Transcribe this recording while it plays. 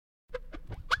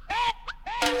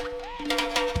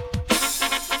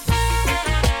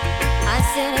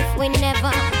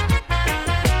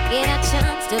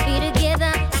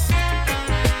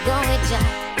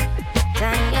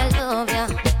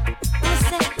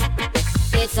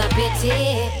it's a pity.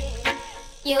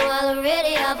 You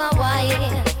already have a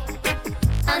wife,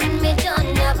 and me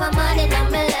don't have a man in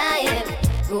my life.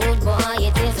 Good boy,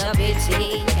 it is a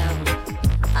pity.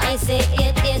 I say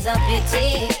it is a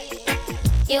pity.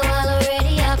 You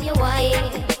already have your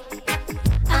wife,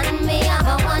 and me have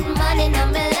a one man in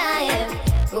my life.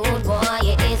 Good boy,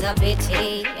 it is a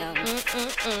pity.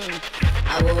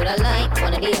 I woulda liked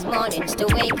one of these mornings to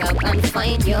wake up and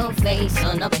find your face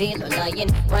on a pillow lying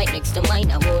right next to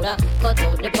mine. I woulda cut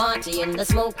out the party and the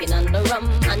smoking and the rum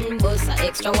and bust a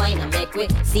extra wine and make we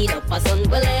see up a sun.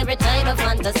 Well, every time I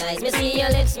fantasize, me see your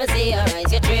lips, me see your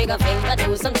eyes, your trigger finger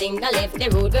do something that left the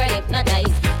rude girl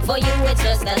hypnotized. For you it's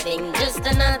just a thing, just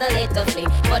another little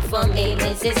fling. But for me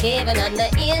this is heaven and the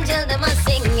angel them a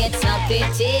sing. It's a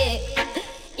pity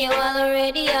you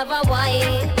already have a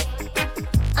wife,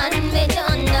 and me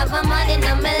don't have a man in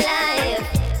my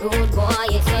life. Rude boy,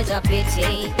 it is a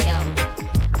pity.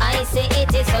 I say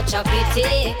it is such a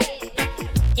pity.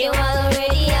 You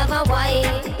already have a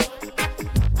wife,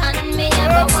 and me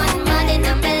have a one man in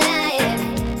my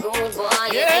life. Rude boy,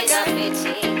 it is a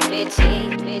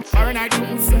pity. Alright,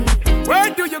 where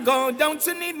do you go? Don't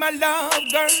you need my love,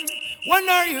 girl? When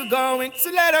are you going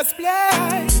to let us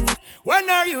play? When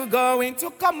are you going to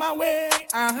come away?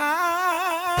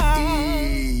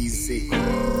 Easy.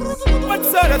 What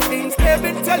sort of things they've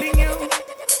been telling you?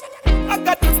 I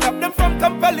got to stop them from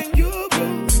compelling you.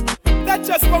 That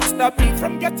just won't stop me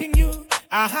from getting you.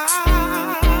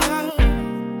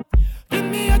 Give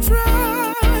me a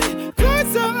try,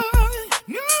 'cause I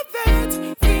know that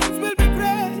things will be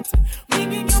great.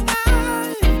 Winging your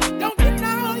mind, don't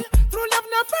deny. True love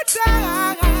never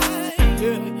die.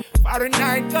 For a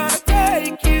night gonna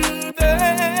take you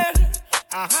there.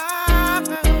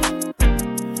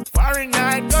 For a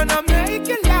night gonna make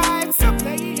your life so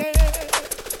clear.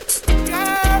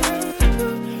 Yeah.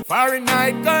 For a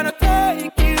night gonna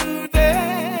take you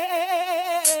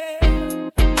there.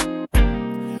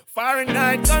 For a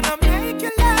night gonna make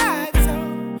your life so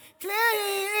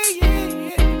clear.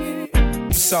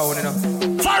 So, you know,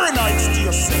 for a night,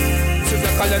 still sing. This is a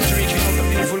color treat, you know, the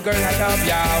beautiful girl I love,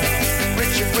 y'all.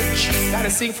 Rich, gotta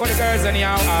sing for the girls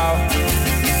anyhow.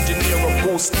 De Niro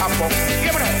post up.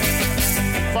 Give it up.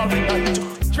 For a night.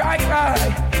 Try,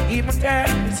 even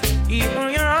cares. Even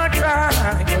you're not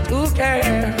trying, but who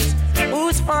cares?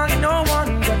 Who's fine? No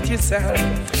one but yourself.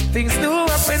 Things do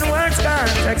happen, words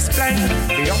can't explain.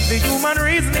 Beyond the human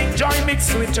reasoning, joy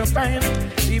mixed with your pain.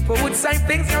 People would say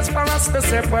things just for us to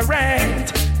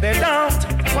separate. They don't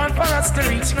want for us to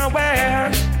reach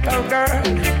nowhere. Oh girl,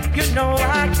 you know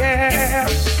I care.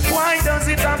 Why does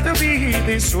it have to be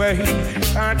this way?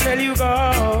 Can't tell you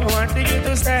go, wanting you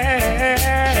to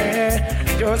stay.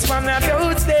 Just from that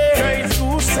those days,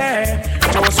 who say?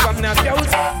 Just from that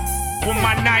those.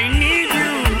 Woman, I need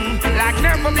you like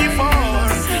never before.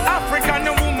 African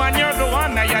woman, you're the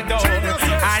one I adore.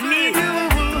 I need you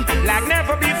like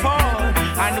never before.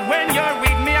 And when you're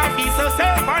with me, I feel so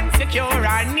safe and secure.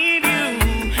 I need you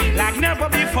like never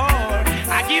before.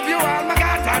 I give you all my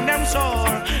God and I'm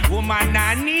sure. Woman,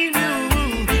 I need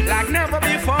you like never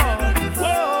before.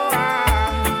 Whoa.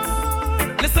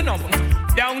 Listen up.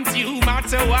 Don't you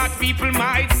matter what people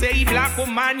might say, black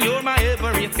woman, you're my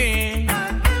everything.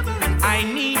 I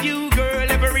need you, girl,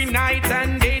 every night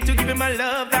and day to give you my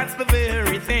love, that's the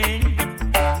very thing.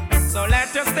 So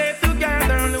let us stay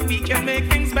together and we can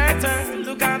make things better.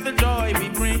 Look at the joy we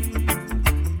bring.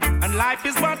 And life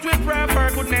is what we prefer,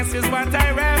 goodness is what I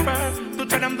refer. To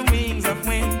turn on the wings of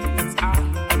winds.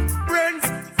 Friends,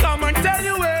 come and tell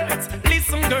you it.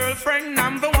 Listen, girlfriend,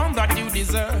 I'm the one that you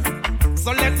deserve.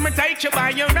 So let me take you by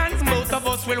your hands, both of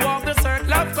us will walk the circle.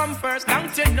 Love come first,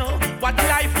 don't you know what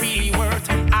life really worth?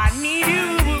 I need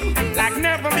you like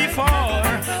never before.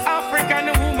 African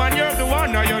woman, you're the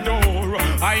one I adore.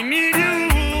 I need you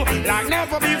like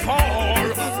never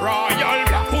before. Royal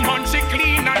black woman, she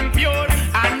clean and pure.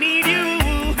 I need you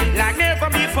like never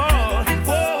before.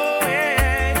 Oh,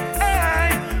 hey,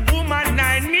 hey, woman,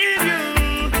 I need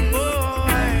you. Oh,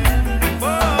 hey,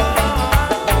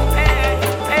 oh, hey,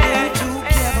 hey.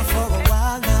 Together for a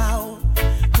while now,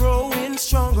 growing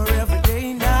stronger every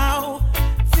day now.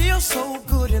 Feel so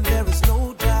good and there is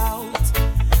no doubt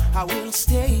I will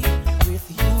stay with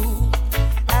you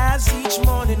as each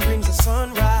morning brings a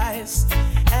sunrise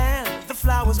and the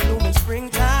flowers bloom in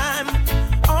springtime.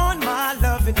 On my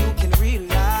love and you can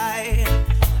rely.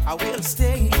 I will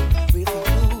stay with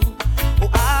you. Oh,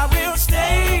 I will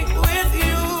stay with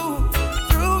you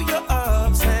through your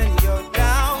ups and your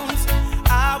downs.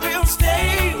 I will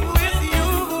stay with you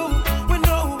when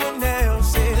no one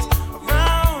else is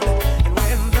around. And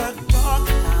when the dark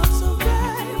clouds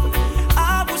arrive,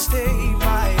 I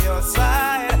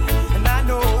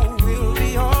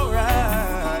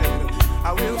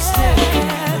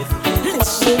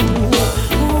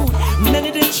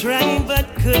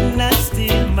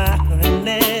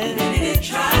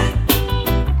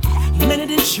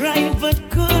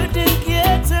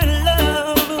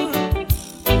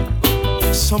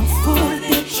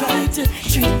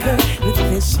treat her with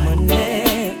this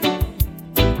money.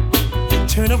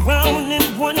 Turn around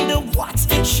and wonder what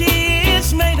she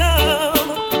is made of.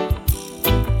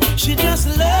 She just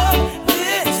loves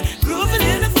this groovy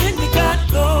little thing we got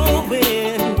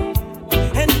going,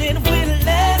 and it will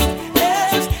last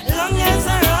as long as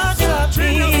our hearts are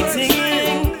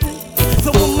beating.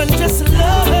 The woman just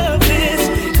loves this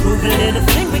groovy little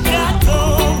thing we got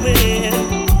going,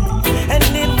 and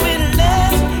it will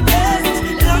last as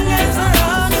long as our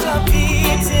hearts are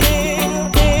beating.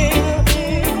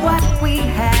 What we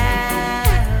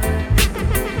have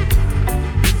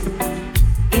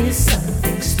is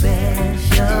something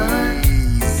special.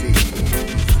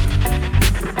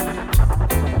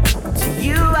 To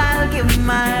you I'll give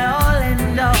my all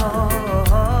and all.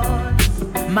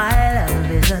 My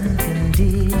love is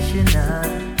unconditional.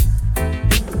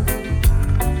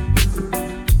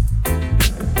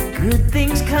 Good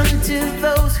things come to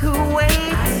those who wait.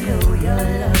 I know your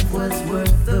love was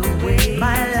worth the wait.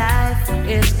 My life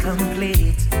is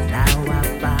complete. Now I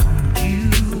found you.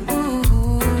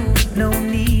 No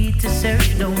need to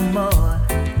search no more.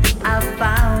 I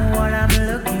found what I'm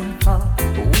looking for.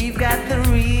 We've got the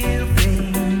real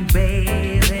thing,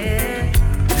 baby.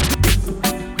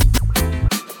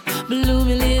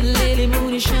 Bloomy little lily,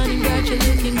 moon is shining bright. You're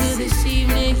looking good this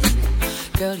evening.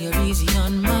 Girl, you're easy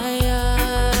on my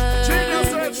eyes.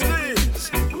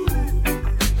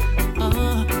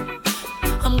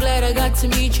 I'm glad I got to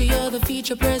meet you. You're the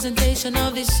feature presentation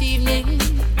of this evening.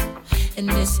 And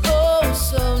it's oh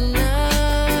so nice.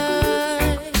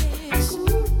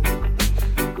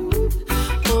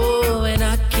 Oh, and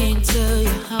I can't tell you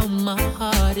how my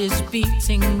heart is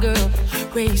beating, girl,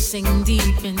 racing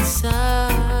deep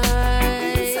inside.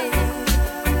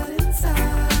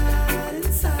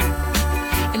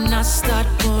 And I start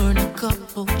pouring a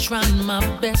couple, trying my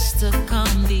best to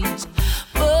calm these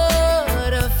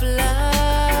butterflies.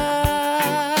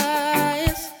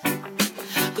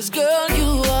 'Cause girl,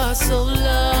 you are so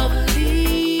lovely,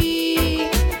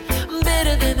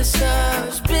 better than the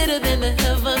stars, better than the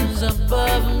heavens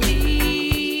above me.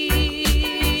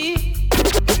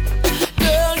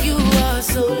 Girl, you are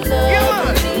so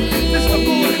lovely,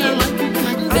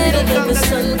 better than the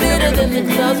sun, better than the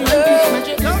clouds. Girl,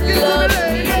 just love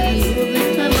me.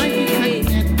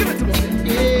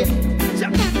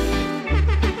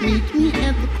 Meet me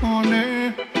at the corner.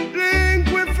 Link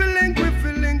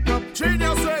link up.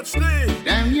 GeniusHD.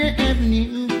 Down your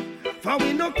avenue. For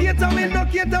we no cater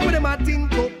with them a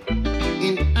think up.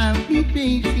 And I'll be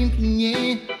patient,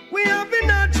 yeah. We have the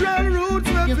natural roots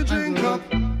where we drink up.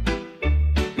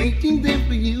 Waiting there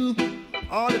for you.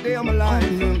 All the day I'm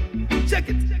alive. Check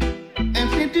it. And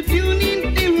said to tune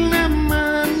in till the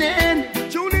morning.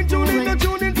 Tune in till the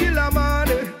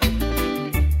morning.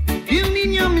 Tune in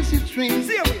your Mrs. Train.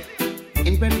 See you.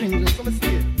 In Berlin. Come and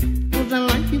stay. Cause I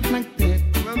like it like that.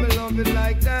 When me love it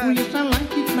like Oh that. yes, I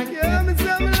like it like Yeah, that. me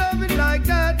say me love it like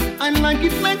that. I like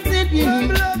it like that, When yeah.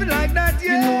 me love it like that, You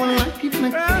know I yeah. like it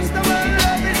like Rasta that. man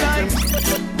love it like.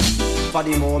 For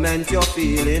the moment you're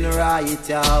feeling right,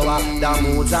 yeah. The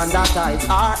moods and the tides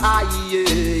are high,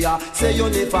 yeah. Say you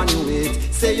never knew it,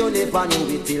 say you never knew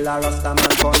it till a Rasta man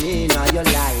come in your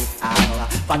life.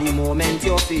 For the moment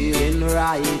you're feeling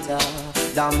right,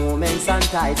 the moments and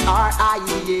tides are high,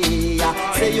 yeah.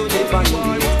 Say you never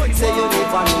knew it, say you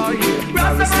never knew it till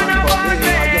a Rasta man come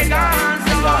in your life.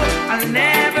 I'll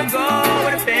never go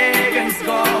where the pagans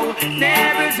go,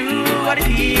 never do what the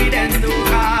heathens do,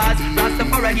 cause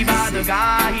Rastafari give us the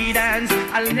guidance.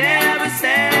 I'll never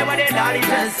say what the daddy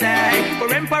just say,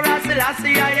 for Emperor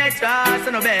Selassie I trust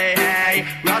and obey. Hey,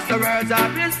 Rasta words are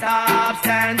real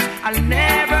substance. I'll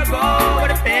never go where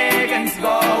the pagans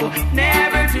go,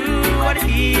 never do what the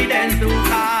heathens do,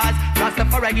 cause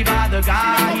Rastafari give us the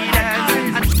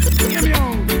guidance. Hear me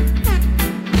out.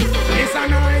 It's a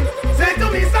nine. Say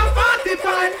to me some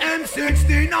 45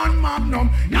 M16 on Magnum.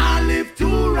 Now live to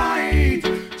right.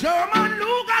 German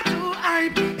Luger to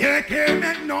hype. Here came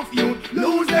enough youth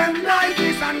lose them life.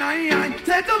 It's a nine.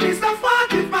 Say to me some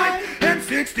 45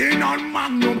 M16 on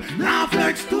Magnum. Now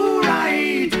flex to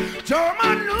right.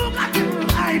 German Luger to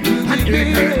hype. And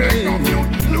here came enough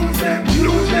youth lose them.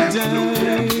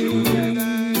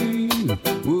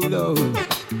 Oh Lord,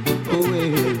 oh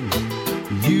well,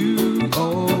 you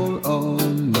all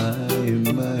on my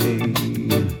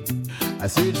mind. I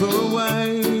searched for a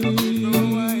while,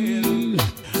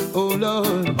 oh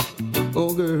Lord,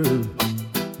 oh girl,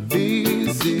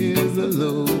 this is the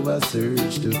love I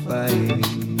search to find.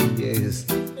 Yes,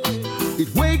 it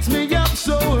wakes me up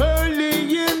so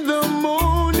early in the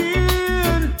morning.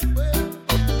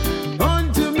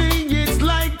 Unto me it's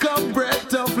like a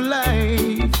breath of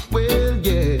life. Well, yeah.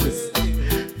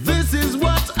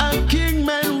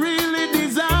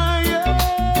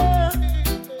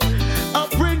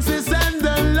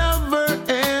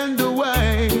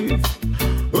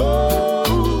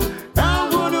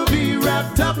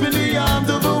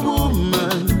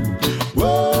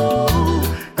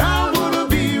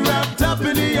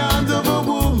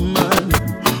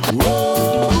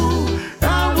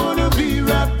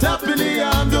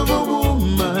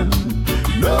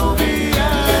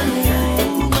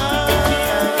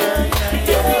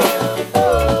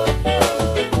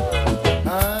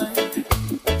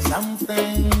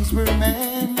 things were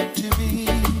meant to be.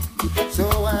 So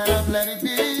why not let it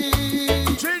be?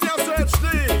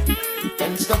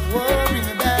 And stop worrying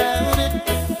about it.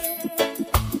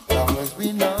 Long as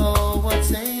we know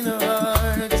what's in our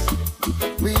hearts,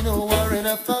 we know we're in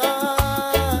a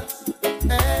thoughts.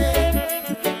 Hey,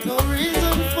 no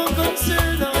reason for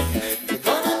concern. We're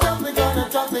gonna talk, we're gonna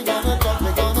talk, we're gonna talk,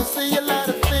 we're gonna say a lot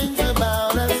of things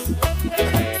about us.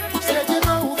 Said you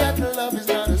know that love is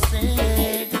not a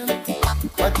sin,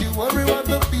 but you worry what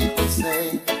the people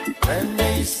say when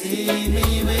they see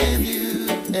me with you,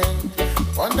 and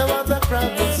wonder what the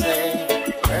crowd will say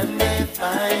when they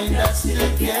find us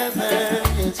together.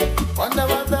 Yes. Wonder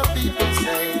what the people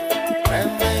say when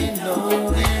they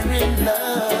know we're in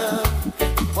love.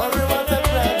 Worry what the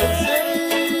crowd will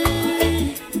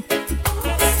say.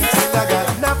 I got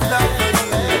enough love for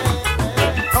you.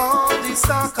 All this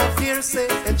talk of hearsay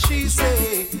and she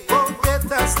say won't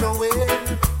get us nowhere.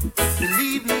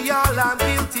 Believe me, all I'm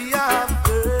guilty of,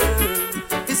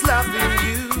 girl, is loving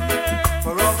you.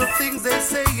 For all the things they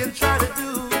say and try to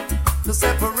do to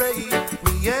separate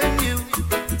me and you,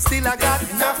 still I got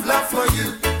enough love for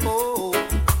you. Oh,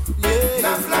 yeah.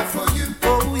 Enough love for you.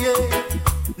 Oh, yeah.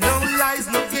 No lies,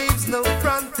 no games, no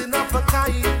fronting of a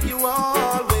kind. You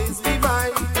always be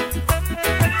mine.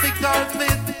 Thick or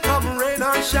thin, come rain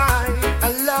or shine, I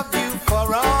love you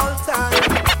for all time.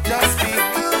 Just be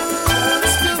good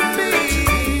to me.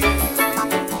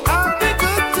 I'll be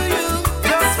good to you.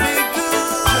 Just be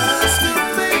good to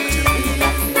me.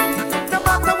 No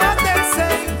matter what they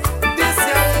say, this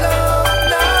your love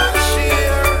not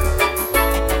share.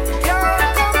 Can't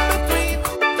come between.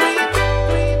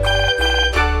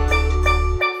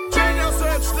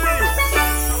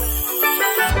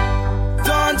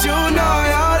 Don't you know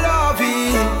your love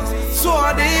is so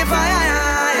divine?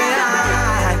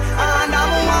 And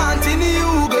I'm wanting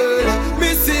you, girl.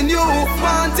 Missing you,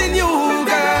 wanting you,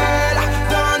 girl.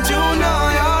 Don't you know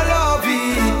your love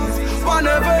is one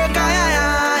of a kind?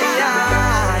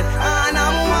 And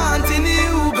I'm wanting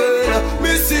you, girl.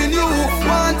 Missing you,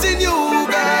 wanting you,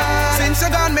 girl. Since you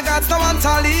gone, me got no one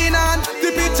to lean on.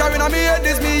 The picture in my head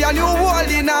is me and you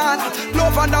holding on.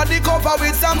 Love under the cover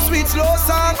with some sweet slow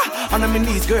song. And I'm in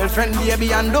his girlfriend,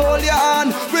 baby, and hold your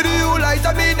hand. With you like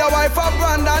to be the wife of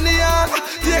Brandon Young.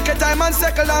 Take your time and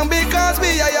settle down because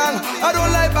we are young. I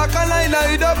don't like back and line,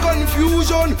 I the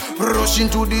confusion. Rush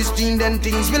into this thing, then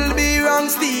things will be wrong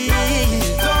still.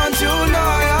 Don't you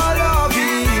know your love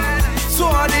is so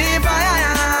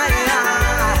divine?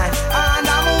 And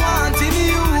I'm wanting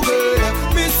you, girl.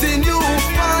 Missing you,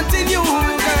 wanting you,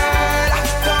 girl.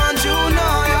 Don't you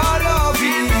know your love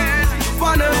is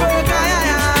one of a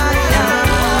kind?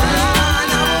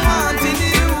 And I'm wanting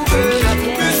you, girl.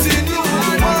 Missing you,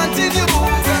 wanting you,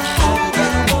 girl.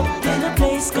 In a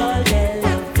place called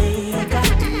Ella Vega.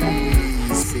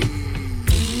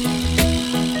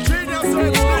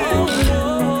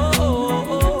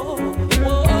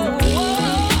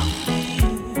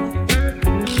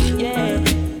 Yeah,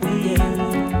 yeah.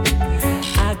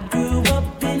 I grew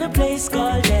up in a place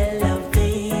called Ella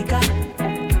Vega.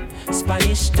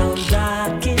 Spanish town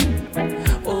rocking,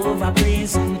 over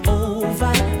prison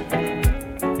over.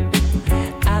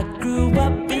 I grew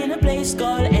up in a place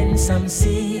called Ensom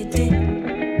City.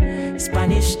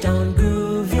 Spanish town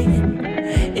grooving,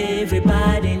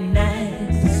 everybody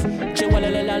nice. Chihuahua,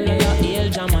 El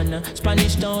Jaman,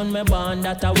 Spanish town me born,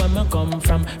 that's where me come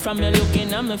from. From me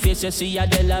looking at my face, you see a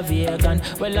De La Vegan.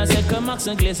 Well, I say Max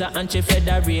and Glazer and Chief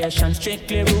Federation.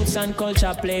 Strictly roots and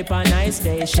culture play per nice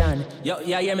station. Yo,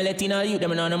 yeah, yeah, me Latino youth,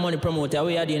 them on the money promoter.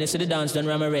 We are doing this to the dance done,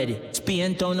 I'm ready.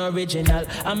 Spain town original.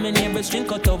 And my neighbors drink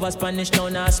cut over Spanish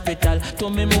town hospital. To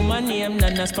me mama name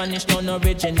Nana Spanish town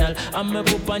original. And my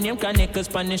papa name Kaneka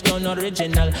Spanish town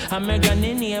original. And my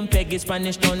granny name Peggy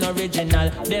Spanish town original.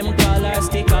 Them call her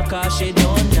sticker cause she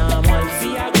don't normal. For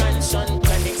your grandson,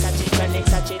 chronic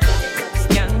sachi,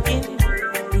 skanking,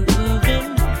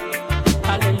 grooving,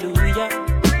 hallelujah.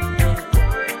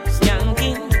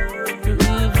 Skanking,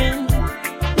 grooving,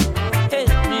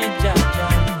 help me Jaja,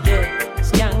 yeah.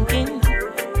 Skanking,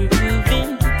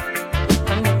 grooving,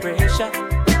 under pressure,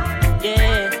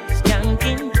 yeah.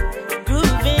 Skanking,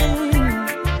 grooving,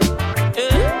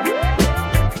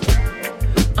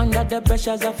 under the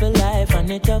pressures of life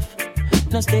and it tough.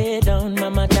 No stay down,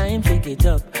 mama, time pick it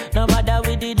up. No bother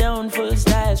with the down, full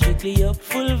style, strictly up,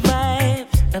 full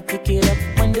vibes. Now pick it up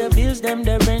when the bills, them,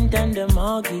 the rent and the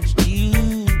mortgage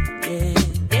due. Yeah,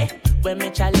 yeah. When me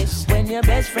chalice, when your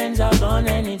best friends are gone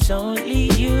and it's only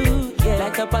you. Yeah,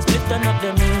 like a pass, lift on up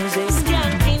the music.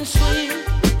 Skanking sweet,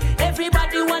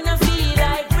 everybody wanna feel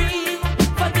like free.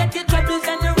 Forget your troubles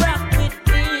and you rock with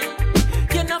me.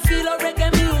 You know feel already.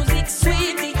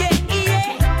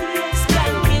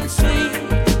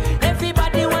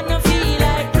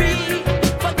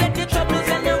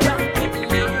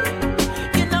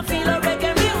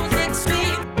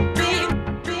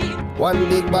 One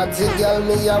big body girl,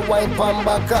 me a wipe and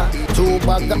baka. Two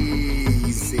bag.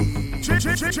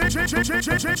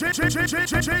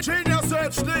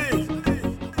 GeniusinHD.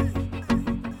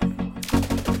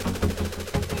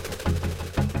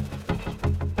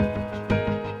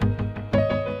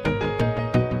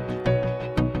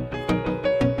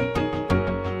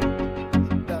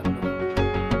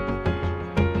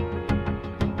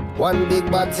 One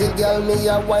big body girl, me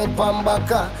a wipe and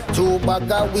baka. Two bag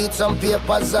of weed, some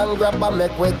papers and grab and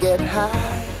make we get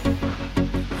high.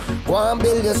 Go and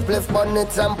build your spliff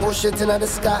bonnet and push it into the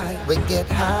sky. We get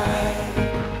high.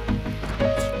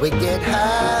 We get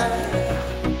high.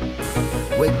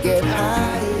 We get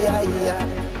high, yeah,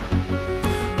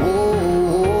 yeah.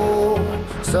 Ooh,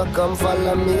 so come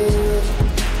follow me.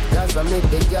 Cause I make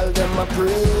the girl them a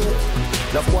pray.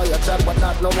 No boy you chat but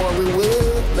not no worry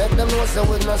way. Make them know so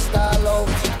we no stall out.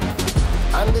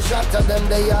 And the shot of them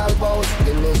they all bout.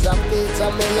 Guineas a beat a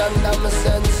million damn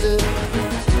sense.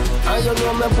 And you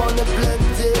know me bunny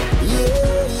plenty.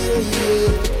 Yeah, yeah,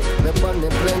 yeah. Me bunny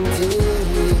plenty,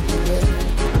 yeah.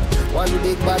 One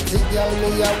big body girl me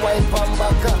a wipe and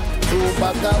baka. Two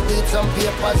bag of weed, some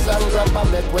papers and grab and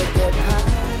make we get high.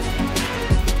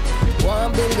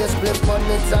 One build this split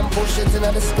bonnet and push it into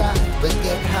the sky. We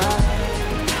get high.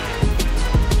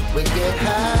 We get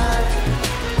high.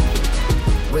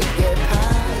 We get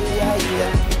high, yeah,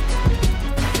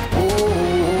 yeah.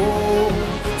 Ooh,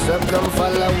 so come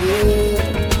follow me.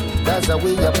 That's how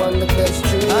we up on the best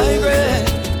tree.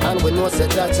 And we know say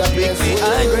that's a best way.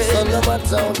 So no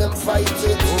matter how them fight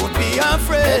it, don't be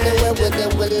afraid. Anywhere with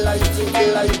them we light it,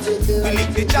 light it. We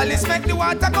lick the chalice, make the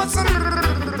water go some.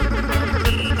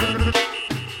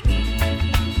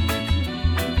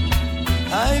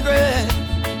 High grade,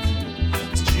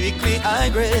 strictly high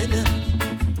grade.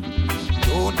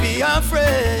 Don't be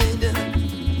afraid.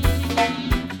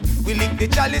 We lick the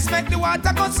chalice, make the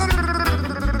water go some.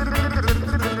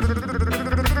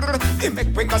 Me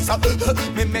make we go some.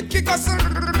 Me make it go some.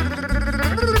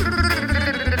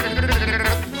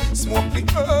 Smoke the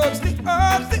herbs, the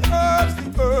herbs, the herbs, the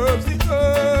herbs, the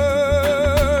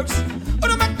herbs. Oh,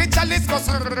 no, make the chalice go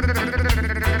some.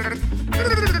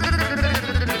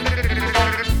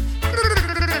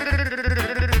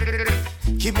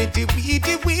 Give me the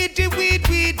weedy, weedy, weed,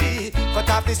 weedy. Cut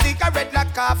off the cigarette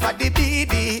like half of the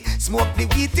beady. Smoke the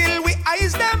weed till we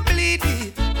eyes them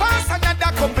bleedy. Pass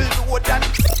another couple load and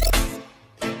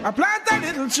I plant a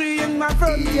little tree in my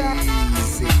front yard.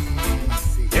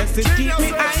 Yes, it keep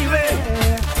me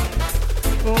irate.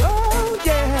 Oh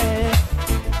yeah.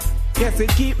 Yes, it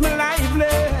keep me lively.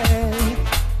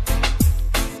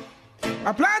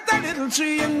 I plant a little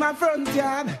tree in my front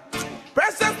yard.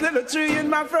 Precious little tree in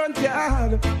my front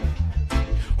yard.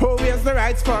 Oh, here's the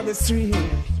rights for the tree.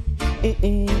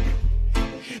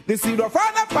 The seed of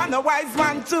father upon a wise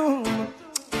man tomb.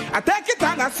 I take it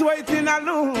and I sow it in a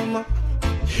loom.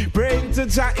 Praying to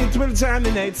Jah, it will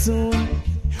germinate soon.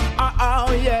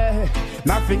 Oh yeah.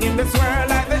 Nothing in this world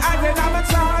like the iron of a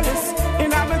chalice.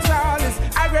 In of a chalice,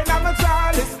 iron of a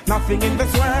chalice. Nothing in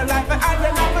this world like the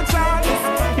iron of a chalice.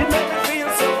 It makes me feel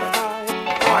so high.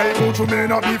 I go to may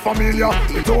not be familiar.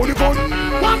 It's only fun.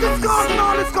 What is causing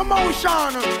all this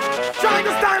commotion? Trying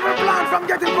to stop my plan from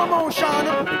getting promotion.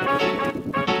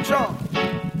 Sure.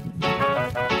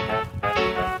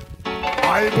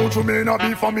 I go to may not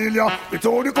be familiar. It's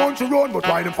all the country run, but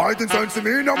why them fighting sense to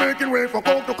me? Now making way for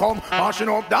coke to come. Mashing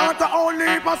up data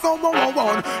only for someone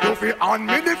one. You feel on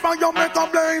me the fire, make a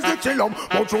blaze the chillum.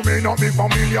 But you may not be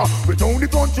familiar. It's all the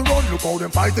country run. Look how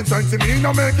them fighting sense to me.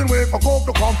 Now making way for coke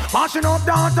to come. Mashing up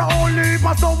data only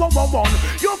for someone one.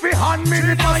 You feel on me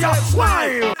the fire.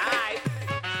 Why?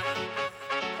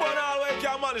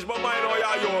 Can't manage, but mine know you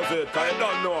use it, cause you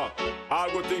don't know. All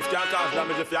good things can cause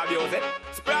damage if you abuse it.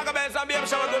 Sprague Benz and BM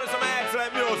Shower doing some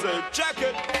excellent music. Check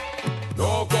it.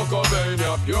 No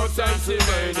cocomania, pure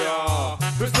sensimania.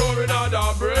 Restoring all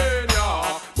the brain,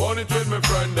 yeah. Want it with my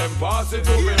friend, then pass it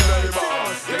to me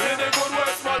neighbor. Give me the good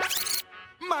words, man.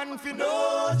 Man, fi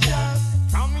no job.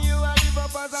 From you I live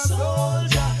up as a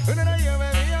soldier. You know you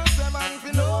when me say man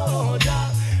fi no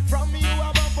job. From you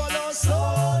a buffalo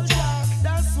soldier.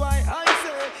 That's why I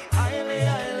say highly,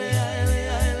 highly, highly,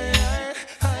 highly,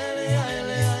 highly,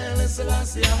 highly, highly,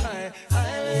 Selassie, highly,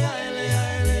 highly, highly,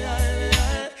 highly, highly,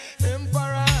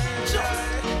 Emperor.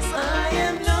 I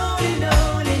am lonely,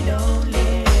 lonely,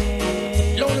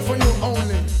 lonely. Lonely for you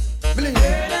only. Believe me.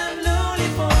 Girl, I'm lonely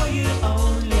for you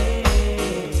only.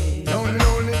 Lonely,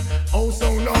 lonely. Oh, so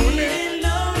lonely.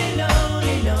 Lonely,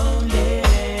 lonely, lonely.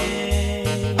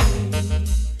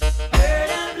 Girl,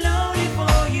 I'm lonely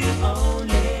for you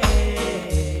only.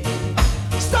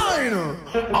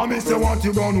 I miss you, what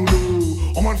you gonna do?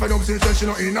 I'm on fed up since she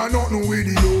no in and nothing with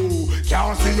you.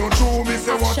 Can't see you through, me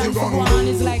say what you gonna do.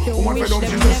 Is like a I'm on wish fed up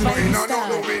them since she no never in and start.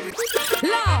 nothing with you.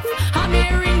 Laugh, I'm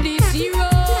hearing this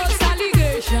serious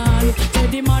allegation. Say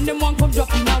the man them want come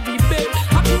drop in a we bed.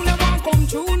 I tune them want come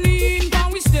tune in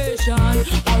down we station.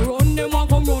 I run them want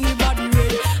come run the body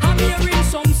red. I'm hearing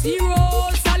some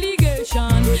serious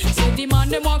allegation. Say the man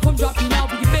them want come drop in a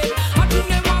we bed. I tune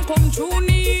them want come tune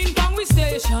in down we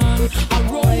station. I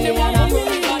run them want come run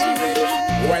the body red.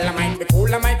 Well, I might be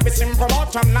cool, I might be simple,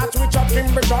 but I'm not with your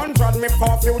king, but don't trod me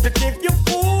for fugitive, you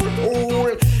fool.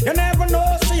 You never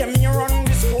know, see me run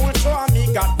the school, so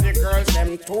me got the girls,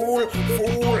 them tool,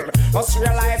 fool. Must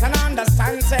realize and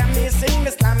understand, say me sing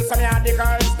the slam, so me are the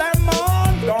girls, them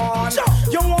on gone.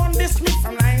 You want this me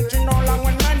from 19 no long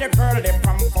when man, the girl, they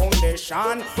from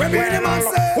foundation. Well,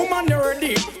 woman, you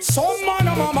ready, some man,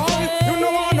 mama, you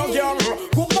know want no girl,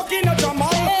 go back in a drama,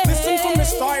 listen to me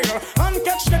style, and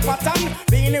catch the pattern,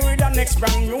 being with the next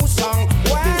brand new song.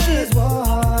 Well, this is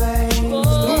why. No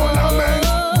one amen.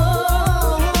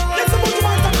 Let's put your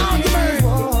mind on argument.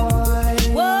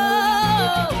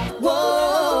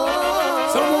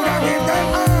 So would I give them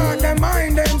heart, them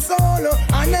mind, them soul,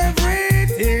 and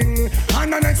everything,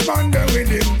 and then expand them with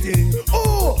them thing.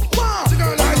 Oh, wow. She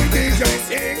don't like the DJ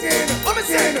singing. What me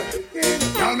saying?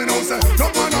 Tell me no say, no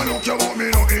man a look you want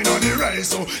me no in on the race.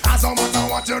 So as no matter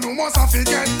what you do, must have to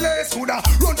get less. Coulda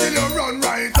run till you run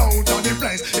right out of the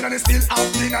place. You know they still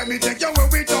have the night me take you away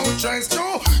without stress.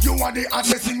 True, you are the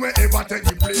hottest thing wherever take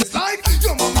the place. Like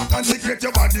your mama consecrate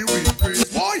your body with grace.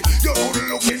 Boy, you good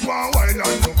looking one while and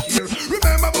look here.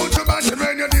 Remember about your band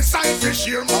when you decide to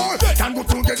share more. Can go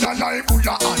together like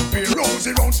Buddha and Bear.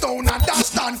 Rosy round stone and that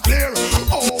stand clear.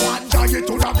 Oh, and giant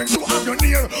to have to have you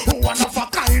near. Oh, one of a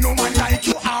kind of man like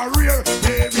you are rare.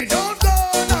 Baby, don't go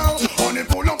now. Only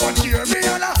pull up and cheer me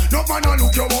alla. No man no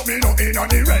look you want me no in on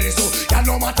the race. So yeah,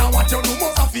 no matter what you do,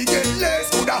 must have to get less.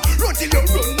 Coulda run till you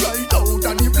run right out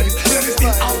of the place. Then it's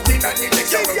still out in and it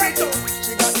takes you away.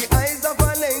 She got the eyes of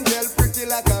an angel, pretty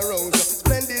like a rose.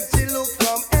 Splendid she look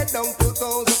from head down to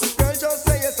toes. Girl, just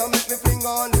say yes and make me fling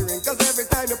on the ring. Cause every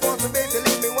time you pause me, baby,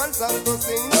 leave me one song to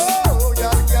sing. No,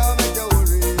 girl can't make you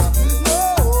worry.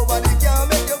 Nobody can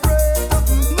make you break.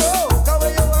 No, cause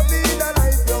when you have been a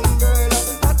nice young girl,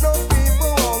 that no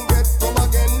people won't get come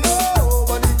again.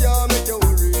 Nobody can make you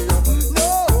worry.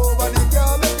 Nobody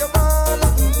can make you fall.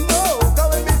 No, cause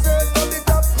when me search from the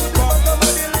top,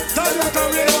 somebody listen. Tell you to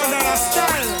read one that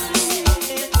style.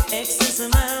 Excess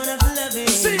amount of loving,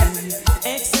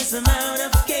 excess amount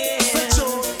of care,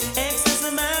 excess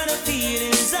amount of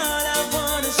feelings, all I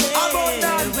wanna share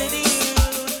with you.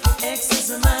 Excess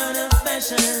amount of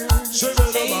passion,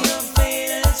 ain't no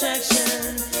fatal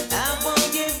attraction. I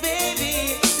want you,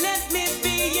 baby, let me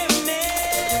be your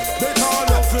man. They call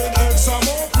nothing extra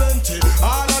more plenty.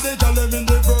 All of the girls in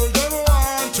the world they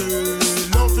want it.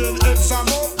 Nothing extra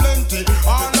more plenty.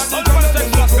 All of the girls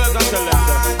in the world they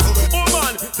want it.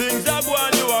 Woman, things are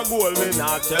going you are gold. Me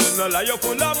not tell no lie. You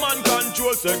full of man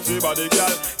control, sexy body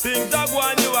girl. Things are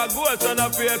going you are gold. So no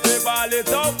fear to ball it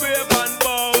up, brave and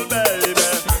bold, baby.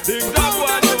 Things are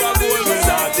going you are gold. Me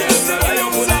not tell no lie. You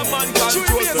full of man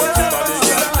control, sexy body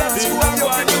girl. Things are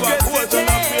going you are gold. So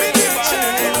no fear to ball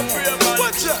it up, brave and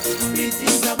bold. Big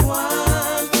things I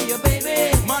want for your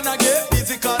baby. Man, I get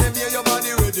busy cause them hear your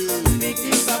body ready. Big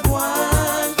things I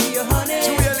want for your honey.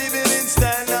 So you're living in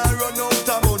style and run out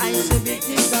of money. I say big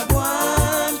things I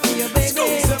want for your baby.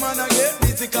 Say man, I get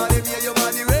busy cause them hear your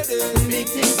body ready. Big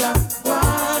things I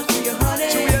want for your honey.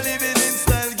 So you're living in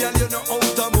style, girl, you know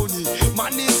out of money.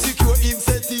 Man insecure, him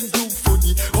say things look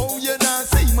funny. Oh, you not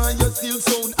say man, you still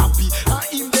sound happy. And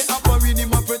him they offering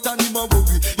him a fret and him a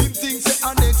worry. Him think say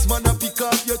a next man a pick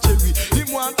up your cherry.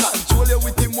 Him want control you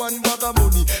with him one bag of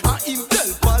money. And him tell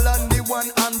Paul and the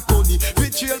one Anthony.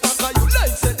 Betrayal back of you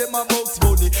like say them a box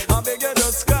money. I beg you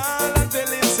just call and tell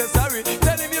him say sorry.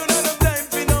 Tell him you not have time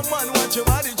for no man watch your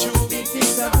body true. Big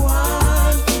things I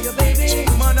want for your baby.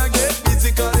 Man I get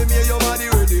busy call him hear your body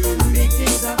ready. Big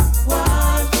things I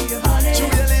want for your honey. So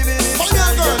you're living in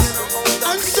style, girl, you know out of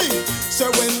and sing. So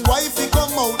when wifey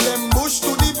come out, them bush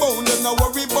to the bone. Them no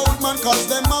worry about man, cause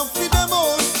them have for them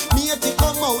own. Matey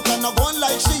come out and I go on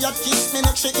like she had kiss me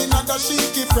next she in a she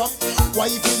keep rock.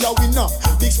 Wifey a winner,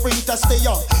 big sprinter stay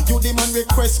up. You the man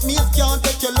request me, can't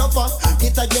take your lover.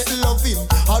 It a get loving,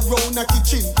 around a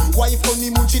kitchen. Wife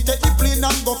honeymoon, she take the plane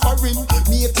and go foreign.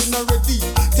 Matey not ready,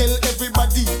 tell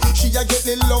everybody. She a get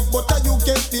the love, but you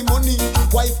get the money.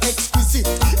 Wife exquisite,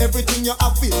 everything you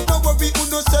have it. Don't worry who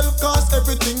no self cause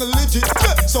everything legit.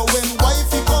 So when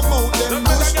wifey come out, them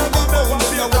bush to the bone.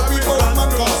 Them no worry about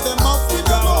man cause them off with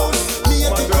them own.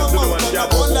 Matey come out and I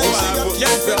go like she a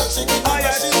kiss. she in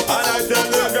a she. And I tell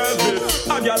the girls this,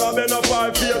 a girl a been up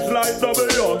 5 feet like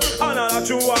W. And I not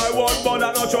true I want, but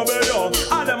I not trouble you.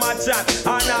 And them a chat,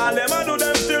 and all them a do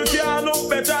them still can't look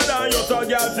better than you. So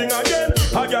girl sing again,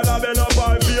 a girl a been up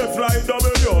 5 feet like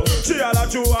W. She a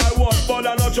not true I want, but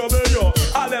I not trouble you.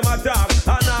 All them a talk,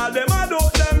 and all them a do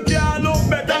them can't look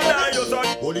better than you. So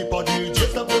holy body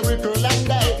just a very girl and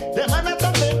die. Them a not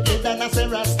a bit, and I say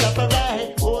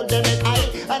Rastafari. Hold them in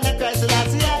high, and I cry till I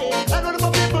see high. And all the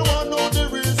people want know the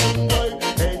reason why.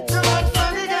 Hey, too much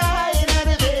funny guy in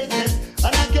the business,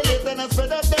 and I kill it and I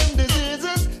spread up them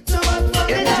diseases. Too much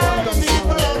funny guy, the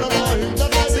people on the line.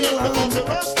 That's why they don't want to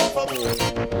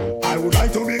Rastafari. I would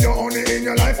like to be the only in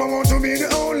your life. I want to be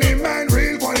the only man.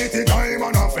 Real quality time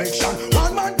and affection.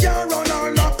 One man can run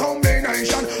all that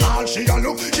combination. All she a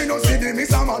look, she no see the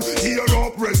miss a man. Tear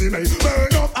up resume,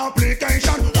 burn up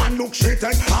application. One look she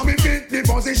take, and we fit the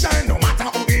position. No matter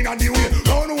who in a the way,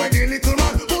 run away the little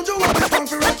man. Put you up the tongue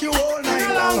for rock you all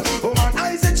night long. Oh man,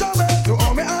 I say trouble to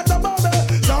all me at the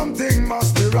bubble. Something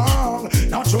must be wrong.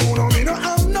 Not true, no me no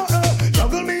I'm not.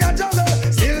 Juggle me a juggle,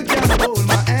 still can't hold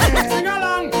my hand. Sing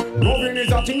along, moving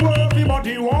is a thing where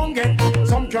everybody won't get.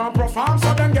 Some can't perform,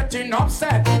 so them getting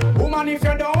upset. Woman, if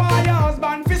you don't want your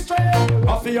husband fi straight,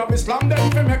 I feel be slam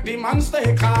them fi make the man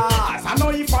stay. Cause I know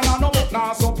if I know but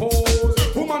not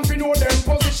suppose. Woman fi know them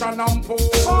position and pose.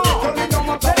 Tell me don't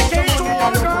matter dedicate to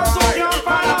all the girls who can't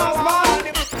find a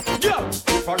husband. Yeah,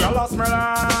 if a girl a smell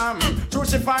am, true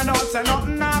she find out say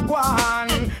nothing a go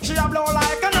on. She a blow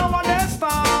like a no one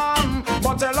storm,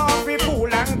 but tell her fi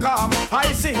cool and calm.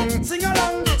 I sing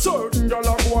along. Certain girl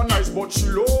a go nice but she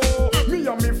low. Me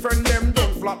and me friend them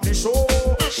don't flap the show.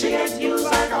 She has used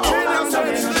like a whole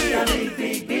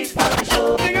big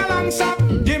show. Sing along, stop.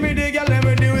 Give me the girl, let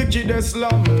me the wickedest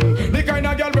slum. The kind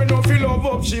of girl we no feel love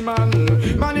up she man.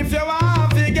 Man, if you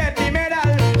want to get the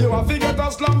medal, you have to get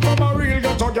a slum from a real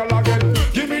ghetto girl again.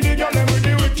 Give me the girl, let me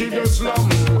the wickedest slum.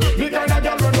 The kind of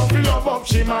girl we no feel love up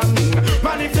she man.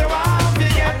 Man, if you want to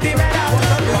get the medal,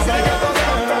 you have to get a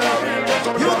slum from a real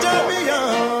ghetto girl. You turn me on.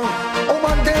 Oh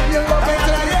man, damn, you love me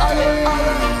till the island.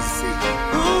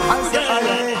 I say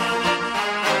island.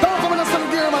 Don't come in a sun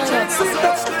gear, man. Sit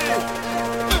down.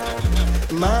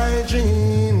 My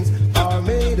dreams are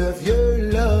made of your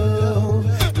love.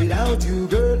 Without you,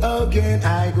 girl, again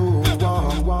I go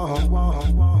wrong.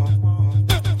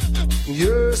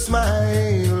 Your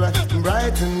smile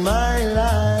brighten my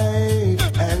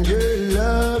life, and your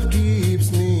love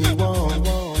keeps me warm.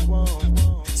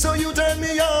 So you turn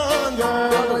me on, girl.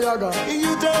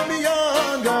 You turn me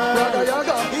on, girl.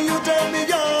 You turn me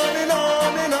on and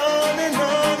on and on and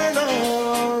on and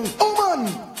on. Oh man,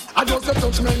 I just a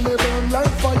touch make me burn like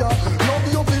fire.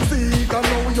 Love your physique, I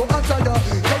know you attire.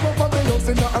 Come up and be in a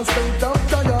state of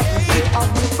fire. You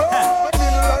have me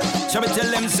burning like. Shall we tell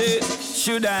them say,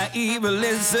 should I even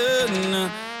listen?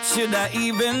 Should I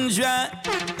even try?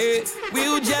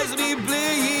 We'll just be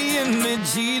playing the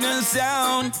Genius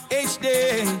sound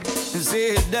HD.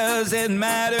 Say it doesn't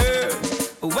matter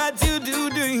what you do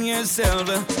to yourself,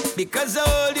 because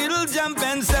old little jump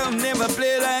and sound never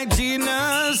play like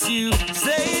Genius. You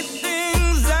say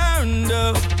things aren't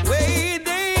the way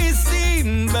they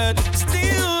seem, but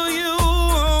still you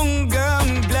won't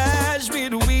come clash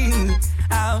with we.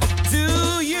 How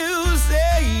do you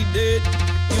say that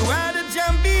you are the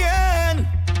champion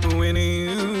when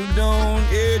you don't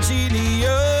hear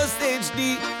Genius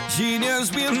HD?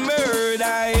 Genius will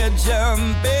murder your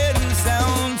jumping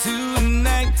sound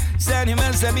tonight. Son, you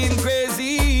must have been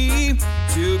crazy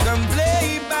to come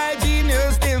play by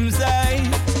Genius them side.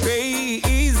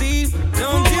 Crazy,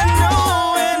 don't you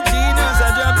know when Genius I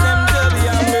drop them double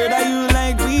and murder you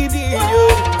like we did you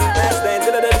last night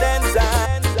to the dance.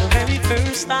 The very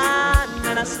first time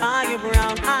that I saw your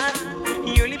brown eyes,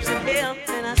 your lips were pale,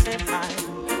 and I said hi.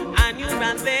 I knew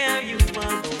right there you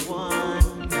were the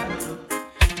one.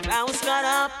 I was caught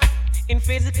up in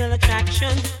physical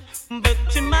attraction, but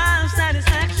to my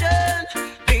satisfaction,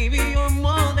 baby, you're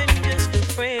more than just a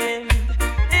friend.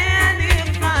 And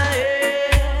if I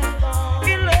ever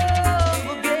in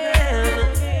love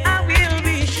again, I will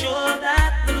be sure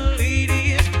that the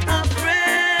lady is a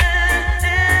friend.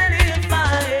 And if I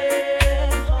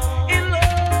ever in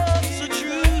love so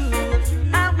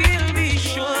true, I will be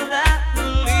sure that the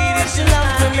lady is a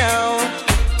friend.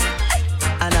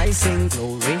 And I sing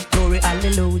glory, glory,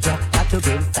 hallelujah. Got to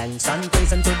give thanks and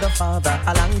praise unto the Father.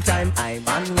 A long time I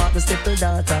man want the stipple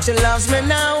daughter. She loves me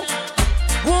now.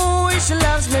 Woo, she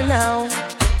loves me now.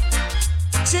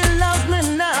 She loves me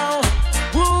now.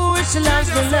 Woo, she loves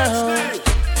me now.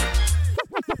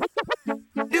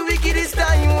 The wickedest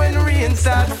time when when rain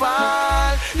start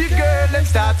fall, the girl them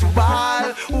start to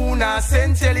ball. Una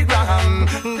send telegram,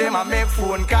 them a make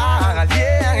phone call.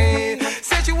 Yeah,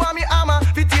 say she want me hammer,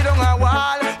 fit it on a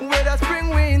wall. Whether spring,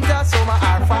 winter, summer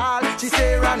or fall, she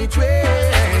say run it way.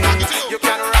 You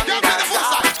can run me that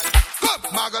side. Come,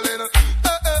 Magdalena.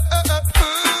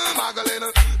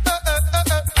 Magdalena.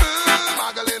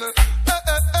 Magdalena.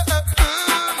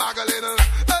 Magdalena.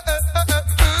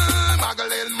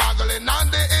 Magdalena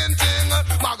and the ending.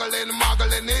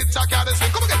 Magdalena, it's a gotta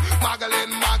sing. Come again.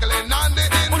 Magdalena and the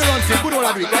ending.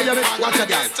 Watch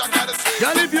again.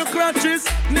 Girl, if your crutches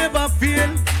never fail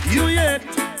you yet,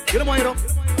 you know what you know?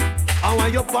 I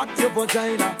want you back your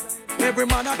vagina. Every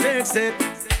man that takes it.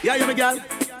 Yeah, you me girl.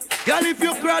 Girl, if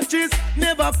your crutches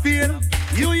never fail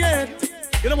you yet,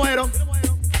 you know what you know?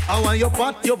 I want you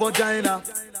back your vagina.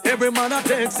 Every man that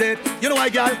takes it. You know why,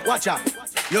 girl? Watch out.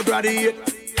 You graduate.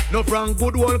 No from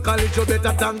Goodwall College, you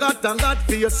better thank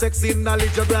for your sexy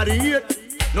knowledge. You graduate.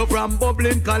 No from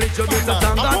Bubbling College, you better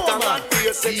thank God for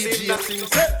your sexy knowledge.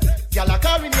 Y'all are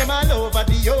calling them all over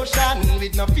the ocean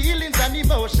with no feelings and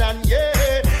emotion,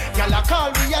 yeah. Y'all are call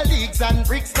we a Leeds and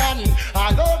Brixton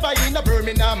all over in a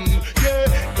Birmingham, yeah.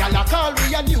 Y'all are call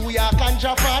we a New York and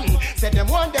Japan, say them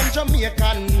want them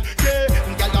Jamaican, yeah.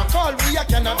 Y'all are call we a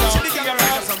Canada.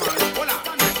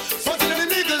 Put in the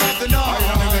middle of the north.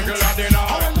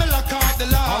 How when me lock off the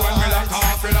law. How when me lock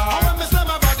off the law. How when me slam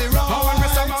my body wrong. How when me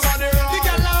slam my body wrong. The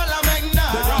girl all a make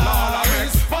nice. The girl all a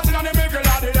make. Put in the middle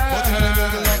of the day. Put in the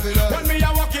middle of the day. When me a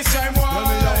walk the same way. When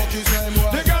me a walk the same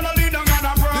way. The girl a lead down on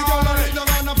a bra. The girl a lead down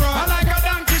on a bra. I like a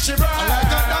donkey she bra. I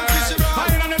like a donkey she bra. I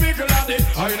in the middle of the.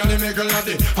 I in the middle of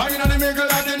the. I in the middle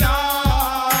of the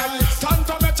night. Stand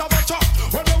to me to watch up.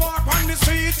 When we walk on the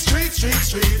street.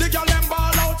 The girl them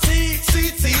ball out seat.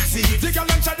 The girl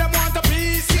them say them want a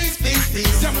piece.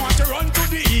 Them want to run to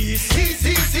the east.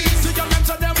 The girl them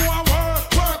say them want work.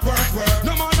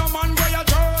 No man go ya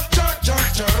jerk.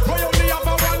 Boy only have a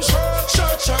one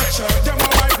shirt. Them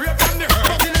want migrate from the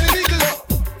earth.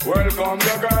 Welcome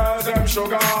the girls, them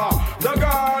sugar. The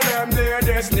girl, them near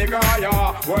this nigga,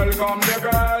 yeah. Welcome the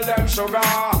girl, them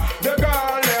sugar. The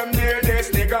girl, them near this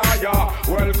nigga, yeah.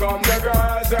 Welcome the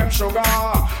girls, them sugar.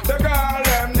 The girl,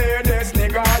 them near this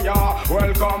nigga, yeah.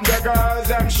 Welcome the girls,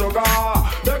 them sugar.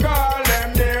 The girl,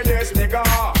 them near this nigga.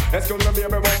 Excuse me,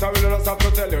 baby, but I will just have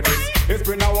to tell you this. It's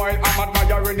been a while, I'm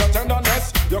admiring your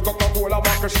tenderness. Your Coca-Cola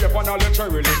back shape and all your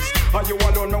cherry lips. And you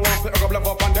alone, me want to rub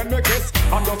up and then me kiss.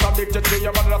 I'm just addicted to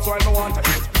you, but that's why I want to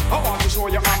eat. I want to show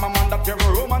you I'm a man that very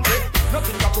romantic.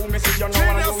 Nothing got to me, see you know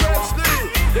what I do.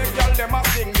 The girl, them a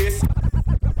sing this.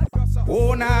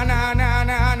 Oh na na na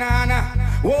na na na.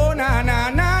 Oh na na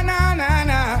na na na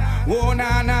na. Oh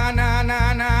na na na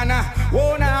na na na.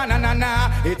 Oh na na na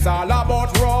na. It's all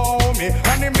about Romy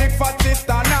and the big fat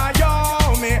sister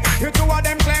Naomi. You two of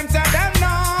them claim say them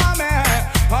know me.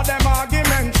 All them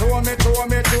argument throw me.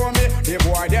 The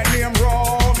boy their name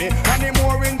Romy and the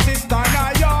more in sister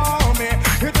Naomi.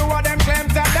 You two of them claim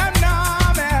say them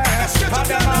know me. All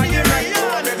them argument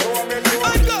throw me.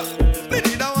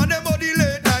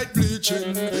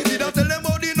 Did I tell them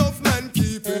about enough man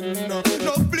keeping? No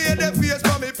play the face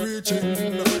for me preaching.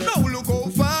 Now look how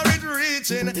far it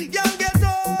reaching. Young get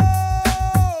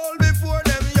old before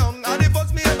them young. And the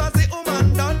first me ever see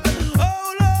woman done.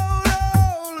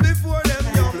 Old before them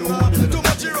young. Too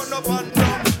much you run up and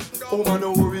down. Oh man,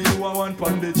 don't worry, you are one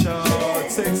pon the chart.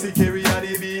 Sexy carry and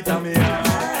the beat of me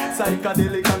heart.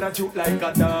 Psychedelic and a choke like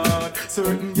a dart.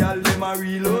 Certain gal them a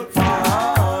reload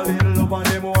fall. In love and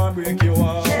them want break you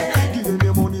off.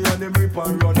 Them rip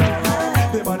and run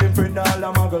out. Them and them friend all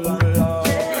a muggle and laugh.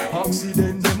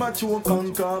 Accident them a choke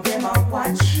and cough. Them a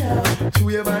watch you. Chew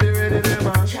your body ready them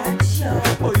a chat you.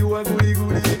 Oh you a goody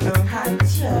hot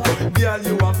you. Girl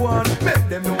you a one. Make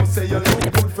them know say you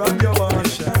look good from your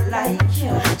wash. Like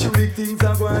you. Chewy things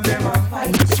a go and them a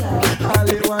fight you. All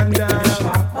in one dance.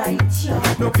 Bite you.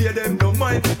 No pay them no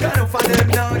mind. Can't offer them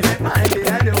now. They mind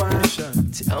behind the wash.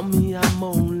 Tell me I'm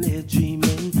only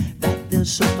dreaming that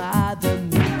there's some other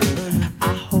me.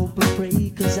 I hope and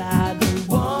pray, cause I don't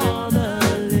wanna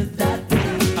live that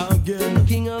way. Again,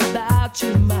 thinking about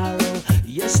tomorrow,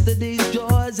 yesterday's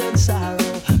joys and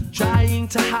sorrow, trying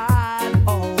to hide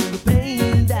all the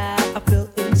pain that I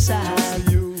felt inside.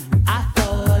 I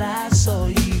thought I saw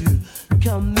you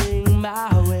coming my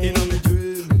way,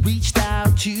 reached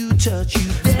out to touch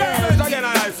you there. Again,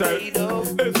 I said,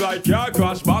 it's like your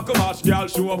crush, back of us, girl,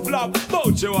 show a flop.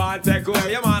 But you want to take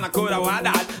away your man, I could have want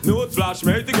that. No flash,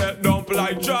 made to get dumped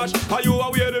like trash. Are you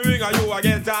aware the ring, are you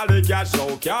against all the cash?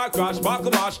 So can't crash, back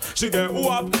of us, she get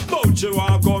whoop. But you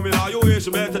want coming, are you wish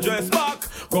you better dress back?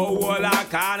 Go all a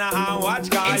corner and watch,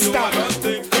 cause you are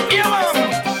nothing.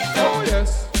 Oh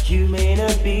yes. You may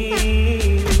not be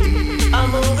a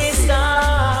movie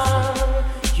star,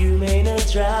 you may not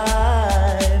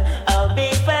drive a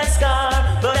big fast car,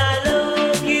 but I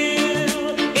love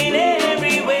you in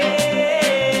every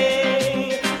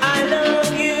way. I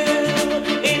love you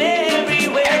in every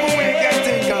way. Every way you can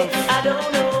think of. I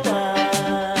don't know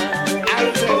why.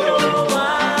 I'll tell you.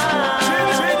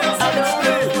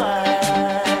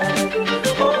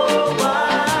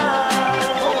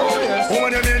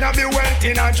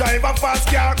 Drive a fast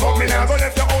car, come me now go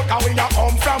left you out and we a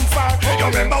come from far. You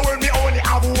remember when me only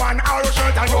have one arrow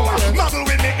shirt and you a muggle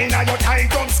with me in a your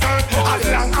tight up skirt. As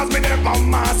long as me never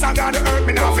mass I got the earth,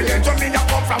 me now forget where me a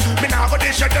come from. Me now go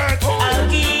dish your dirt. I'll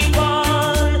keep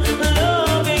on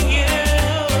loving you.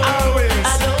 Always.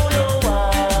 I don't know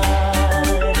why.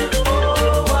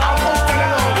 Oh why?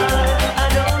 I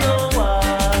don't know why.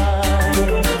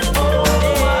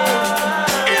 Oh why?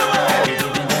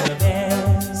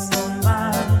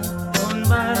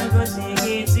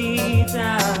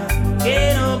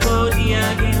 Que no podía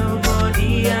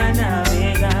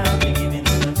navegar. Giving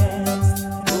the best.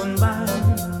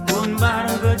 Un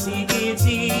barco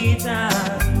chiquitita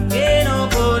que no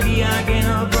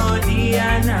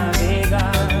podía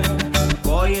navegar.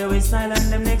 Boy, you is silent,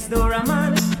 them next door a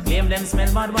man. Blame them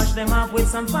smell bad, wash them off with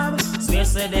some fab. Swear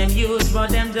say them use,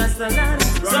 but them just a lad.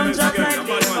 Some talk like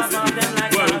this, pop out them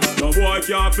like that. No boy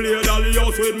can't play dolly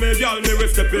house with me, girl. Me will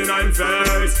step in I'm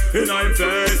face, in I'm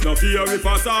face. No fear if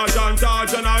a sergeant or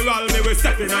general, me will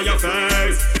step in your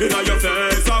face, in your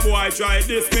face. A boy try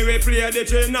this, me will play the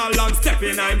channel and step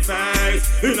in I'm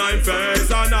face, in I'm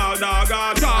face. And all dog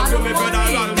talk to me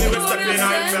federal, me will step in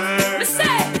I'm face.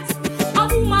 A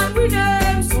woman with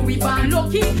them, so we find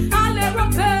lucky. All they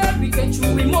repair, we get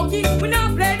through we monkey. We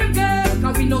not play the game,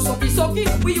 cause we know sucky.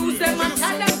 We use them and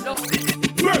tell them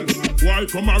well, why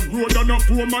come a road and a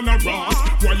poor man a rat?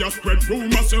 Why you spread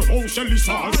rumors say how Shelly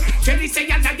salt? Shelly say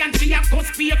a lion, she a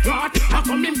cuss be a clot. How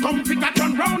come him come pick a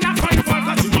turn round and fight for?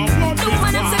 Cause him a blood no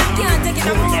man them say can't take it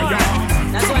no more.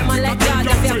 That's why man let God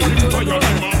have you come to the door.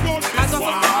 As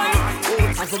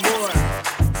a boy.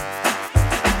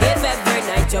 If every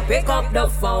night you pick up the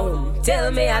phone,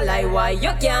 tell me a lie why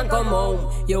you can't come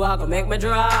home. You are gonna make me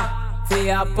draw for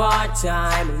your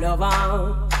part-time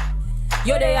lover.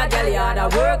 You dey a girl, you had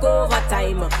work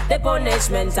overtime. The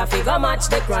punishment a figure match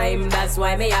the crime. That's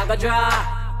why me a go draw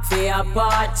for your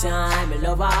part-time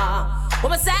lover.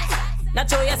 What me say? Not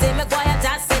sure you see me quiet,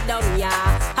 just sit down,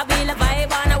 yeah. I feel a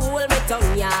vibe and I hold me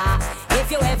tongue, yeah.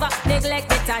 If you ever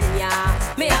neglect it, yeah,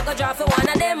 me a go draw for one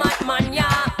of them hot man,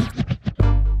 yeah.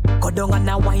 Go down and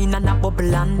a wine and a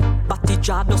bubble and Batty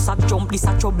jar does a jump, this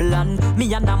a trouble and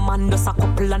me and a man does a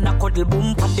couple and a cuddle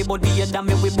boom. Pan the body head and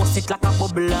me we bust it like a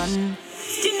bubble and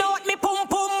you know what me pum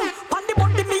pum. Pan the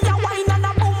body me a wine and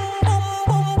a boom boom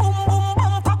boom boom boom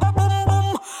boom papa boom boom.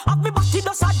 Have me batty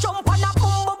does a jump and a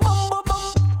boom boom boom boom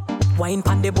boom. Wine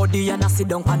pan the body and a sit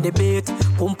down pan the bait.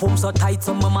 Pum pum so tight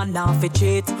so my man now fi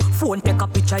cheat. Phone take a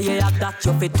picture, yeah, that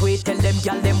you fit tweet. Tell them,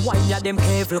 girl, them wine, yeah, them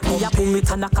careful. Me a pull it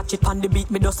and a catch it on the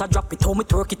beat, me just a drop it. How me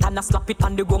twerk it and a slap it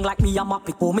on the gong like me a map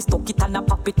it. How me stuck it and a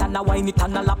pop it and a wine it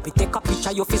and a lap it. Take a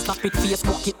picture, you fi snap it,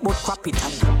 Facebook it, but crap it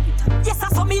and yes, I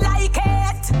saw me like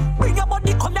it. Bring your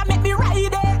body, come and make me ride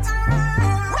it.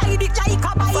 Ride it like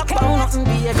a bike. Fuck about nothing,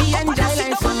 baby, enjoy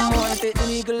life some more. Take the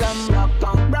eagle and rock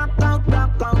out, rock out,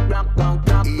 rock out, rock out,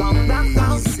 rock out, rock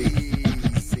out.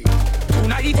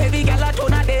 Tonight, every gal a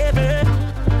turn a devil,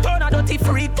 turn a dirty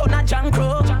freak, turn a junk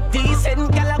crow.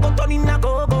 Decent gal a go turn in a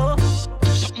go-go.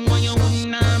 Something when you wouldn't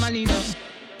normally do.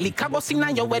 Lick a bus in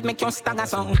your head, make you stagger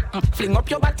song. Fling up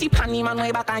your body, panty man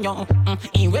way back on you.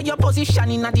 In where your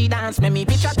position in a the dance, make me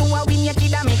picture to a win your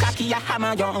kid and make a key a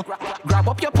hammer you. Grab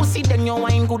up your pussy, then you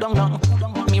wine good on you.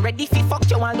 Me ready fi fuck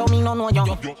you, although me no know you.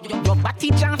 Your body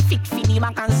jam fit fi the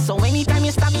back and so anytime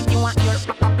you stab it, you want your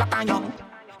plak on you.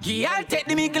 Yeah, I'll take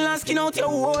the mickle and skin out your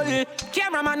hole.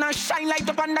 Cameraman and shine light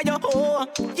up under your hole.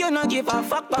 You no give a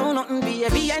fuck about nothing,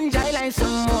 baby. Enjoy life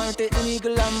some more. Take the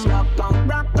mickle and rock out,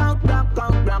 rock out, rock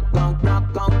out, rock out,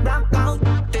 rock out, rock out.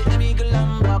 Take the mickle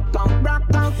and rock out, rock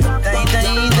out, rock out.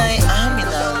 Die, I'm in a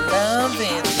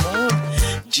loving mood.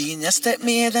 Genius step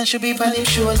me head and should be on his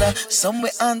shoulder.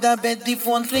 Somewhere under bed, the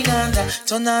phone fling under.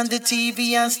 Turn on the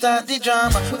TV and start the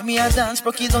drama. When me a dance,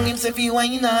 broke his on himself, he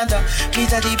wine under. Me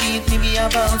to the beat, me a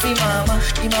bang for mama.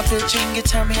 Him a play string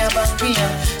guitar, me a bang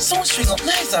piano. Sound string up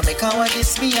nice, I make our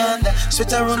this me under.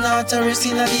 Sweater run out, terrace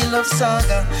in a the love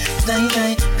saga. Die,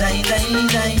 die, die, die,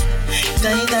 die.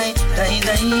 Die, die, die,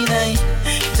 die, die.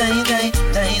 Die, die,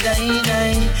 die, die,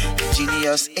 die.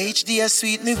 Genius HD, a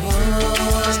sweet me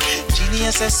voice.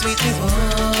 Genius is sweet me boy.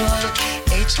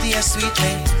 HD is sweet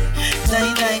me.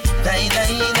 Die, die, die,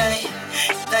 die, die.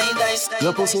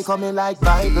 Your pussy coming like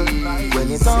Bible.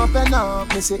 When it open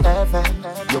up, me see heaven.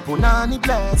 Your punani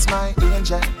bless my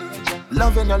angel.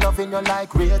 Loving you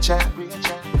like Rachel.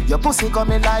 Your pussy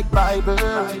coming like Bible.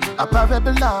 A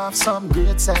parable of some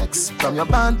great sex. From your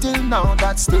band till now,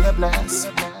 that's stay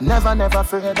blessed. Never, never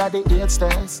afraid of the 8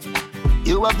 stairs.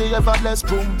 You have the ever blessed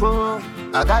boom boom.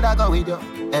 I gotta go with you,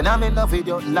 and I'm in love with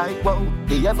you like whoa.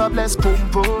 The ever blessed boom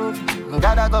boom.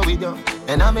 Gotta go with you,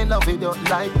 and I'm in love with you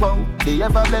like whoa. The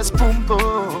ever blessed boom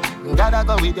boom. Gotta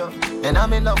go with you, and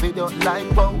I'm in love with you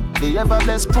like whoa. The ever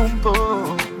blessed boom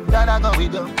boom. Gotta go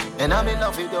with you, and I'm in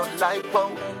love with you like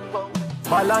whoa.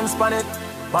 Balance pan it,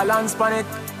 balance pan it.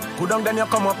 Go down then you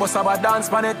come up with a dance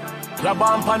pan it. Grab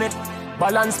on pan it,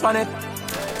 balance pan it.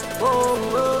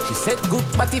 Oh. She said good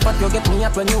body, but you get me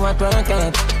up when you are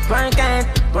twerking. Twerking,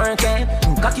 twerking.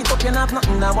 Cock it up, you have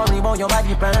nothing to worry about. Your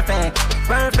body perfect,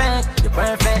 perfect, you're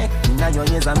perfect. Now your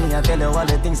ears on me, I tell you all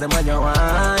the things that you want.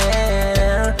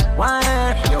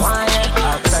 You want it.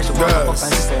 Outside you walk up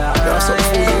and you say,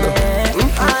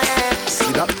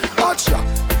 see that? Gotcha.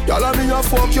 Y'all me a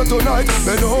fuck you tonight.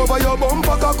 Bend over your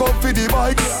bumper, cock up for the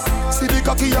bike. See the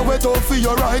cocky you wet up for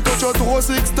your right. Touch your toe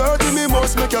 6:30, me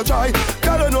must make you try.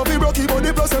 Girl, I know be rocky, but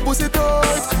the plus a pussy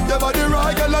tight. Your body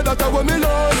right, girl, that's what me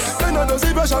like. Then I does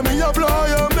the pressure me apply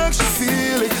and make she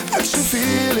feel it, make she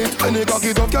feel it. When you cock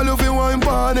it up, girl, you feel wine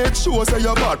pan it. Show say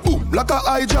your bad, boom, like a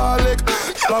hydraulic.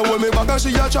 Girl, when me back and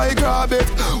she a try grab it.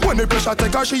 When the pressure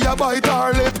take her, she a bite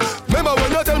her lip. Remember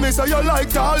when you tell me say you like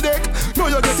tall dick. Now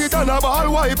you get it on a ball,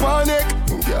 why panic?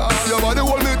 Yeah, your body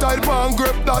hold me tight, pan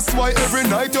grip. That's why every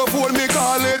night you hold me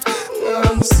call it.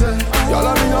 Y'all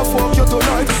a me a fuck you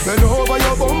tonight. Bend over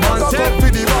your bum, back up for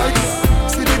the bike.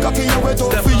 See the cocky you wet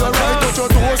up for your right. Touch your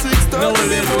toe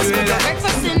 6:30.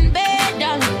 Breakfast in bed,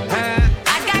 darling.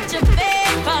 I got your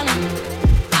bed, darling.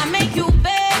 I make you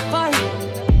bed, darling.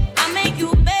 I make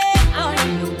you bed,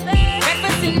 darling.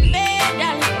 Breakfast in bed,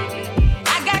 darling. I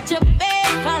got your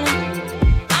bed, darling.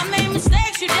 I made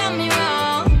mistakes, you done me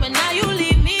wrong, but now you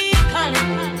leave me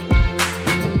calling.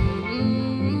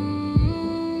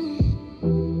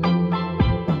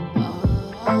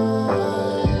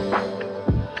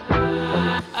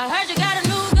 I heard you got a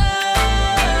new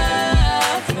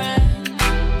girlfriend,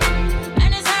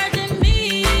 and it's hurting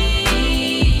me.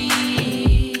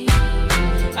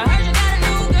 I heard you got a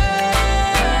new girlfriend,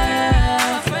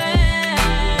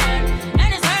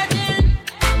 and it's hurting.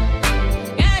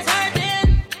 Yeah, it's hurting.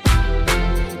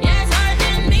 Yeah, it's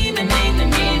hurting me, me.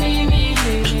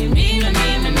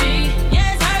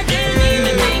 Yeah, it's hurting me.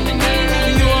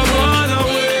 You are gone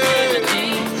away.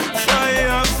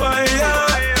 Fire, fire.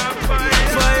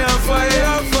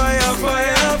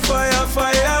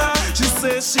 Fire. She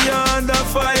says she under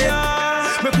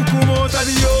fire. Make me come out of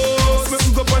the house. Make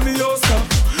me go up on the house.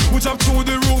 We jump through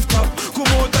the rooftop. Come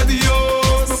out of the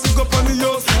house. Make me go up on the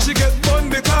house. She get bun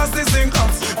because they sing hot.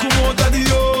 Come out of the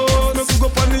house. Make me go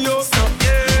up on the house.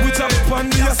 We jump on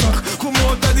the house. Come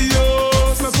out of the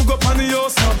house. Make me go up on the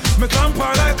house. Me tamper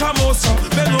like a mouse.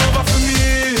 Bend over for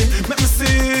me. Make me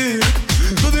see.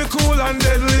 Do the cool and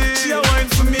deadly. She a wine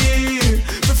for me.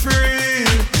 For free.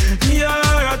 Me a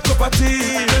hot cup of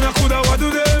tea. Then I coulda what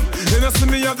do them. Then I see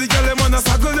me have the girl them and I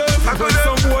saggle them. When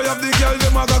some boy have the girl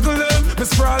them a goggle them. Me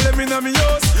sprawl them inna me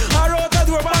house. I wrote a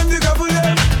door and the gobble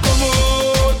them. Come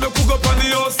out, me cook up on the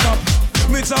house top.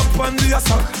 Me chop on the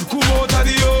sack. Come out of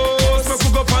the house, me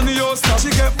cook up on the house top. She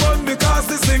get bun because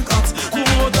the sink hot. Come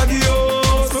out of the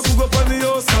house, me cook up on the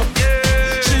house top.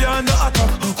 She on the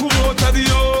attack. Come out of the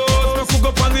house, me cook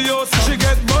up on the house top. She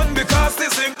get bun because the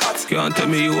sink hot. Can't tell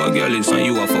me you a girl is and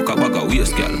you a fuck a bag of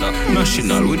waist, girl.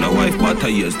 National, we no wife but a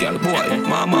years, girl. Boy,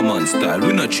 mama man style,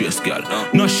 we no chase, girl.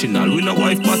 National, we no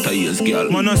wife but a years, girl.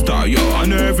 Man a star, yo,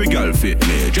 and every girl fit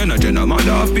me. Jenna, man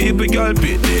of people, girl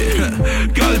fit me.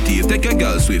 Girl thief, take a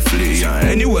girl swiftly.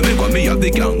 Anyway, me got me have the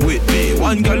gang with me.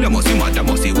 One girl, you must see mad,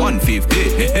 must see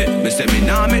 150. Me say me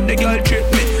nah make the girl trip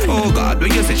me. Oh God,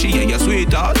 when you say she ain't your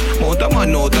sweetheart, mount a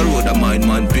man out the road, a mind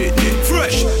man pit me.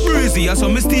 Fresh, breezy, and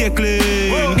some mistake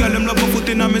clean. Girl, them love a foot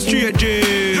in a me straight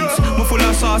jeans. Me full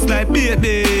of sauce like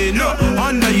baby. No,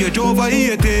 underage over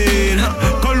 18.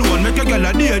 Cologne make a girl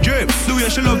a daydream. The way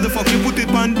she love the fuck, she put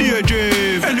it on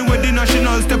daydream. Anyway, the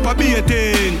national step a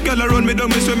baiting. Girl around me, don't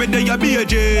me swear me they a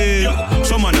beijing.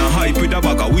 Some man a hype with a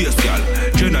bag of waist, girl.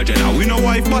 Jenna, we no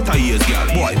wife but a years, girl.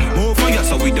 Boy, move for yes,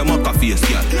 so with the maca face,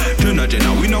 girl.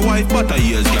 Jenna, we no wife but a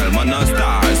years, girl. Man a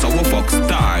star, so we fuck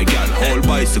star, girl. Whole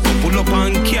bicycle pull up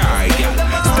and car, girl.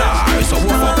 Star, so we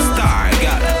fuck star,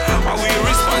 girl. Are we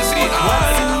responsible?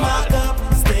 What's in my cup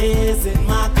stays in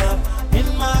my cup.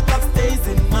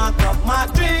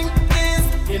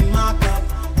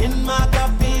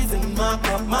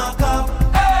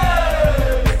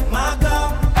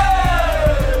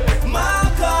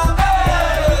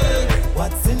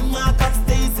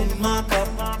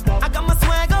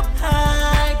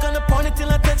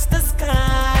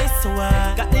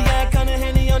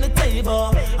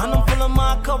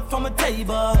 walk up from a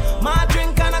table. My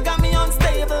drink kinda got me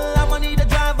unstable. I'ma need a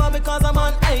driver because I'm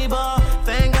unable.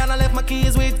 Thank God I left my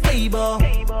keys with cable.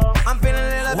 I'm feeling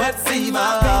a little bit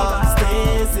fever.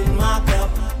 Stays in my cup.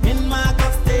 In my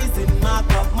cup, stays in my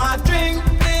cup. My drink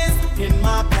is in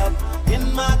my cup.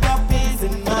 In my cup is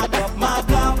in my cup. My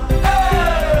cup.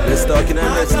 Let's talk it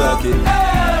and let's talk it.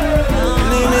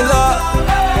 Leave me love.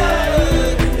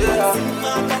 Yeah.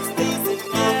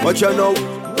 Watch out now.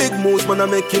 Big moves, man, I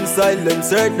make him silence.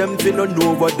 Heard them fin on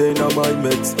over then on my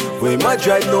meds. When my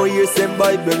drive no year sent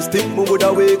by Benz, think me would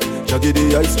awake. Jaggy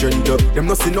the ice strength up. Them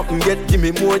no see nothing yet, give me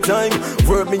more time.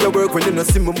 Work me a work when they no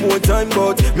see me more time.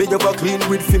 But me have a clean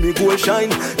with fi me go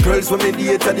shine. Girls when me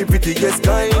date are the prettiest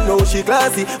kind. Now she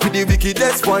classy with the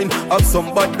wickedest wine. Have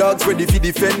some bad dogs ready fi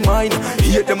defend mine.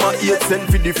 Hate them a 8 cent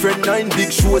fi defend 9.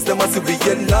 Big shows them a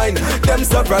civilian line. Them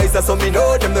surprised as some me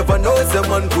know. Them never know some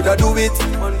man coulda do it.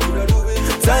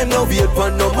 Time no wait for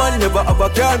no man, never have a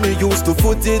car, me used to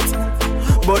foot it.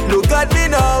 But look at me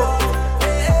now.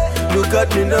 Look at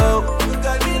me now. Look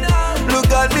at me now. Look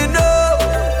at me now.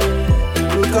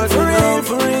 Look at me now.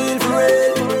 For real, for real.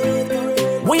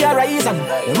 We are rising,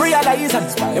 realizing.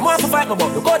 Them want to fight me,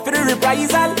 but look out for the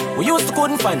reprisal. We used to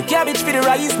couldn't find the cabbage for the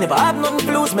rice. Never had nothing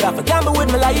to lose, me have to gamble with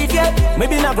my life, yeah.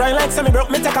 Maybe not grind like semi broke,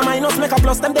 me take a minus, make a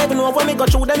plus. Them they know when me go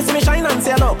through, them see me shine and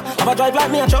say look. Have a drive like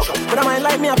me a truck, but I mind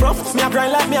like me a prof. Me a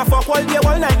grind like me a fuck, all day,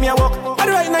 all night me a walk. At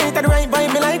the right night, at the right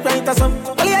vibe, me like right or some.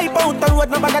 Only I out the road,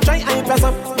 no bag a try, I plus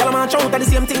up. Y'all a man shout at the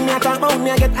same thing, me a talk about.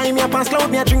 Me a get high, me a pass cloud,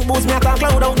 me a drink booze, me a talk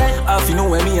cloud out there. If you know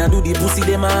where me a do the pussy,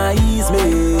 them eyes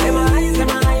me. Them eyes, them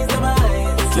eyes.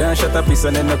 Can't shut up, piece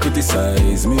and then no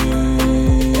criticize me.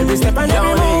 Every step and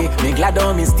every way, me glad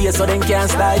on me stay so them can't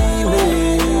style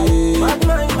me. Bad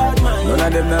mind, bad mind. None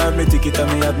of them now have me ticket and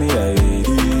me have me ID.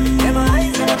 Them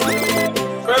eyes,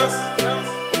 First,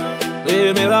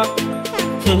 leave me laugh.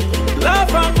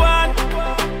 Laugh and go on.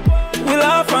 We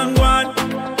laugh and go on.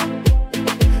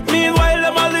 Meanwhile,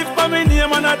 them a live for me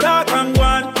name and a talk and go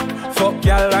on. Fuck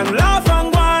y'all and laugh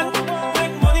and go on.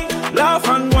 Make money, laugh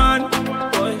and go on.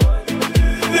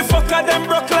 Fuck them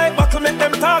broke like buckle, make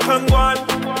them talk and go on.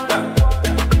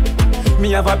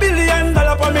 Me have $1 billion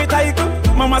for me title.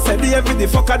 Mama said the every the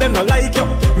fucker them no like you.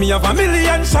 Me have $1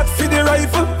 million shot for the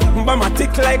rifle. Bama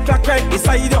tick like clock right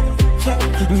beside you.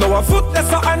 No a foot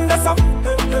that's a hand that's up.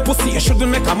 Pussy you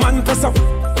shouldn't make a man press up.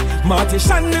 Marty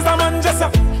Shan is a man just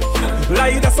up.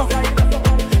 Lie that's up.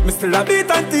 Me still a beat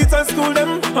and teach and school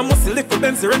them. I must lick with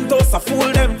them, Rentos a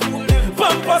fool them.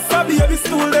 Pampers a baby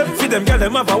stool them. Feed them, girl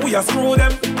them have a we a screw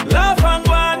them. Laugh and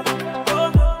go on.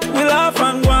 We laugh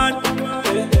and go on.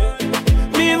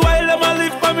 Meanwhile them a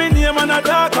live for me name and a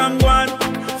talk and go on.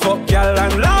 Fuck y'all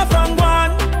and laugh and go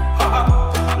on.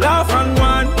 Laugh and go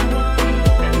on.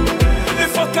 The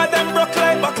fucker them broke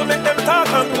like buckle, make them talk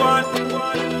and go on.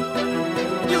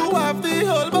 You have the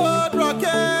whole boat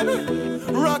rockin',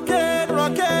 rockin',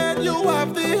 rockin'. You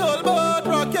have the whole boat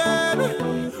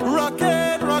rockin',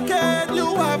 rockin', rockin'.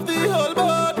 You have the whole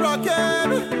boat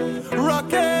rockin',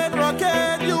 rockin',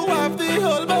 rockin'. You have the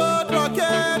whole boat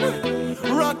rockin',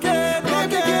 rockin',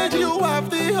 rockin'. You have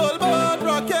the whole boat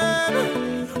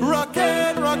rockin',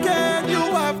 rockin', rockin'.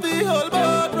 You have the whole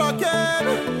boat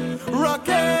rockin',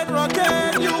 rockin',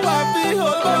 rockin'. You have the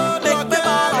whole boat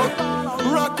rockin',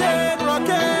 rockin',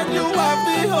 rockin'. You have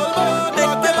the whole boat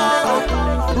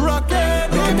rockin', rockin',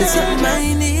 rockin'. You give me something I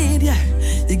need, yeah.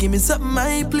 You give me something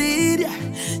I bleed, yeah.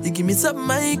 You give me something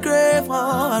I crave,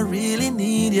 oh, I really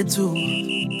need you too.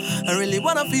 I really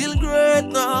wanna feel great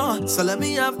now, so let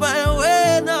me have my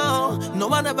way now. No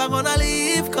one ever gonna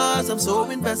leave, cause I'm so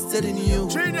invested in you.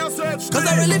 Cause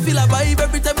I really feel a vibe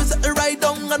every time you set it right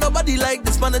down. And nobody like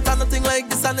this, man, it's nothing like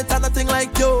this, and it's nothing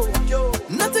like you.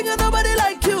 Nothing and nobody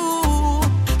like you.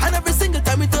 And every single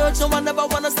time we touch, no one ever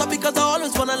wanna stop, because I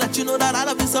always wanna let you know that I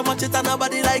love you so much, it's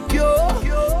nobody like you.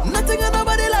 Nothing and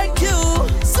nobody like you.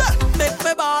 So, make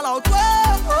me ball out,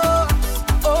 whoa, oh,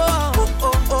 oh,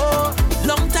 oh, oh.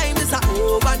 Long time is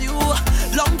overdue,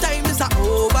 long time is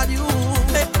overdue.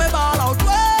 Make me ball out,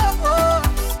 whoa, oh,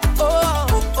 oh,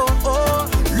 oh, oh.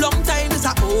 Long time is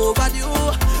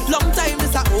overdue, long time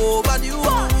is overdue.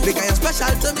 Because you're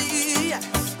special to me,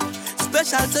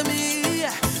 special to me,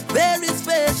 very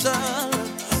special,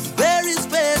 very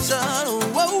special.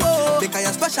 Whoa, whoa. Because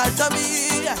you're special to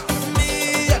me,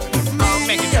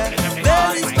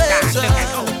 very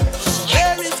special,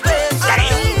 very special.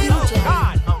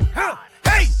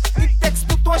 Hey, it takes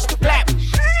two toes to clap.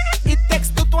 It takes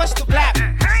two toes to clap.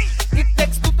 It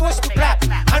takes two toes to clap.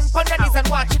 And pon your knees and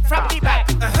watch it from the back.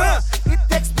 It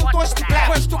takes two toes to clap.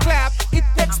 It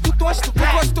takes two toes to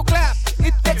clap.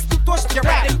 It takes two toes to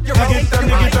clap. Dig it and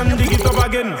dig it and dig it up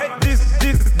again. This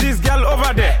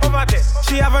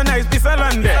a nice piece of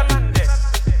land there.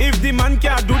 If the man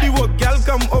can't do the work, girl,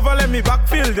 come over, let me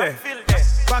backfill there.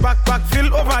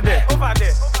 Backfill over there.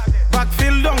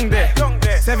 Backfill down there.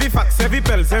 Sevi fax, sevi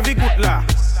pel, sevi kutla.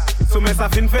 So me sa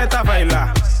fin feta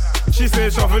vaila. She say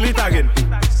shovel it again.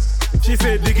 She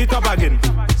say dig it up again.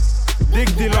 Dig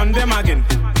Dylan them again.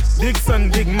 Dig sun,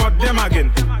 dig mud them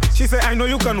again. She say I know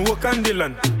you can work on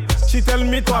Dylan. She tell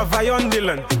me to have on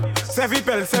Dylan. Sevi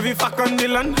pel, sevi fuck on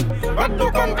Dylan. But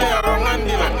don't compare wrong on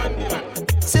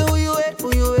Dylan. Say who you is,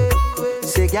 who you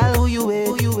is. Say girl who you is,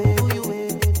 who you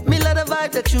is. Me love the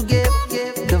vibe that you give,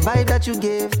 the vibe that you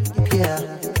give, yeah.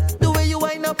 The way you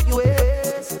wind up your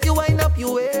waist, you wind up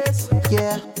your waist,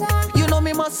 yeah. You know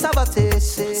me must have a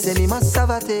taste, say me must have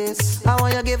a taste. I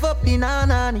want you give up the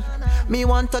nanani, me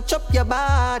want touch up your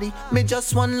body. Me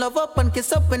just want love up and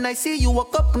kiss up when I see you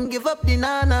walk up and give up the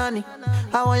nanani.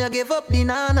 I want you give up the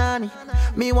nanani,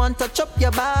 me want touch up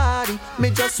your body. Me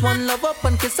just want love up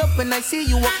and kiss up when I see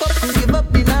you walk up and give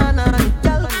up the nanani.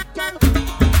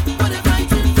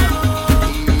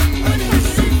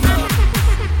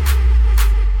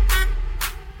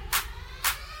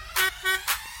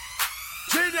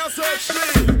 Search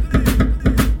me.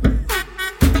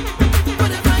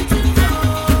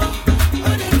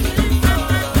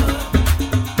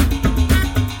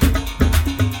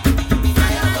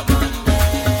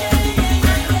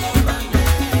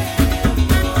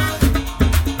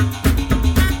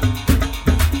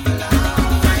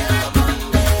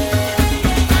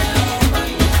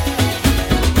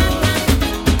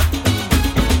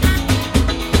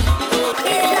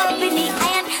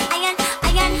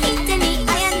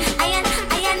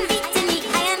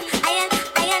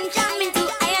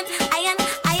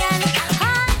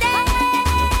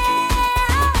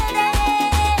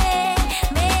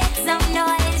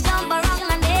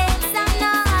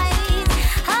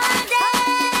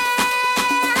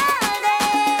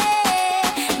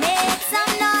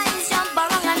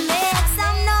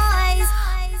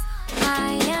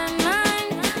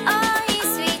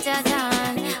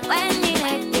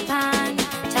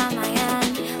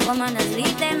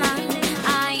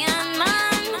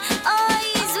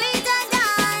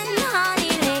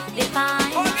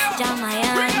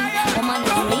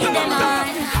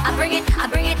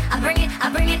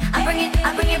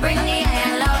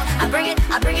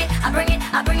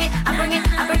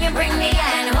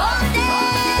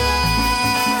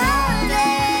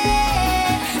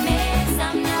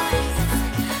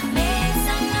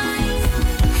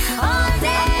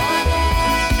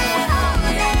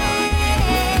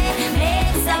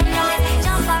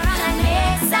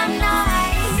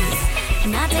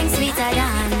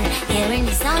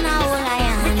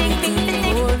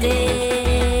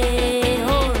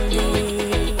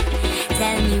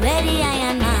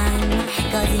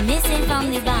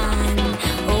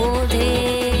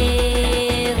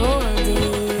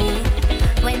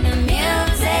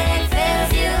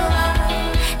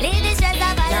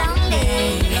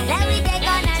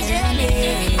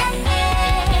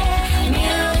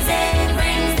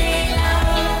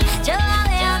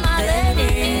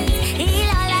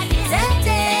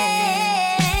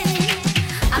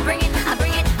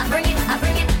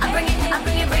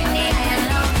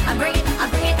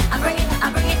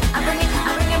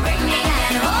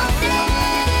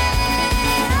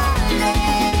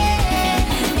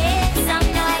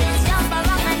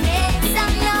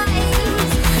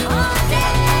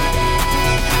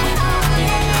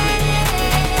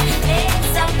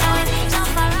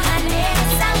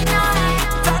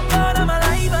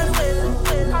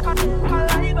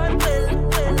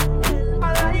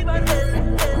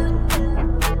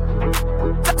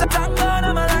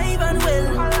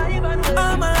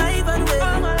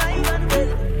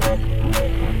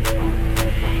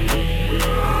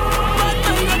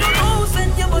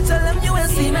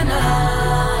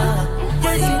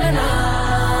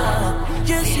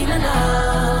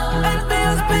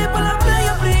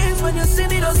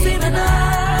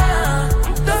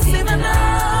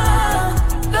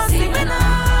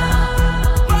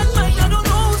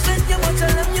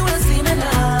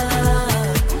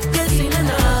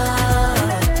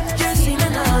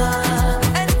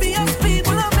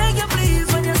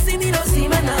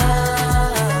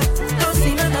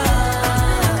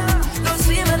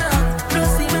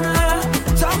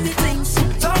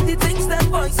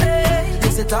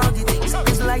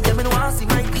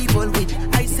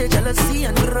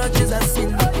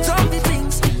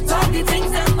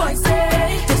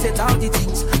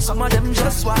 Some of them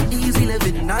just want easy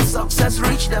living. As success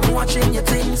reach them watching your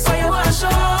things. So you want to show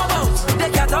out, they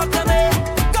can't talk to me.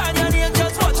 Guardian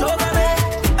angels watch over me.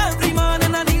 Every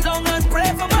morning I kneel down and pray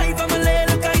for my family.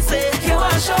 Like I say, you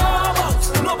want to show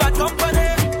out,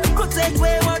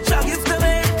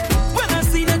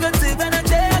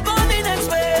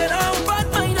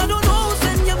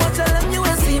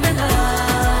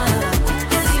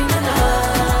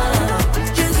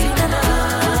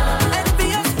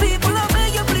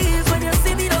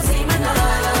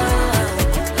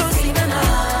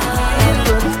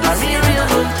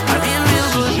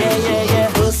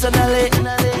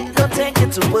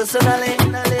 personally.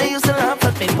 They used to laugh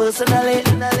at me personally.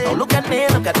 Now look at me,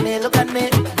 look at me, look at me.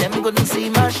 Them couldn't see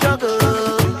my struggle.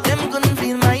 Them couldn't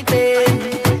feel my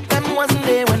pain. Them wasn't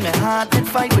there when my heart did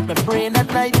fight with my brain at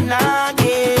night and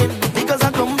again. Because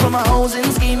I come from a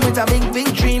housing scheme with a big,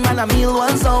 big dream, and a meal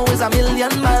was always a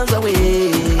million miles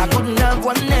away. I couldn't have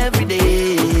one every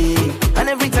day. And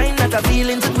every time that I feel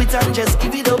into quit and just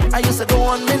give it up, I used to go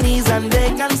on my knees and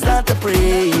beg and start to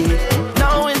pray.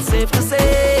 Now it's safe to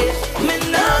say, me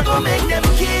not gonna make them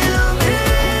kill me.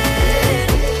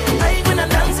 I ain't gonna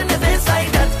dance in the face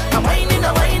like that. I'm whining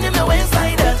my waist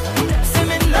like that. Say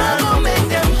me not gonna make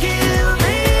them kill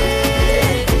me.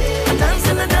 I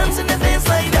dance in the face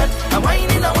like that. I'm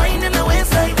whining my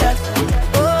waist like that.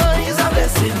 Oh, it's a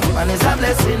blessing, man, it's a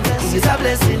blessing. It's a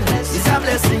blessing, it's a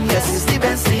blessing, yes, it's the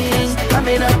best thing. I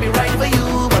may not be right for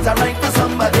you, but I'm right for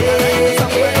somebody. It's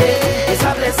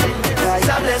a blessing, it's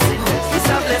a blessing, it's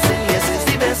a blessing, yes, it's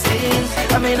the best thing.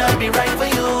 I may not be right for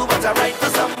you, but I'm right for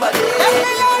somebody. Let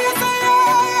me hear you say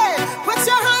yeah, yeah. Put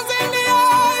your hands in the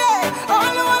air, yeah.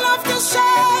 All who love to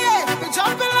share, yeah. We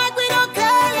jumping like we don't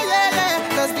care, yeah,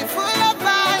 yeah. Cause we full of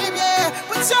vibe, yeah.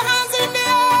 Put your hands in the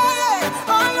air,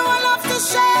 yeah. All who love to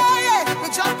share, yeah.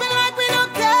 We jumping like we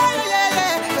don't care, yeah,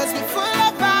 yeah. Cause we full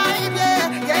of vibe,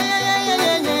 yeah. Yeah, yeah, yeah,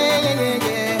 yeah, yeah, yeah,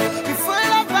 yeah. We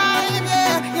full of vibe,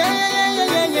 yeah. Yeah, yeah,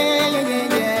 yeah, yeah, yeah,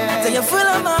 yeah, yeah. So you're full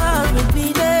of my heart with me,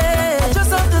 yeah. I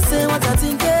just have to say what I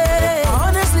think, yeah. I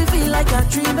honestly feel like I'm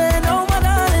dreaming, oh my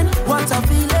darling, what I'm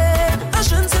feeling. I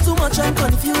shouldn't say too much, I'm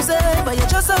confusing, but you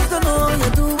just have to know you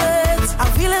do it.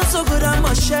 I'm feeling so good, I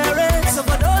must share it. So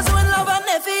for those who in love and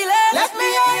they feel it, let me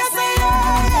hear you say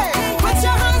yeah, yeah. Put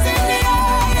your hands in the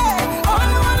air, yeah. All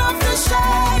who love to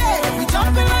share, yeah. We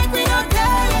jumping like we don't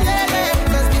care, yeah, yeah.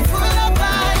 Cause we full of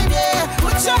vibe, yeah.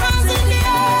 Put your hands in the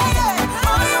air, yeah.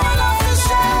 All who love to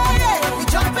share, yeah. We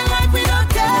jumping like we don't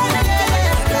care, yeah,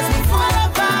 yeah. Cause we full of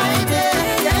vibe, yeah.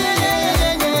 Yeah, yeah,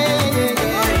 yeah, yeah, yeah,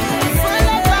 yeah. We full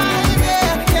of vibe, yeah.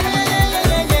 Yeah, yeah,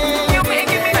 yeah, yeah, yeah.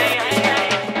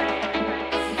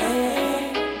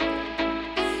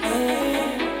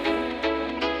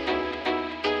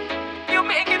 You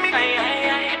making me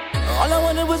all I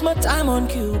wanted was my time on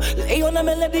cue. Lay on a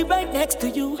melody right next to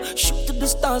you. Shoot to the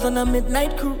stars on a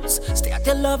midnight cruise. Stay at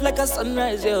your love like a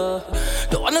sunrise, yeah.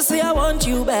 Don't wanna say I want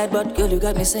you bad, but girl, you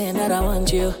got me saying that I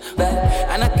want you bad.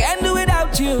 And I can't do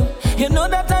without you. You know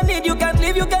that I need you, can't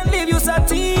leave you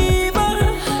sativa.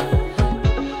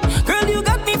 Girl, you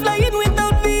got me flying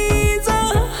without visa.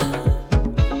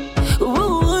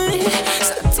 Ooh,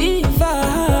 sativa.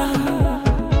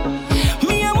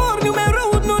 Mi amor,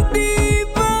 numero uno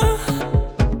diva.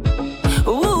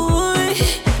 Ooh,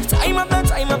 time after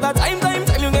time,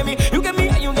 you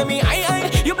get me, I.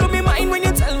 You blow me mind when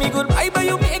you tell me goodbye, but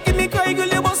you making me cry, girl,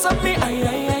 you bust up me,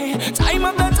 I. Time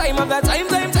after time,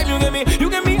 you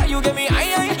get me,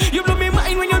 I. You blow me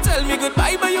mind when you tell me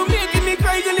goodbye, but you making me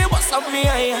cry, girl, you bust up me,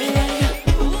 I.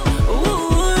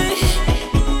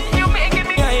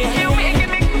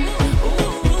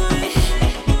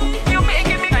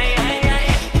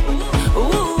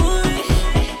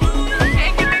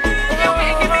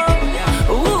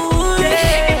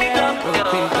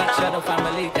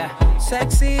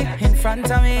 Sexy in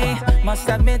front of me, must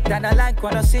admit that I like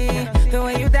what I see. The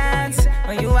way you dance,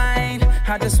 when you whine,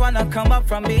 I just wanna come up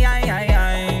from behind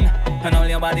and hold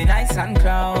your body nice and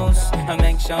close, and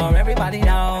make sure everybody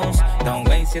knows. Don't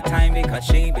waste your time because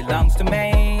she belongs to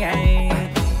me.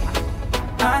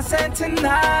 I said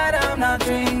tonight I'm not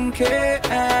drinking,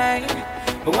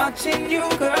 but watching you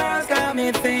girls got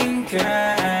me thinking.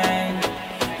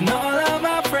 And all of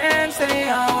my friends, they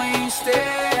are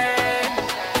wasted.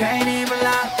 Can't even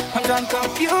lie, I'm drunk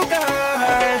off you,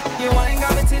 girl. You ain't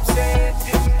got me tipsy.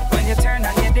 When you turn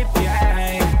on your dip,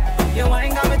 yeah. You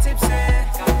ain't got me tipsy.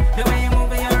 The way you move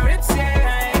your hips,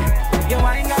 yeah. You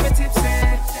ain't got me tipsy.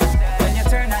 When you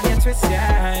turn on your twist,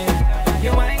 yeah. You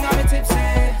ain't got me tipsy.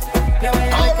 The way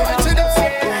you make it all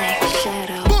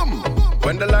tipsy. Boom!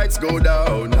 When the lights go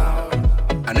down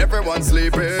and everyone's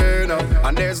sleeping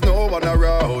and there's no one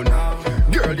around,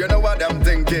 girl, you know what I'm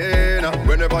thinking.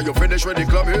 Whenever you finish with the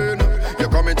clubbing, you're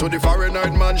coming to the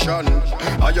Fahrenheit mansion.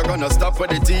 Are you gonna stop with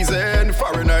the teasing?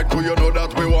 Fahrenheit crew, you know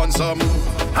that we want some.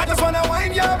 I just wanna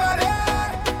wind your body.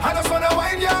 I just wanna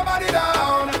wind your body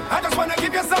down. I just wanna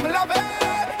give you some love.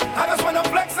 I just wanna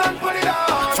flex and put it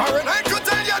down. Fahrenheit could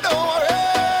tell you don't worry.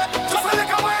 Just a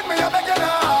little wind me, I beg you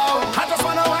now. I just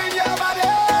wanna wind your body.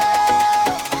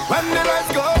 When the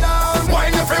lights go down,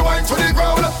 wind your free wine to the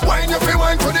ground. Wind your free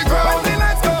wine to the ground. When the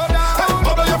lights go down,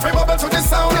 bubble your free bubble to the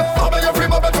sound. Bubble your free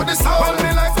bubble to the sound. When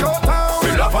the lights go down,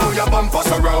 we love how your bump us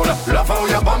around. Love how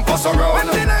your bump us around. When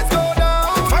the lights go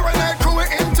down, Fahrenheit crew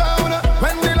in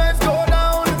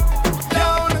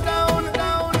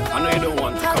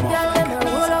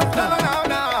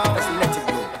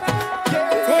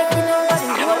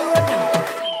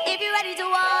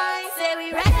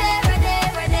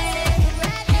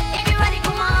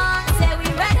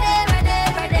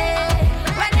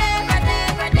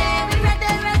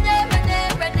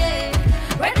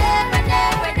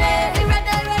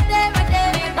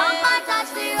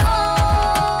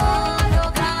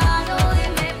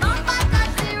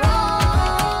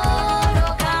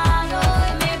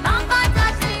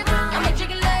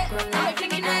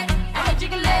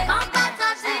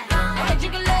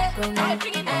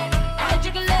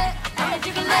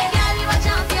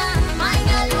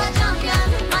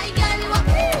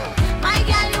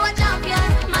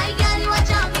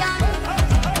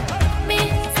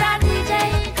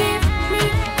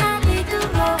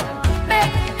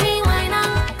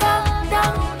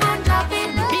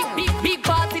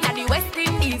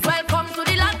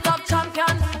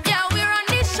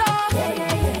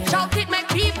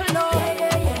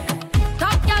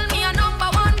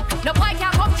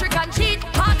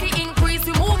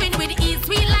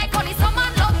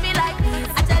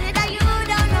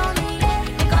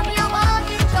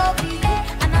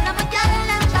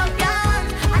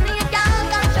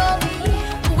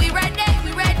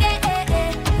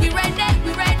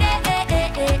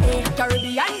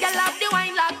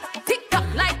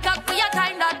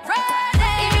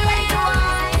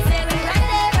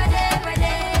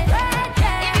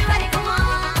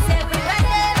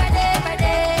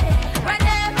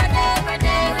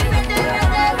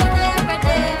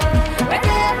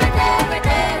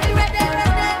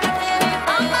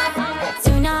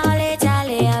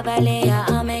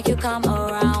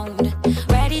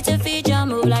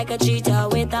like a cheetah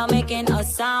without making a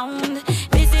sound.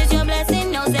 This is your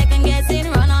blessing, no second guessing.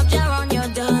 Run up, jar on your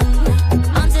done.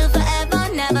 Until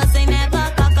forever, never say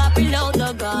never. Cock up, reload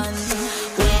the gun.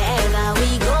 Wherever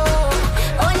we go,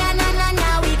 oh na na na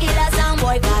na, we kill a sound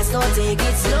boy fast, don't take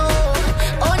it slow.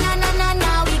 Oh na na na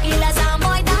na, we kill a sound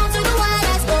boy down to the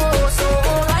wildest go. So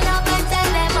run up and tell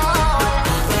them all.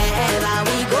 Wherever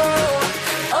we go,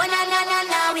 oh na na na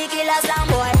na, we kill a sound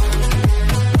boy.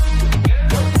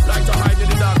 Like to hide in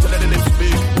the dark to let the lips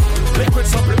speak. Liquid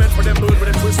supplement for them mood with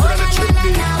a twist and a trick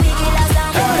me.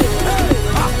 Hey,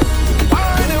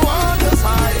 hey, I want this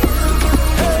high.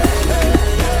 Hey, hey,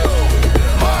 hey.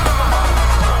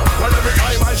 Well, every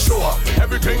time I show up,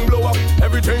 everything blow up,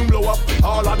 everything blow up.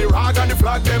 All of the rag and the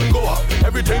flag them go up.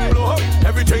 Everything blow up,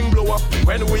 everything blow up.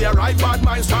 When we arrive, bad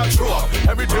minds start show up.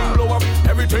 Everything blow up,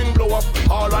 everything blow up.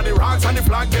 All of the rags and the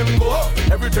flag them go up.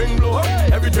 Everything blow up,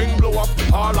 everything blow up.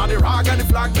 All of the rag and the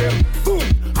flag them boom.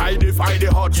 I defy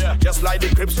the odds, just like the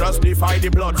Crips just defy the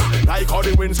blood. Like how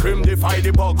the wind scream defy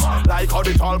the bugs. Like how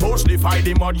the tall boats defy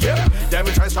the mud, yeah. Them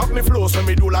try stop me flow, so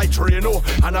me do like Trino.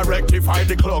 And I rectify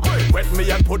the clock. Wet me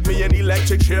and put me in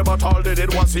electric chair, but all they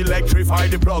did was electrify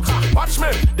the plugs. Watch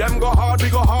me, them go hard, we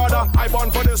go harder. I born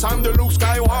for this, I'm the Luke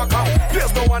Skywalker.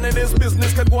 There's no one in this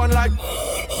business can go on like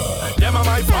them are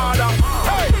my father.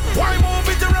 Hey, why move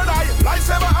with the red eye?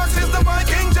 Lightsaber axis the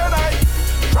Viking Jedi.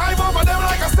 Drive over them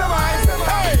like a semi.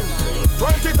 Hey,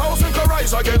 20,000 can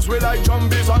rise against we like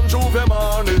zombies on Juve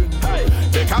morning. Hey,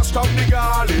 they can't stop the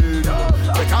garland.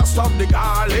 They can't stop the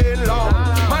garland long.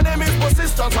 My name is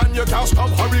Persistence and you can't stop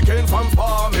hurricane from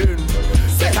forming.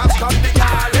 They can't stop the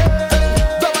garland.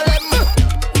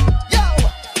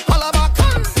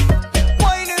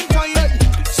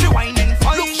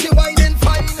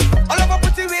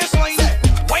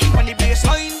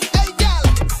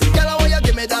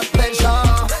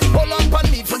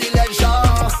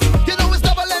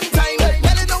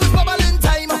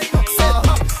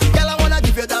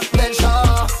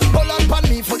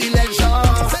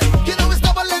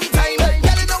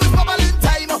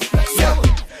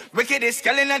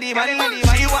 Girl inna the man,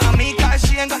 she want me 'cause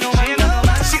she ain't got no man.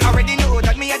 She already know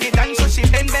that me a the dance, so she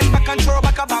bend back and throw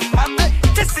back a bam bam.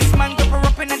 Just this man go her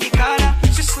up inna the corner.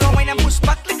 She slow wine and push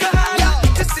back like a harder.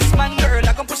 Just this man girl,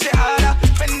 I gon' push it harder.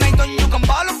 When night on you gon'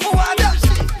 ball up for water.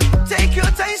 Take your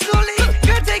time slowly,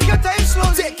 girl, take your time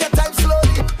slowly. Take your time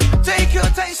slowly. Take your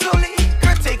time slowly,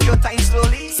 girl, take your time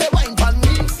slowly. Say wine pon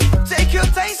me. Take your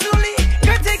time slowly,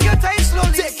 girl, take your time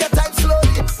slowly. Take your time slowly.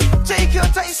 Take your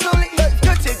time slowly.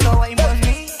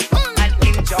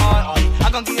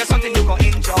 Give you something you gon'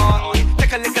 enjoy.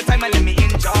 Take a little time and let me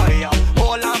enjoy.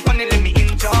 Hold on, funny, let me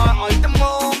enjoy the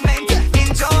moment.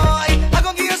 Enjoy. I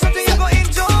gon' give you something you gon'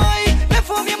 enjoy. Let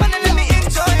for me, man, and let me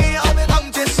enjoy.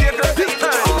 I'm just here to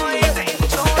enjoy.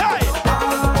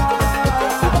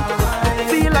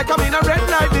 Feel like I'm in a red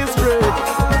light district.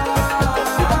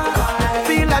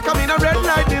 Feel like I'm in a red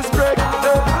light district.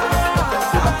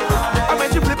 I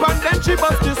made you flip and then she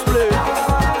bust display.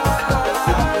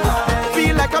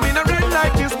 Feel like I'm in a red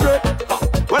light district.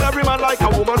 Well, every man like a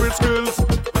woman with skills.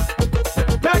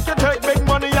 Make you take big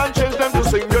money and change them to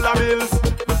singular bills.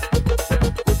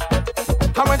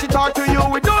 And when she talk to you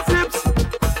with those lips,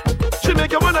 she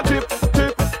make you wanna tip,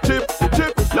 tip, tip,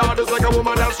 tip. Lord is like a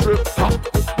woman that strip.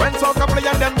 When some couple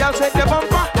and them girls shake their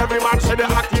bumper, every man say they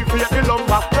activate the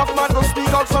lumber. Rough man to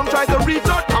speak out, some try to reach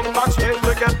out. Come backstage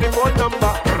to get the phone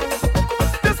number.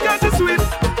 This girl is sweet.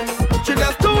 She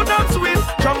just too damn sweet.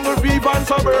 Jungle beef and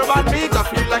suburban meat. I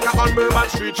feel like I'm on Bourbon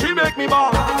Street. She make me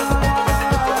ball.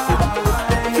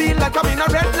 Feel like I'm in a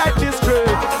red light district.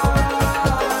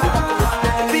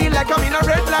 Feel like I'm in a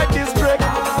red light district.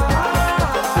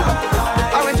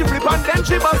 And when she flip and then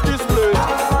she bust this split.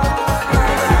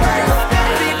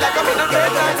 Feel like I'm in a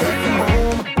red light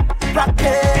district.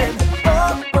 Rockin'.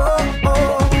 Oh, oh,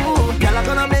 oh. Girl, I'm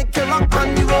gonna make you rock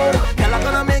on the road. Girl, I'm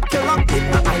gonna make you rock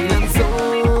in the island zone.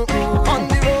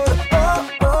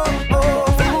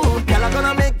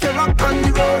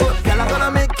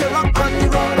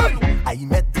 I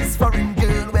met this foreign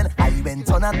girl when I went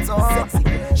on a tour.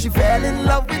 She fell in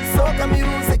love with soca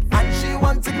music and she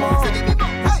wanted more.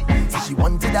 So she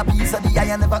wanted a piece of the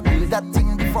eye. I never heard that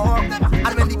thing before.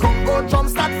 And when the Congo drum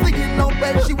start singing out,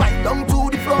 well, she wind down to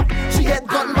the floor. She had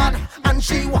gone mad and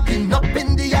she walking up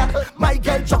in the air. My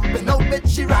girl jumping out with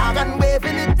she rag and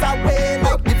waving it away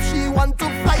like if she want to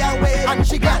fly away. And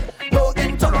she got no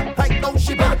interrupt right now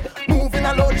she back. Moving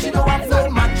alone, she don't have no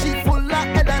man. She full of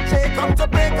energy, come to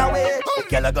break away.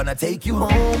 Girl, I'm gonna take you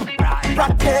home,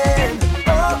 rockin'.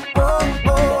 Oh, oh,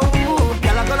 oh.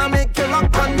 Girl, I'm gonna make you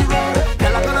rock on the road.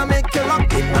 Girl, I'm gonna make you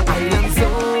rock in the island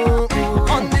zone.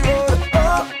 On the road, oh,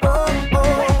 oh.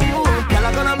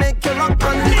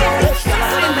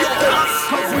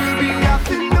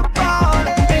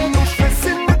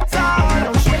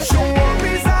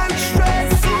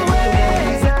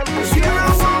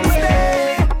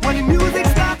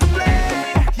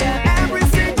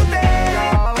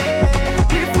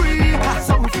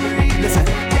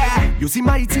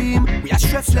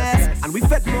 restless, and we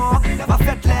fed more, never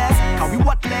fed less. Cause we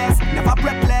what less, never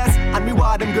breathless, and we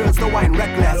were them girls, the wine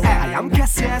reckless. I am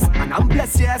guess yes, and I'm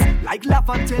blessed yes, like love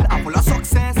until I'm full of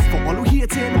success. For all who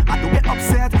hating, I don't get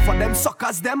upset. For them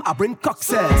suckers, them I bring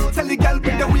cockset. Tell the girl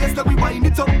bring the waist, that we wind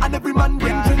it up, and every man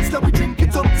bring drinks, that we drink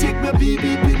it up. Take me a BB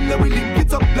pin, let we link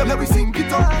it up, let we sink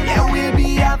it up. Yeah, we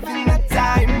be having a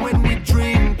time when we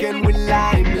drink and we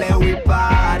lime, let we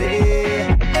party,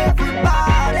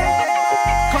 everybody.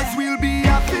 Cause we'll be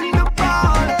having the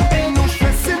ball, ain't no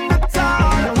stress in the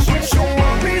town. Switch your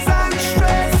worries and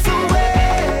stress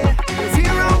away, 'cause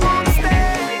here I won't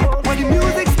stay. When the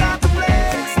music starts to play,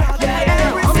 I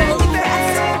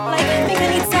think I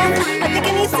need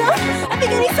some.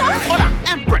 Hold on,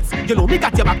 Empress, you know me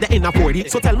got your back there in a 40.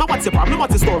 So tell me what's your problem,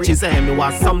 what's the story? She said me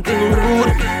was something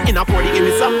rude. In a 40, give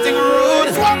me something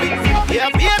rude. Swap it, yeah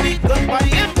baby, good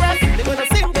body Empress. They gonna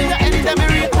sing to you anytime you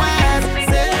request.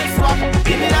 Say swap,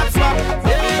 give me that swap.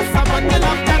 Yeah, someone you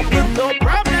love that with no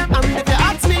problem. And if you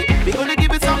ask me, we gonna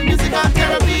give it some music and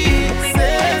therapy.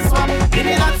 Say swap, give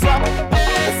me that swap.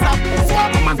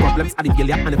 Man problems are the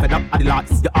failure and the fed up are the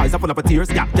lots. Your eyes are full of tears,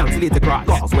 yeah, cancel it across.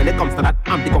 Cause when it comes to that,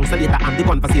 I'm the consolator and the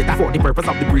conversator. For the purpose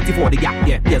of the pretty for the gap,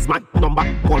 yeah. Here's my number,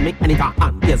 call me anytime.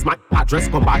 And here's my address,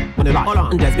 come back when you like. Hold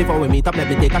on, and just before we meet up, let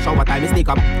me take a shower, time is sneak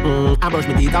up. I brush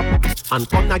my teeth up. And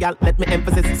come now, gal, let me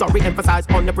emphasize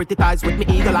on the pretty thighs with me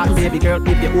eagle eyes. Baby girl,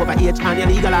 if you're over age and you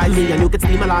legalize me and you can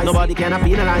steam a lie, nobody can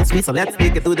penalize me. So let's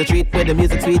take it to the street where the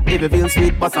music sweet. If you feel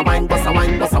sweet, bust a wine, bust a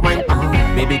wine, bust a wine.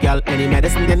 Baby girl, any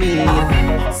medicine you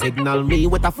need, signal me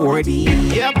with a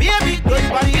 4D. Yeah, baby, good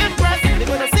body Empress. They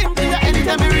gonna sing to you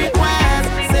anytime you request.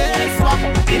 Say swap,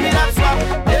 give me that swap.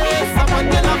 Yeah, someone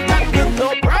you love that with no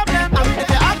problem. And if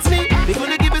you ask me, they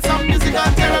gonna give it some music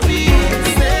and therapy.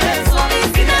 Say swap,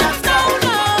 give me that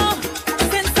swap.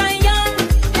 Since I'm young,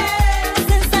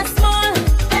 since I'm small,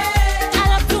 I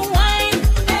love to wine,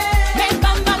 make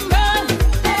bam bam roll,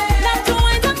 love to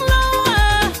wind up lower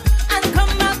and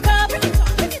come back up.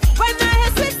 When I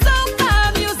hear sweet soca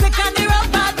music and the rock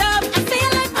bad up, I feel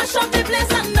like mash up the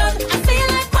place and done. I feel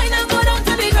like wine and go down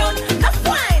to the ground. Enough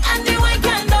wine and the wine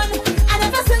can done. And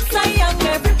ever since I'm young,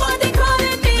 everybody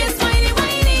calling me Miss Whiny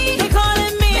Whiny. They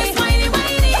calling me Miss Whiny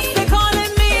Whiny. They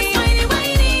calling me Miss Whiny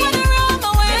Whiny. Wanna roll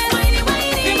my waist, Whiny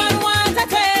Whiny. The man want a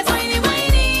taste, Whiny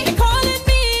Whiny. They calling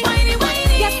me Whiny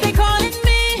Whiny. Yes, they calling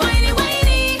me Whiny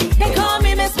Whiny. They call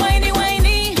me Miss Whiny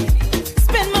Whiny.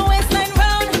 Spin my waistline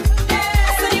round.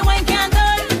 I say the wine can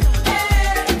done.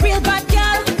 Real bad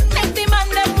girl, make the man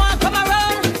them want come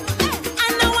around.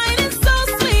 And the wine is so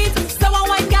sweet, so a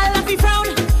wine girl love be frown.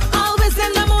 Always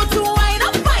in the mood to wine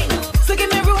up fine. So give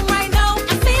me room right now.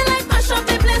 I feel like mash up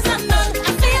the place and done.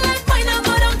 I feel like wine and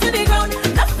go down to the ground.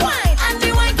 Enough wine and the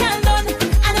wine can done.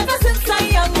 And ever since I'm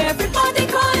young, everybody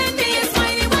calling me Miss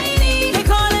Whiny Whiny. They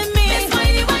calling me Miss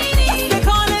Whiny Whiny. They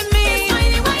calling me Miss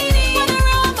Whiny Whiny. Wanna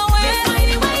roll my waist,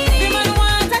 Whiny Whiny. The man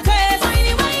want a taste,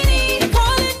 Whiny Whiny. They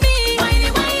calling me Whiny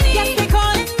Whiny. Yes, they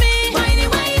calling me Whiny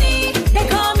Whiny. They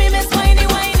call me Miss Whiny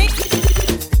Whiny.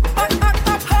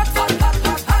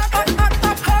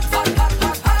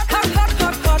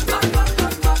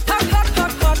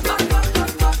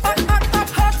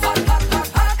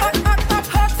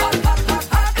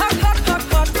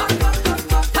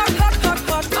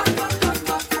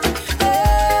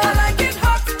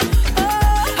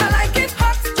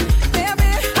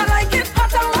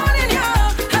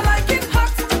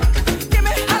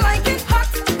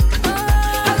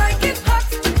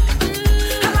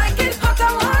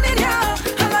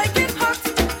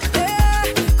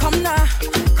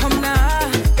 Come now,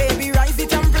 baby, rise the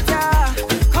temperature.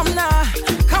 Come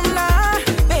now,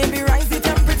 baby, rise the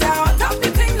temperature. Hot up the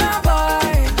thing now,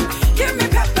 boy. Give me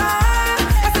pepper.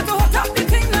 I said to hot up the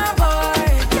thing now, boy.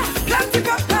 Plenty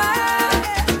pepper.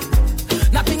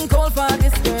 Nothing cold for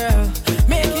this girl.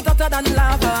 Make it hotter than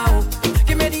lava.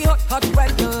 Give me the hot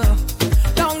weather.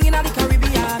 Down in the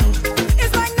Caribbean.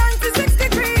 It's like 96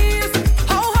 degrees.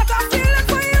 How hot I'm feeling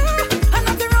for you. And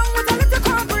nothing wrong with a little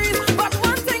cold breeze. But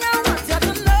one thing I want you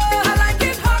to know, I like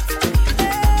it hot.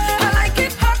 I like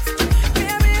it hot.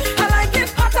 Baby, I like it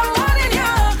hot. I want it,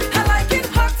 yeah. I like it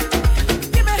hot.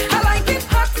 Give me, I like it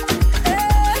hot.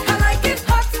 I like it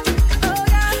hot. Oh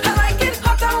yeah, I like it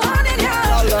hot. I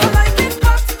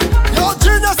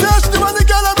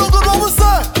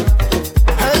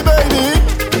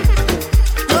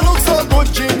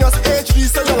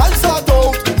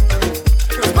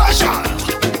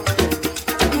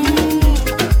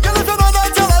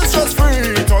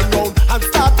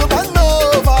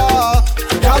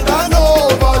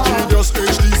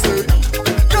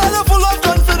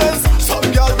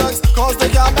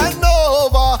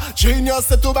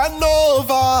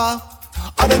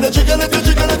and you jiggle it, you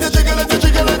jiggle it, you jiggle it, you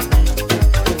jiggle it.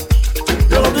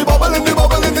 You love the bubbling, the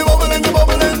bubbling, the bubbling, the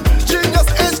bubbling. Genius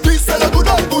HD say you good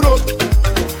up, good up.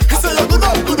 He say you good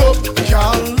up, good up.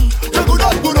 Girl, you good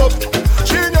up, good up.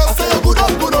 Genius say you good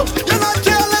up, good up. You're not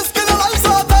careless, get your life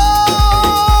sort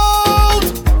out.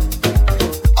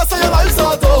 I say your life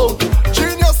sort out.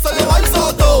 Genius say your life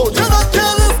sort out. You're not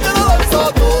careless, get your life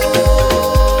sort out.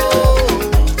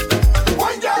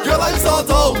 Your life sort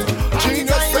out.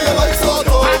 Genius say your life sort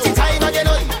out. Party time again,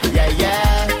 oi. Yeah,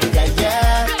 yeah, yeah,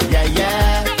 yeah, yeah,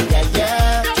 yeah, yeah, yeah,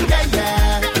 yeah, yeah,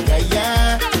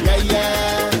 yeah, yeah,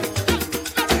 yeah.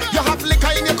 You have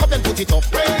liquor in your cup and put it up.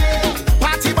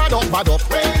 Party bad up, bad up.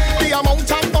 The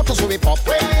amount of bottles we pop.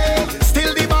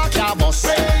 Still the bar can't bust.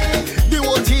 The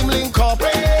whole team link up.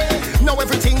 Now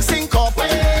everything sync up.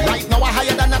 Right now we're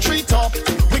higher than a treetop.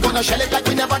 We gonna shell it like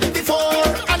we never did before.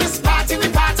 And it's party, we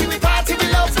party, we party, we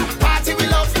love. Party, we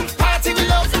love. Party, we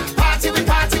love. Party, we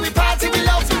party, we party, we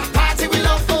love. Party, we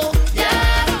love. Oh,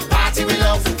 yeah. Party, we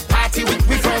love. Party with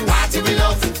we friends. Party, we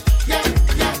love. Yeah,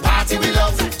 yeah. Party, we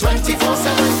love.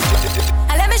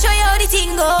 24/7. Let me show you how the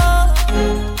thing go.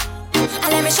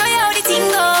 Let me show you how the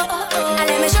thing go.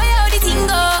 Let me show you how the thing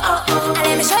go.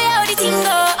 Let me show you how the thing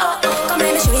go. Come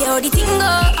let me show you how the thing go.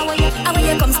 I want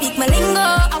you come speak my lingo.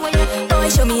 Oh,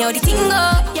 show me how the thing go.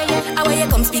 I want you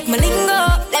come speak my lingo.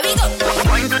 Let me go.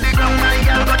 Wine to the ground, my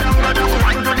girl, go down, go down.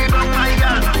 Wine to the ground, my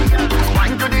girl.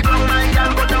 Wine to the ground, my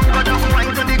girl, go down, go down.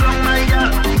 Wine to the ground, my girl.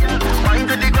 Wine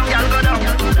to the ground, girl, go down.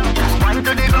 Wine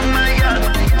to the ground, my girl.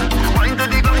 Wine to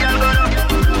the ground, girl, go down.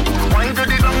 Wine to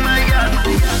the ground, my girl.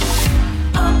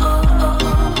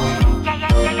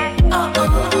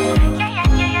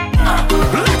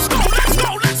 Let's go, let's go,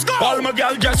 let's go. All my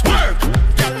girl just work.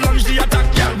 Girl lunge the attack,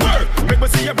 girl work. Make me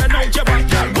see you bend out your back,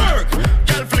 girl work.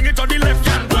 Girl fling it on the left,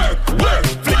 girl work. Work,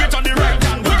 fling it on the right,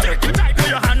 girl work. Take your time, put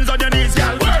your hands on your knees,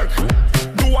 girl work.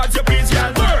 Do what you please,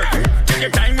 girl work. Take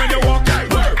your time when you walk, girl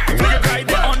work. Fling it right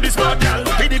there on the spot, girl.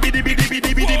 Bidi bidi bidi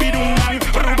bidi bidi bidi dum dang.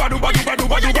 Ruba duba duba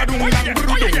duba duba dum dang.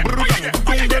 Brudung brudung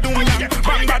dung de dung dang.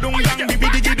 Bang ba dung dang. Bidi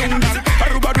bidi dung dang.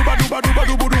 Ruba duba duba duba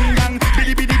duba dung dang.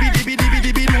 Bidi bidi bidi bidi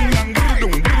bidi bidi dung dang.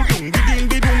 Brudung brudung bidi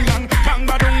bidi dung dang. Bang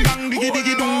ba dung dang. Bidi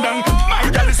bidi dung dang. My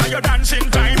girl, it's your dancing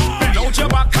time. Bend out your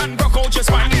back and rock out your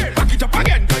spine. Back it up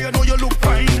again, 'cause you know you look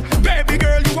fine. Baby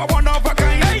girl, you are one of a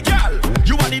kind. Hey girl,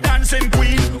 you are the dancing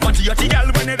queen. What you the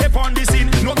girl when they dip on the scene?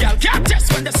 No girl can't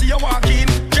test when they see you walk in.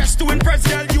 Just to impress,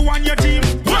 girl, you and your team.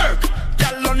 Work,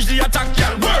 girl, lunge the attack,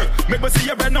 girl, work. Make me see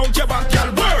you bend out your back,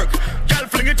 girl, work. Girl,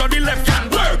 fling it on the left, girl,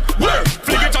 work. Work,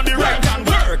 fling it on the right, girl,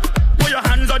 work. Put your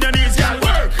hands on your knees, girl,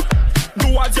 work. Do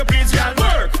as you please, girl,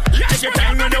 work. Take your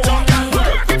time when you walk, girl,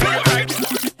 work. Fling it right.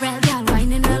 Real girl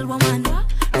whining, real woman.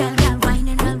 Real girl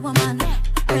whining, real woman.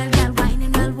 Real girl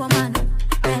whining, real woman.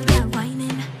 Real girl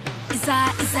whining. Is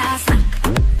a snack.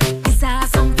 Is a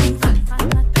something fun.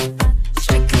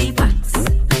 Strictly facts.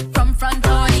 From front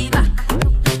or the back.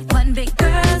 One big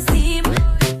girl's team.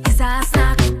 Is a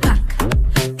snack pack.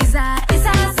 Is a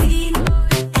scene.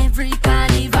 Every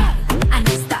carnival. And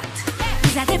it's that.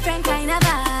 It's a different kind of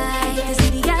vibe. You see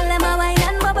the girl them a wine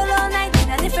and bubble all night in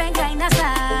a different kind of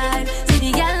style. See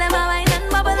the girl them a wine and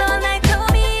bubble all night to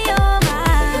me, oh my.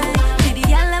 See the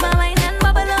girl them a wine and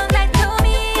bubble all night to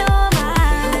me, oh my.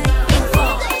 In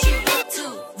 4, 3,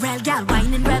 2. Real girl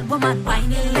whining, real woman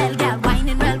whining. Real girl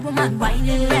whining, real woman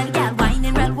whining. Real girl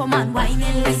whining, real woman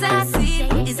whining. Is a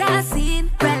scene, is a scene.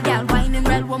 Real girl whining,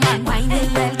 real woman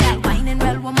whining. Real girl whining,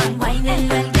 real woman whining.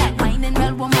 Real girl whining,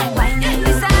 real woman whining.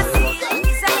 Is a scene,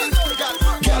 is a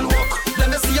Girl walk, let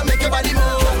me see you make your body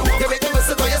move. You make me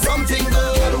whistle, tell you something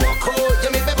good. Girl walk, oh, you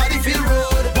make my body feel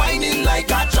rude. Whining like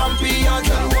a champion.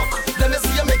 Girl walk, let me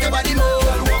see you make your body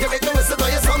move. You make me whistle, tell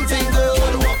you something good.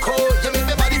 Girl walk, oh, you make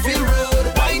my body feel rude.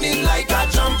 Whining like a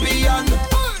champion.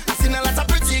 I seen a lot of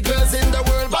pretty girls in the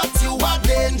world, but you are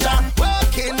danger.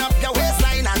 Working up your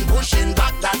waistline and pushing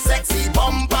back that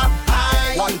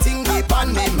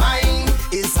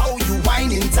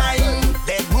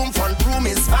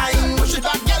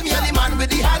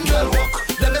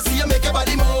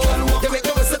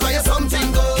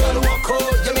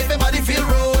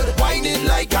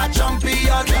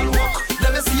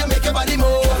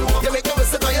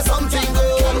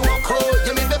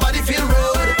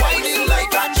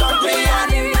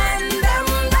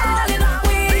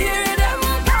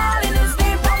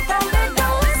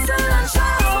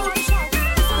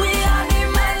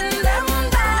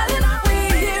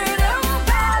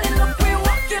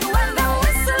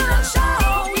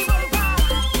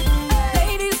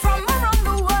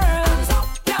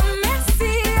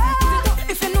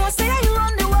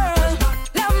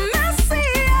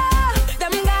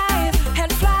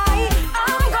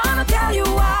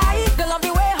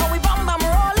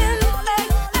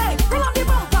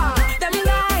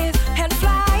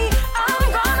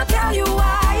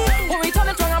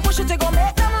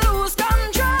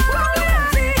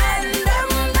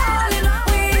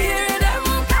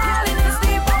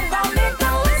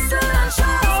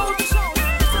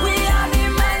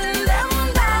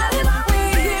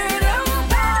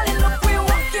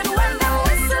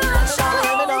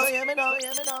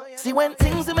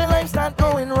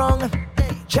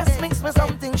mix me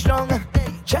something strong.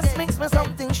 Just mix me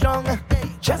something strong.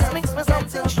 Just mix me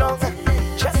something strong.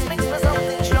 Just mix me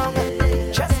something strong.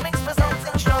 Just mix me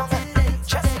something strong.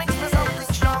 Just mix me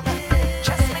something strong.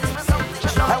 Just mix me something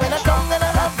strong. And when I tongue and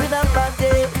I love in a bad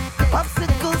day,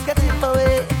 popsicles get in my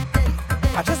way.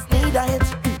 I just need a hit.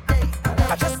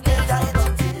 I just need a hit.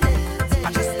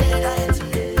 I just need a hit. I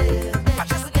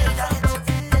just need a hit.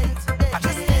 I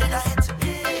just need a hit.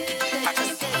 I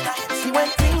just need a hit. See when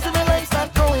things in my life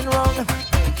start going wrong,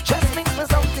 just mix me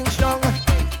something strong,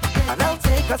 and I'll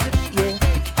take a sip, yeah,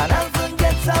 and I'll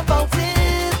forget about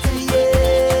it,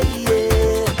 yeah,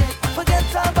 yeah.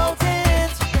 Forget about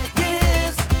it,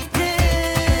 yes,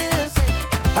 yes.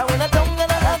 And when I don't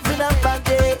and I'm having a bad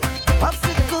day,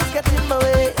 popsicles get in my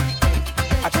way.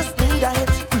 I just need a hit,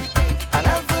 and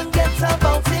I'll forget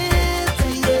about it,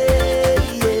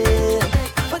 yeah, yeah.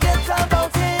 Forget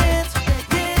about it,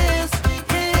 yes,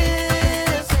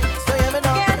 yes. So yeah, me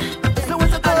now. So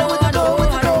with the go, with the go,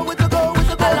 with the go, with the go, with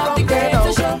the go. I love the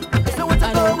greatest show. So with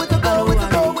the go, with the go, with the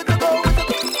go, with the go, with the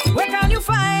go. Where can you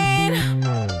find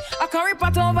a curry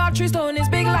pot over tree stone is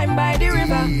big lime by the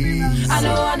river? I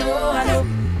know, I know, I know,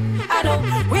 I know.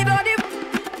 We know the.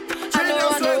 I know,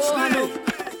 I know, I know.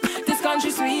 This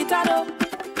country sweet, I know,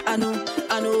 I know,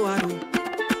 I know, I know.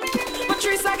 But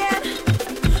trees again.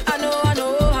 I know, I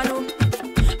know, I know.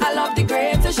 I love the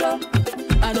greatest show.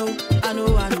 I know, I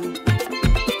know, I know.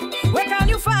 Where can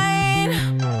you find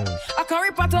a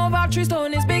curry pot over tree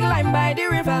stone is big lime by the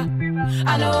river?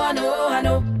 I know, I know, I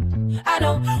know, I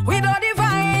know. We don't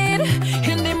divide.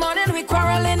 In the morning we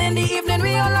quarreling, in the evening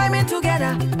we all liming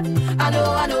together. I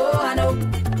know, I know, I know,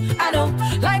 I know.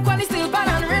 Like when the steel band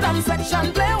and rhythm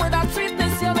section play with that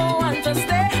sweetness, you don't want to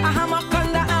stay. A hammock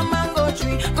under a mango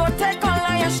tree, go take all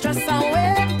of your stress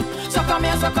away. So come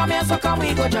here, so come here, so come.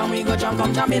 We go jam,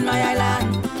 come jam in my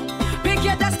island. Pick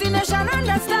your destination,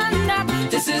 understand that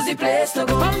this is the place to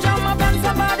go. Come jam up on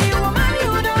somebody, woman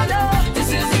you don't know.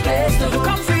 This is the place to go.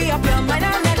 Come free up your mind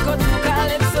and let go to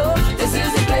calypso. This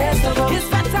is the place to go. It's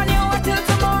better you wait till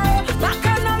tomorrow. Back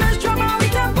and knowledge, drama, we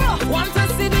tempo. Want to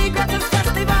see the greatest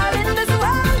festival in this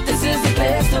world? This is the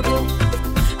place to go.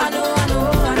 I know, I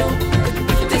know, I know.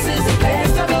 This is the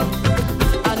place to go.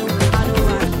 I know, I know,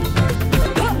 I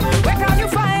know. Where can you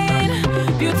find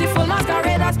beautiful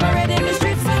masqueraders parading the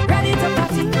streets, ready to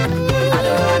party? I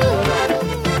know, I know, I know.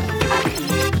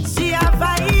 She have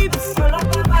vibes, full of a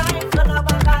vibe, full of a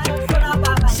vibe, full of a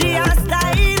vibe. She has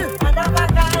style, another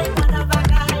guy, another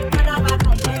guy, another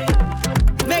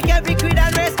guy. Make every creed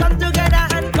and race come together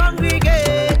and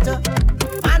congregate.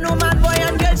 Man, woman, boy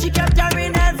and girl, she kept her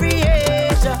in every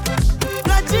age.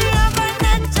 But she have a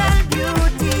natural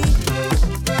beauty.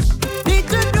 Need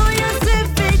to do your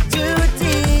civic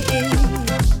duty.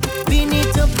 We need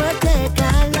to protect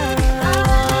our love.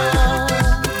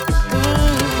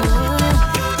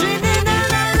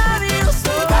 Trinidad, I love you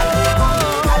so.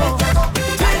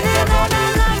 Trinidad, I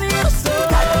love you so.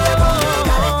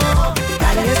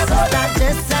 You're so that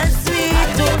just and sweet.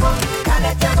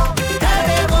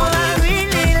 Everyone, I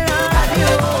really love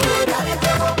you.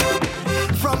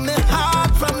 From the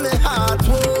heart,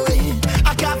 boy.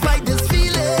 I can't fight this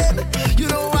feeling. You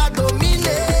know I don't mean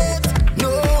it.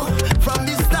 No, from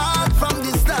the start,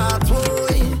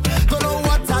 boy. Don't know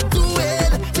what I'm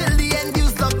doing. Till the end, you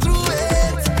stuck through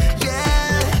it.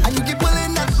 Yeah, and you keep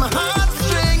pulling at my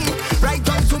heartstring. Right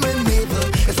down to my navel.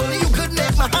 It's only you could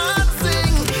make my heart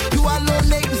sing. You alone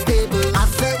make me stable. I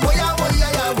say, boy, yeah, boy,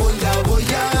 yeah, boy, yeah, boy,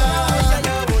 yeah.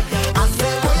 I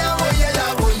say, boy, yeah, boy,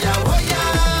 yeah, boy, yeah, boy,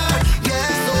 yeah. Yeah,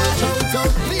 so I shout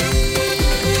out,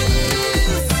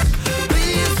 please,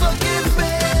 please forgive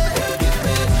me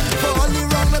for all the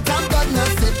wrong that I've done. I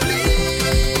say,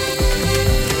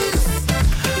 please,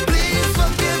 please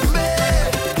forgive me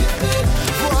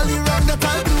for all the wrong that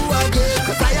I'll do again.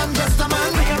 'Cause I am just a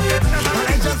man, and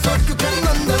I just hope you can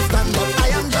understand. But I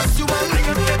am just human,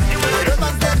 and it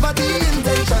was never the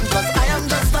intention. 'Cause I am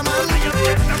just a man,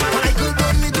 and I could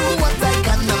only do what I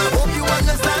can. And I hope you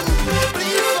understand.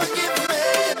 Please forgive me.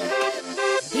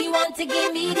 He want to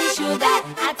give me the sugar.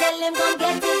 I tell him come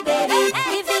get it, baby.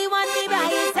 If he want me by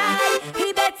his side, he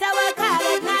better work hard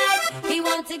at night. He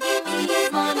want to give me his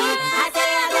money. I say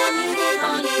I don't need it,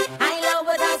 honey. I love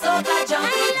with a soca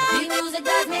junkie. The music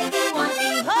does make me want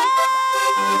me.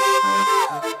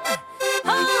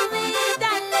 Oh, me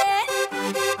darling.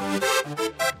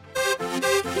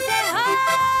 He say,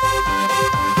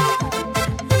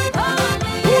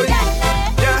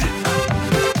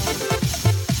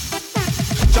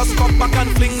 Just come back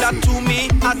and fling that to me.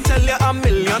 I tell you a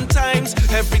million times.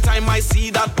 Every time I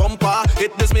see that bumper,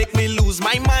 it just make me lose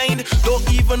my mind. Don't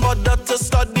even bother to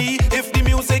study if the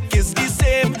music is the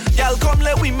same. Y'all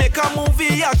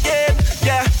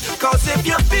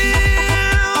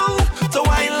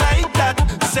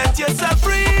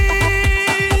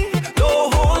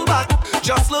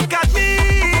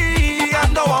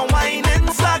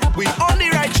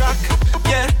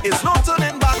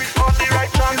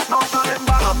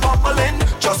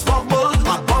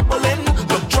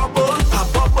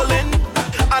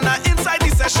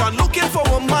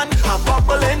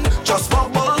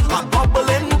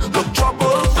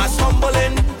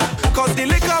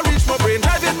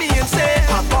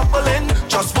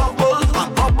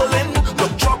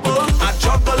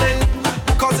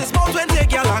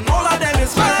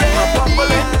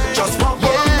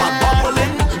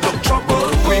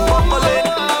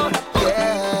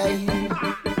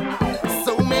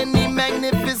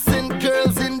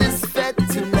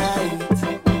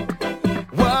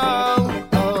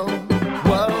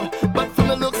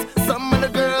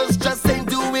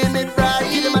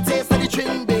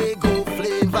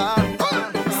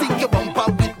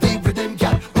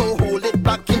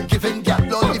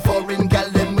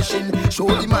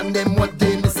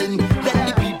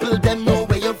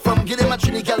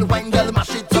wine, girl,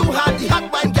 mash it. Too hard, the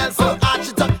hot wine, girl, so arch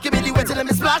it up. Give me the wet and let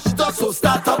me splash it up. So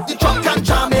start up the truck and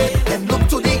jam it. Then look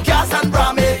to the gas and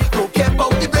ram it. Don't care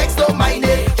about the brakes, don't mind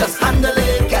it. Just handle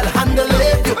it, girl, handle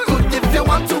it. You could if you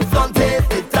want to flaunt it.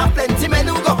 It are plenty men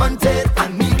who go hunt it.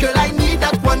 And me, girl, I need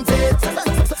that want it.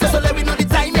 So let me know the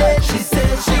time it. She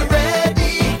said she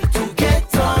ready to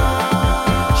get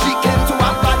on. She came to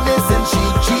our badness and she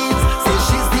cheats. Say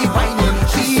she's the whining.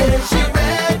 She said she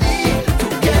ready to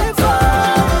get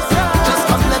on. Just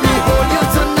come let me hold you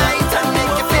tonight and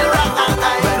make you feel right.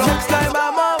 Next time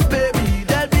I'm off, baby,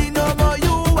 there'll be no more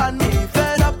you and me.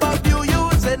 Fed up of you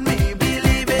using me,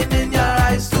 believing in your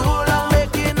eyes too long,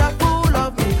 making a fool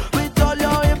of me with all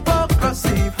your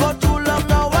hypocrisy. For too long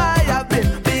now I have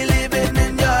been believing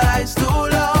in your eyes too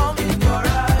long. In your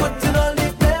eyes, putting all the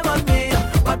blame on me,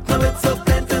 but now it's so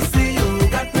plain to see you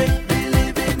got me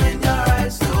believing in your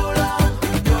eyes too long.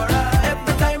 In your eyes,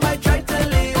 every time I try to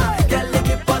leave, girl, you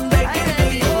keep on begging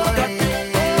me.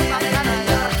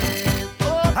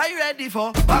 Are you ready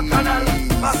for bacchanal,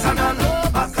 bacchanal,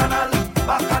 bacchanal,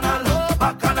 bacchanal,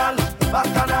 bacchanal,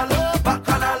 bacchanal,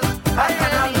 bacchanal, bacchanal,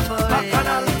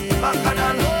 bacchanal,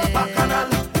 bacchanal, bacchanal,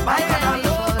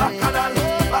 bacchanal,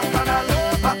 bacchanal,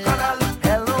 bacchanal.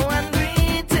 Hello and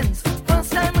greetings.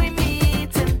 First time we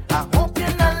meeting. I hope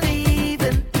you're not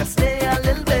leaving. Just stay a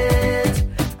little bit.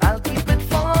 I'll keep it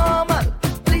formal.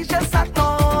 Please just act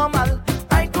normal.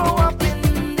 I grew up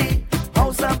in the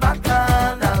house of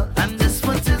Bacchanal, and this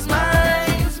foot is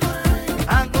mine.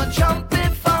 I'm gonna jump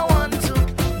if I want to.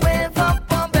 Wave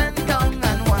up or bend down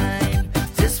and whine.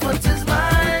 This foot is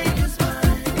mine.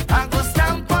 I'm gonna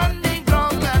stamp on the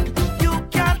ground and you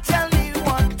can't tell me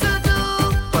what to do.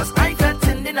 'Cause I felt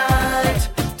in the night,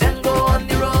 then go on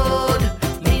the road.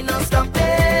 Me no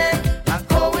stopping, I'm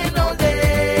going all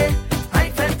day. I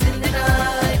felt in the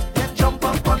night, then jump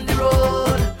up on the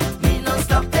road. Me no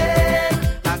stopping,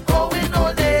 I'm going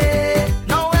all day.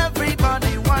 Now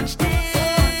everybody watch this.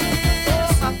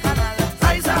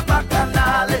 Eyes are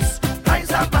bacchanales,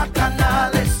 eyes are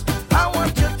bacchanales. I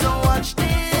want you to watch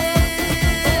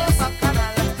this.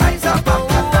 Eyes are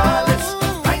bacchanales,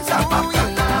 eyes are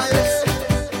bacchanales.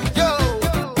 Yo,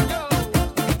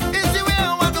 is the way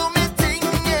I want to do me thing,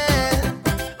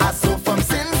 yeah. I saw from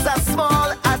since I small,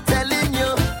 I telling you,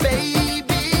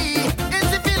 baby, is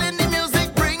the feeling the music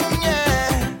bring, yeah.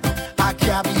 I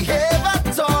can't behave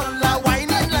at all, I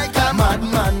whining like a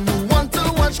madman. You want to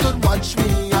watch, could watch me.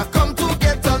 I come to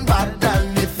get on bad,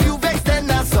 and if you vex, then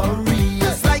I'm sorry.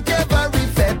 It's like every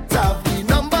vet have the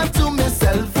number to my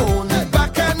cell phone.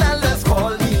 Bacchanals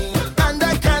call me, and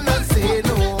I cannot say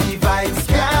no. The vibes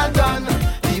can't done,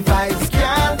 the vibes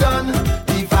can't done,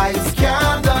 the vibes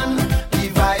can't done, the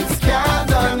vibes can't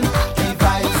done, the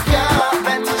vibes can't.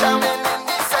 Plenty jamming in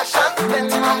the session,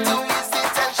 plenty man to ease the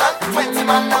tension. 20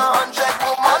 man, 100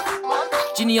 woman.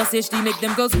 Genius HD make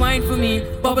them girls whine for me.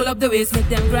 Bubble up the waist, make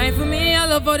them grind for me. I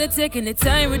love how they're taking the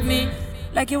time with me.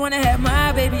 Like you wanna have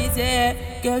my babies, yeah.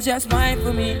 Girl, just whine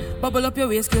for me. Bubble up your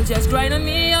waist, girl, just grind on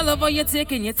me. I love how you're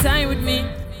taking your time with me.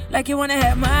 Like you wanna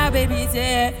have my babies,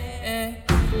 yeah.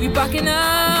 We backing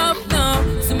up now,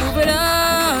 so move it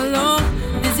along.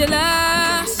 This your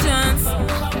last chance.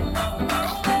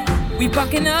 We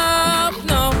backing up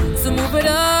now, so move it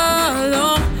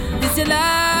along. This your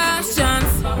last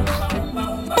chance.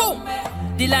 Boom!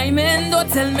 The liming, don't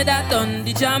tell me that done.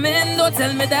 The jamming, don't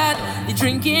tell me that. The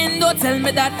drinking, don't tell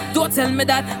me that. Don't tell me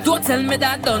that. Don't tell me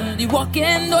that done. The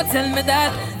walking, don't tell me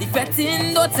that. The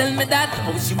fetting, don't tell me that.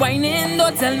 Oh, she whining,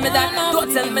 don't tell me that.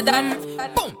 Don't tell me that.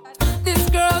 Boom! This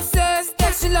girl says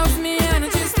that she loves me and I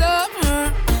just love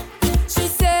her. She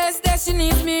says that she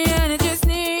needs me and I just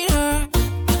need her.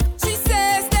 She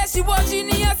says that she wants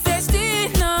Genius HD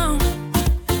now.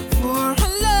 For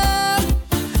her love,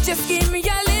 just give me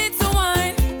a little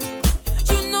wine.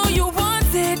 You know you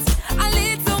want it, a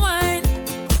little wine.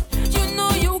 You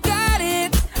know you got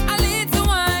it, a little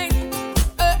wine.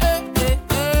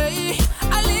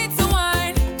 A little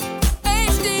wine.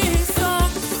 HD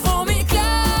song, hold me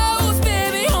close.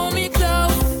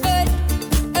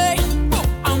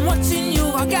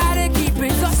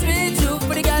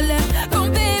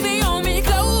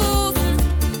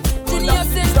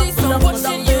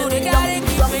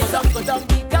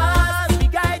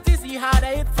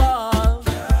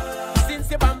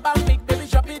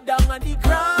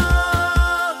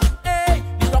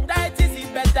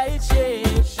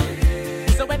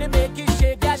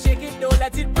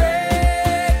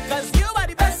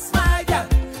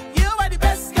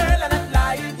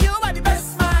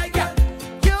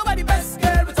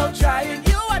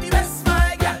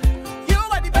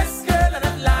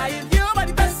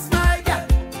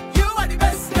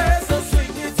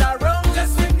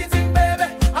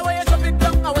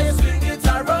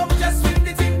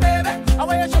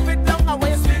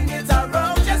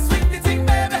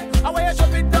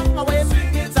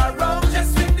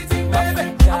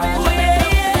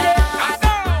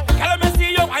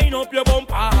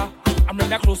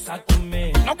 kinda closer to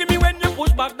me. Now give me when you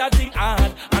push back that thing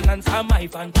hard and answer my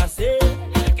fantasy.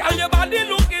 Girl, your body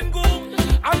looking good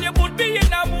and you put me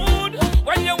in a mood.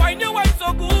 When you wine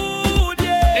so good,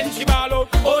 yeah. Then she ball out,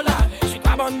 oh lad. She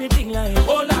grab on me thing like,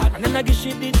 oh lad. And then I give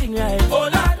she the thing like, oh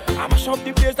lad. I mash up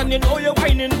the place and you know you're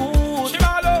whining good. She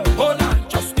ball out, oh lad.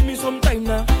 Just give me some time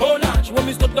now, oh lad. She want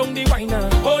me stop down the wine now,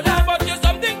 oh lad. But you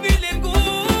something feeling good.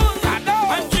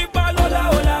 And she ball, hola,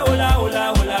 hola, hola,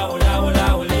 hola, hola, hola, hola,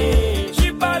 hola.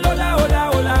 She ball, hola, hola,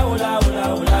 hola, hola, hola,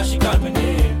 hola. She call me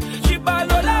name. She ball,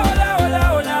 hola, hola, hola,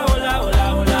 hola, hola, hola,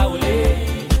 hola, hola.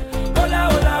 Hola,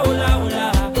 hola, hola, hola.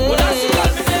 Hola, she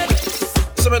call me name.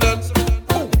 See me then.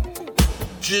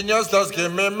 Genius does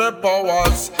give me my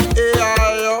powers.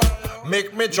 AI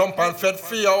make me jump and fed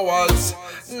 3 hours.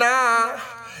 Nah,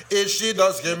 she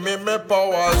does give me my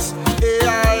powers.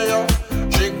 AI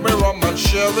drink me rum and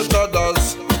share with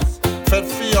others. Fed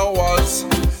 3 hours,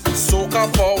 soca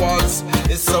forwards.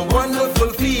 It's a wonderful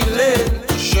feeling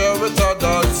to share with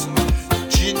others.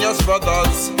 Genius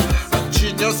brothers and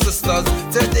genius sisters.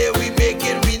 Today we make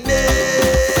it we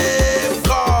name.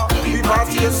 God, we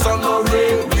party in sun or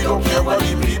rain. We don't care what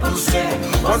the people say.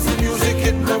 Once the music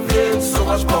hit the vein, so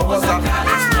much powers I can't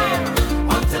explain.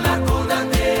 Until I go that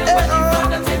day, when you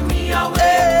wanna take me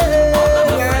away. All of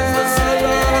my friends will say,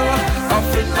 I'm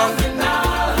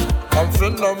phenomenal. I'm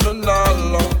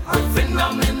phenomenal. I'm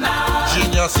phenomenal.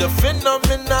 Genius, you're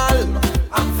phenomenal.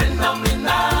 I'm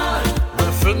phenomenal.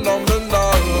 We're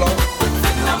phenomenal.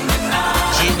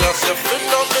 Genius, you're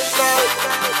phenomenal.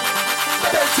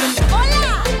 Belting,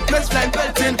 waistline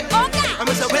belting. I'm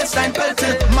a waistline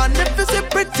belting. Man, if it's a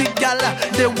pretty gal,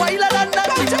 they wilder than that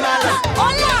animal.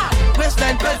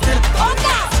 Waistline belting,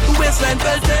 waistline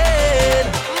belting.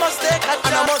 Must take a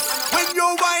chance. When you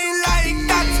whine like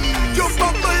that, you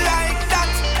bubble like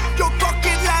that, you cock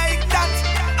it like that.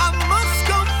 I must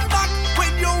come back.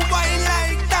 When you whine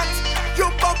like that, you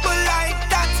bubble like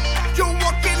that, you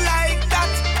walk it like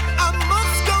that. I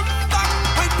must come back.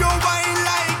 When you whine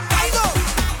like that, I know.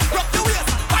 Rock the waist,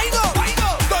 I know.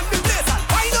 Done the place,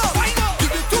 I know.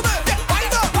 Give it to me, I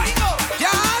know.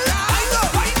 Yeah, I know.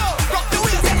 Rock the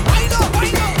waist, I know.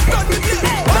 Done the place,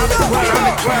 I know.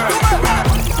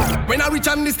 When I reach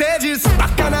on the stages,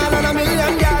 back and all and a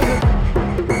million gal.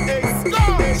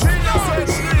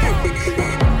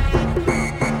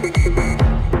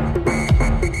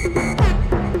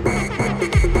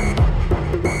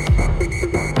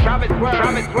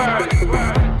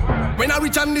 When I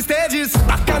reach on the stages,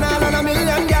 back and all and a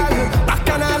million gal. Back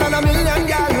and all and a million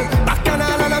gal. Back and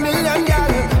all and a million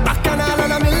gal. Back and all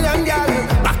and a million gal.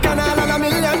 Back and all and a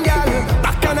million gal.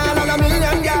 Back and all and a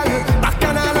million gal. Back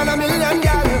and all and a million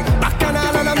gal. Back and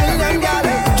all and a million gal.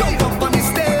 Jump up on the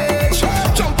stage,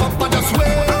 jump up and just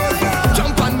wave,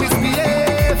 jump and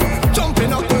misbehave,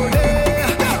 jumping up all day.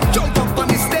 Jump up on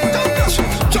the stage,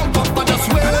 jump up and just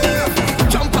wave,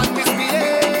 jump and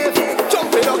misbehave,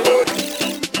 jumping up all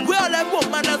day. Where all them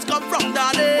woman has come from,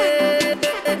 daddy?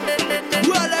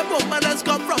 Where all them woman has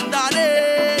come from, daddy?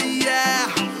 Yeah.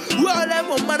 Where all them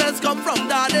woman has come from,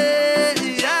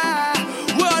 daddy? Yeah.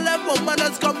 Where all them woman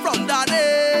has come from, daddy?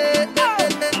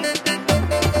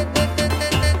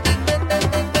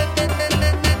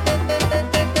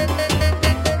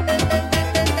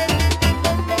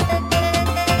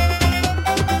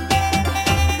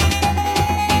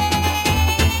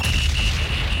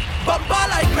 Bumper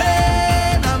like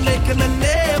rain, I'm making a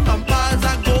name. Bumpers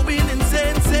are going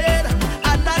insane,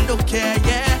 and I don't care,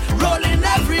 yeah. Rolling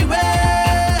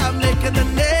everywhere, I'm making a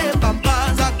name.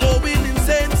 Bumpers are going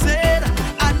insane,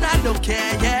 and I don't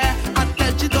care, yeah. I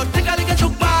tell you, don't think I'll get you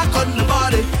back on the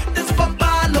body. This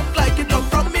bumper look like it come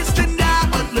from Miss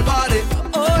Trinidad on the body.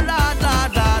 Oh la la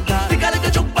la la, think I'll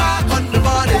get you back on the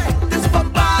body. This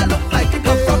bumper look like it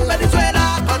come from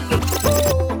Venezuela on the.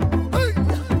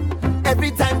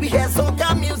 Every time we hear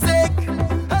soca music,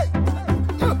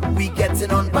 we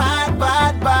getting on bad,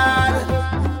 bad, bad.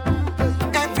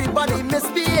 Everybody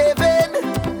misbehaving.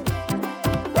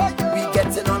 We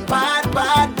getting on bad,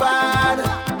 bad, bad.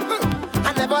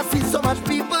 I never see so much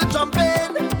people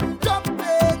jumping.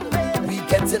 We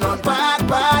getting on bad,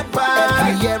 bad, bad.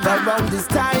 Every year around this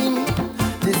time,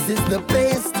 this is the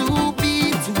place to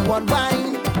be, to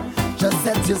unwind. Just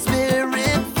set your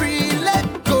spirit free, let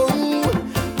go.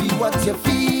 Be what you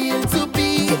feel to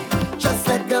be. Just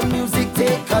let the music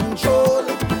take control.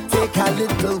 Take a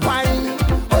little wine,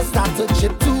 or start to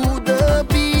chip to the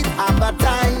beat. Have a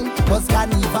time, 'cause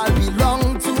carnival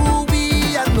belong to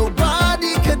we, and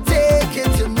nobody could take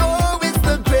it. You know it's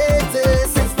the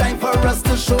greatest. It's time for us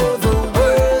to show the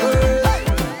world.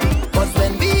 'Cause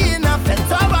when we in a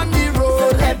fence or on the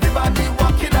road, everybody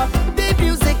walking up, the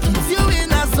music keeps you in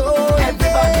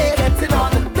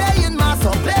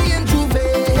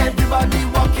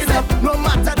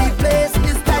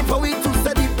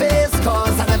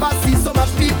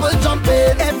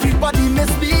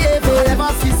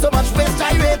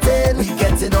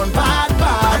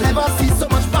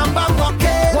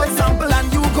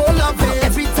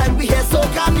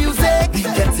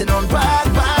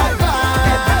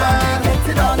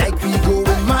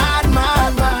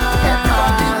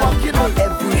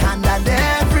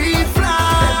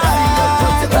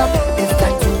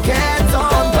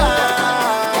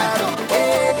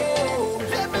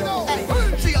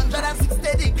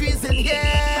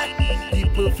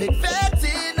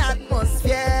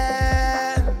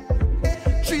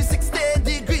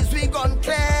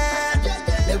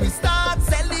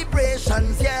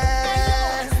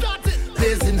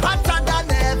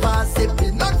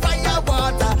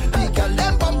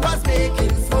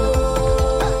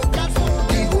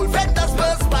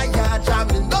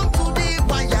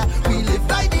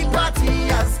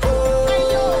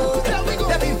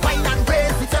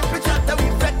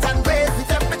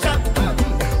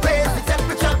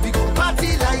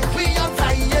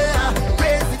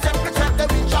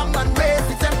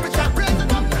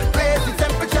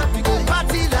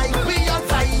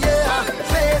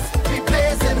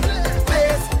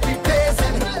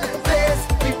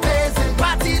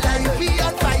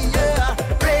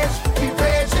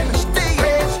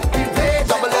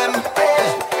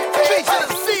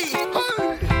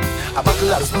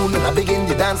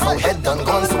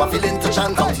I'm feeling to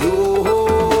chant out you.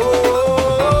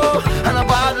 And a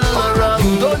bottle of rum.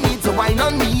 You don't need to wine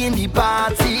on me in the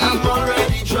party. I'm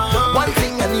already drunk. One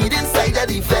thing I need inside of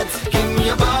the fete. Give me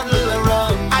a bottle of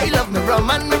rum. I love me rum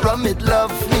and me rum it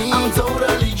love me. I'm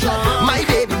totally drunk. My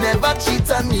baby never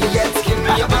cheat on me yet. Give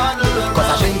me a bottle of rum.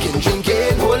 Cause I'm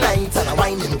drinking whole night. And I'm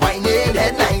whining,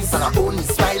 head nice. And I'm only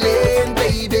smiling,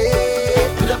 baby.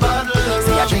 With a bottle of rum.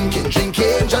 See I'm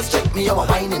drinking, just check me out.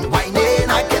 I'm whining.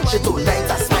 I get you tonight,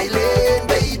 I'm smiling,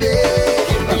 baby.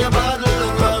 Give me a bottle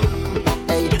of rum.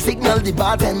 Hey, signal the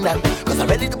bartender, cause I'm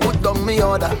ready to put down my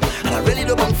order. And I'm ready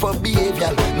to bunk for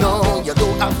behavior. No, you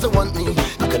don't have to want me.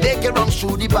 You can take your runs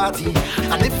through the party.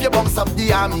 And if you bounce up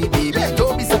the army, baby,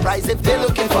 don't be surprised if they're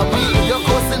looking for me. You're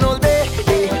coasting all day,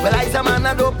 hey. Well, I's a man,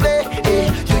 I don't play, hey.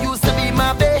 You used to be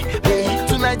my baby.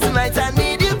 Tonight, I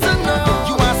need you to know.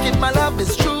 You ask if my love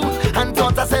is true, and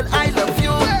thought I said I love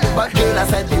you. But girl, I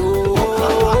said you.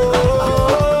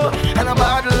 And a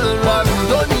bottle of rum. You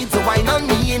don't need to wine on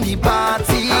me in the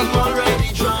party. I'm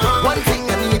already drunk. One thing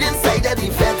I need inside of the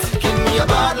fete. Give me a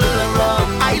bottle of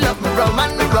rum. I love me rum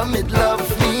and me rum it love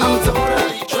me. I'm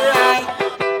totally drunk.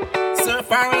 Sir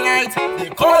Fahrenheit, they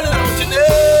call it out your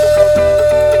name.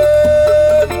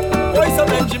 Voice of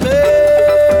Benjamin.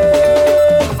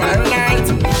 Fahrenheit.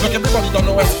 Look, everybody don't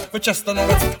know it. We chest don't know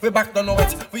it. We back don't know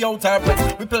it. We out our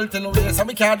breath. We built in the ways and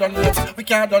we can't done yet. We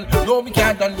can't done. No, we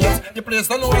can't done yet. The place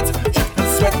don't know it. Triple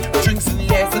sweat. Drinks in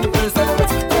the air. So the place don't know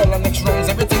it. All the next rounds,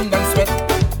 everything done sweat.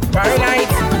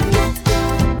 Fahrenheit.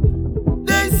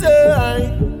 They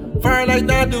say Fahrenheit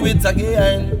now do it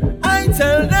again. I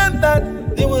tell them that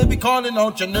they will be calling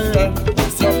out your name.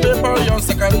 It's your paper, your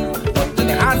second. But then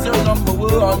as your number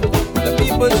one. The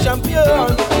people's champion.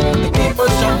 The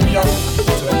people's champion.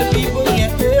 So when the people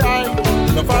get AI,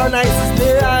 the Fahrenheit is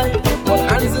there. One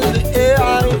hands in the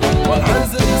air, one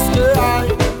hands in the sky.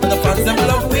 And the fans them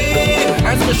love me.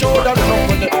 Hands me shoulder, love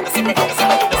when they see me.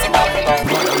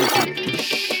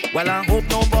 Well, I hope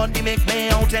nobody make me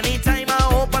out anytime I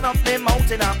open up them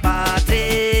out in a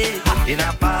party. In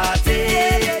a party.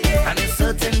 And there's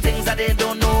certain things that they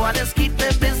don't know. I just keep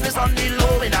their business on the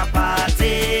low in a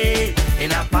party.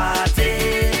 In a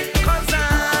party. Cause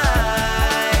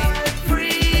I'm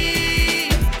free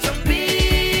to be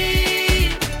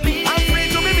me. I'm free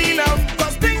to be me now.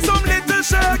 Cause things some little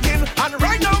shaking. And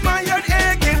right now my head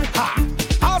aching. Ha!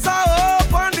 As I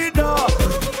open the door,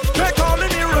 they calling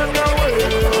me run away.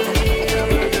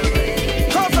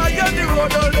 Cause I get the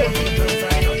road away.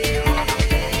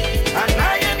 And I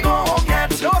ain't go home yet.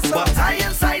 No, but I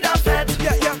inside a bed.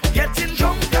 Yeah. Getting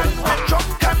drunk and wet,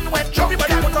 drunk and wet, drunk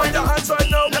Everybody and put on wet. your hands right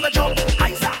now. Let me jump,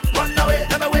 Isa, run away,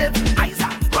 let me wave, Isa,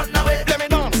 run away. Let me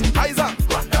dance, Isa,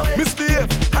 misbehave,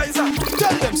 Isa.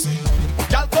 Tell them, say,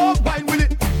 y'all go wine with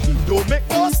it. Don't make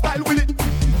no style with it.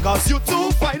 Cause you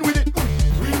too fine with it.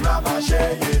 We ravage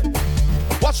it.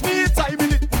 Watch me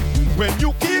timing it. When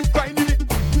you keep grinding it,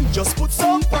 just put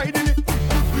some pride in it.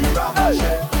 We ravage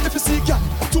it. If you see girl,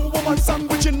 2 woman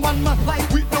sandwiching one man.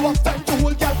 We don't have time to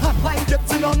hold girl hand.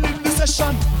 Getting on in the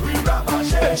session. We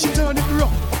ravage it. Then she turn it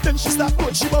round. Then she start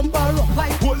going, she bump her up.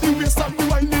 Hold the waist and we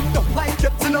winding down.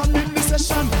 Getting on in the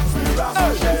session. We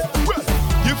ravage it. Well,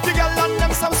 give the girl and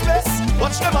them some space.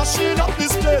 Watch them machine up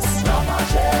this place.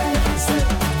 Ravage it.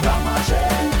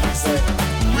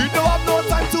 We don't have no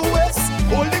time to waste.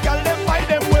 Hold the girl them by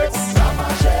them waist.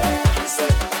 Ravage it.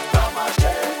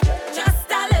 Just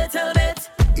a little bit,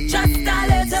 just a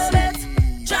little bit,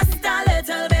 just a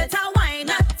little bit. I wine,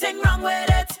 nothing wrong with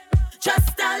it.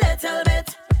 Just a little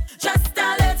bit, just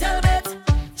a little bit,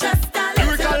 just a little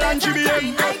Lyrical bit. and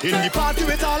GBM in the party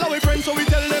with all our friends, so we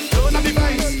tell them turn up the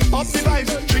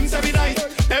vibes, drinks every night,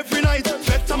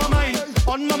 left on my mind,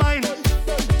 on my mind.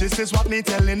 This is what me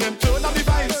telling them, turn up the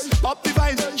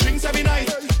vibes, drinks every night,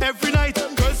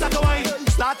 girls start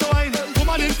to wine,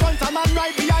 woman in front and man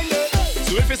right behind it.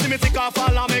 So if you see me take off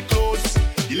all of my clothes,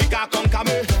 the liquor come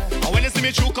me, and when you see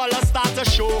me true colors start to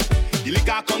show, the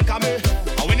liquor come me,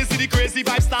 and when you see the crazy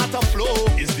vibes start to flow,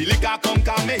 it's the liquor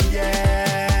come me,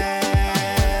 yeah.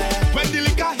 When the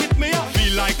liquor hit me, I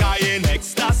feel like I in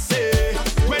ecstasy.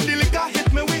 When the liquor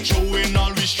hit me, we throwing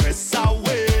all we stress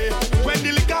away. When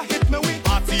the liquor hit me, we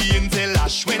party until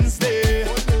Ash Wednesday.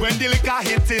 When the liquor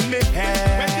hit in me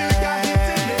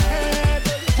head,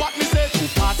 what me say to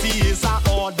party is a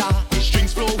order. The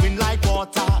strings flowing like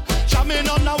water. Jamming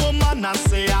on a woman and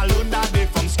say alone that day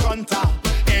from Scrunta.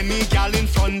 Any gal in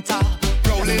front her,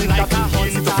 rolling like a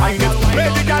hunter.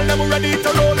 Ready gal, them ready to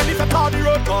roll and if I call the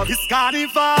road, cause it's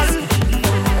carnival.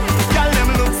 Gal, them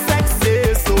look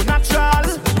sexy, so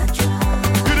natural.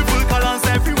 Beautiful colors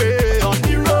everywhere on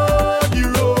the road.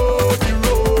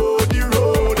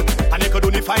 And you could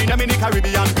only find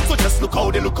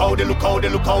they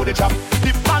look how they chop.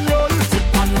 Dip and roll,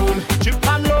 chip and roll, chip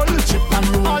and roll, chip and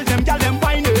roll. All them gyal them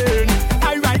whining,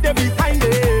 I ride the behind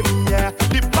them. Yeah,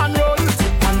 dip and roll,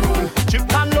 chip and roll,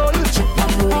 chip and roll, chip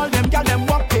and roll. All them gyal them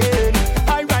walking,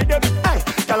 I ride the. Hey,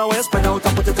 gyal always spread out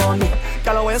and put it on me.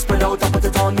 Gyal always spread out and put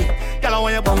it on me. Gyal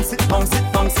always bounce it, bounce it,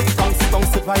 bounce it, bounce it,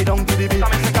 bounce it right down to the beat.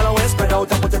 Gyal always spread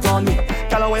out and put it on me.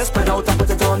 Gyal always spread out and put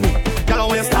it on me. Gyal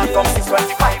always start from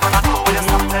 6:25 and I always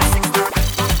stop till 6:30.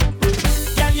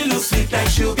 Girl, you look sweet like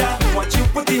sugar. What you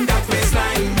put in that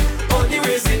waistline, only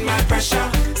raising my pressure.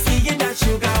 Seeing that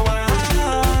sugar wine,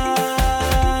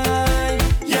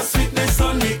 your sweetness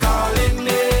only calling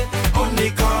me,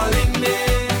 only calling me.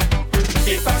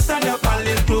 If I stand up a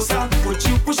little closer, would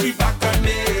you push it back on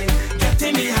me?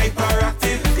 Getting me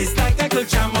hyperactive, it's like I could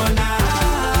jam all night.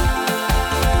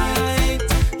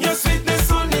 Your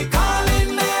sweetness only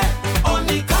calling me,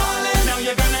 only calling. Now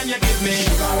you're gonna you give me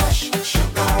sugar rush,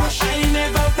 sugar rush. I ain't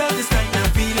never felt this kind of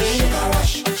feeling. Sugar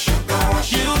rush, sugar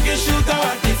rush. You get sugar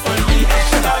at different me.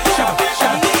 Sugar, sugar,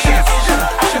 sugar, sugar,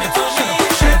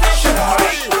 sugar, sugar.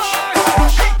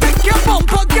 Take your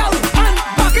bumper, girl, and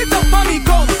back it up on me,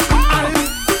 come.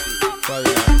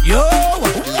 Yo,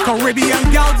 Caribbean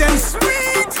girl, them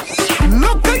sweet.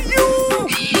 Look at you.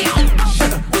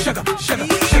 Sugar, sugar, sugar,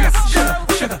 sugar, sugar,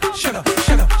 sugar, sugar,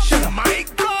 sugar, sugar. My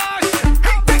gosh.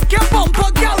 Hey, take your bumper,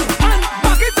 girl, and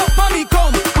back it up on me,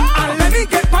 come. And let me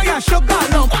get by your sugar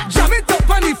lump. Jam it up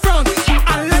on the front,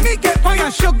 and let me get by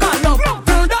your sugar lump.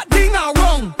 Turn that thing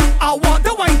around. I want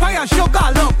the wine by your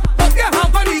sugar lump. Put your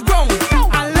hand on the ground,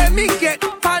 and let me get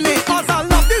pan it. 'Cause I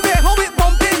love the way how it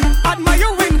bumping,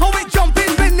 admiring how it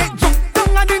jumping. When it jump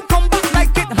down and then come back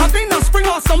like it having a spring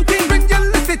or something. When you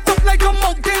lift it up like a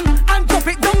mountain and drop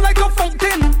it down like a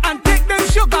fountain, and take them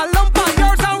sugar lump of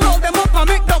yours and roll them up and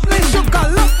make dumpling. Sugar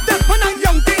lump, them when I'm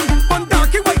young thing, one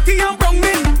darky, whitey and brown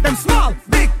men. Them small,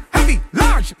 big, heavy,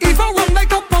 large, even run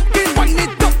like a pumpkin. Wind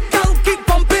it up, girl, keep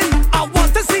pumping. I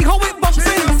want to see how it bumps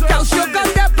in. Girl, sugar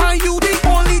that pan you, the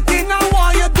only thing I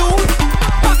want you do.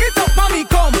 Back it up on me,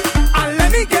 come, and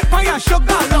let me get by your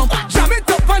sugar lump. Jam it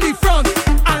up on the front,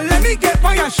 and let me get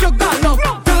by your sugar lump.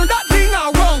 Turn that thing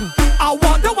around. I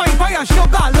want the wine by your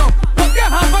sugar lump. Put your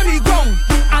hand on the ground,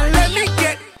 and let me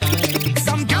get.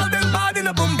 Some gal them bad in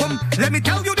a boom boom. Let me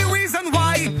tell you the reason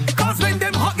why. 'Cause when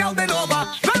them hot gal then over,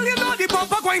 well you know the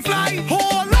bumper going fly.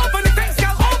 Hold up on the fence,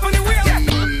 gal, open the wheel.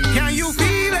 Can you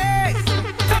feel it?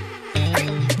 Hey.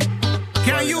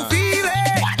 Can you feel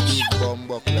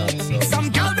it? Some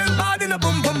gal them bad in a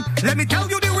boom boom. Let me tell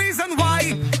you the reason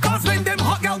why. 'Cause when them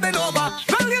hot gal then over,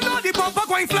 well you know the bumper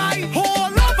going fly.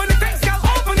 Hold up on the fence, gal,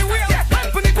 open the wheel.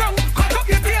 Hand on the ground, cock up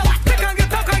your tail. Take on your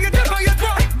tuck on your dip on your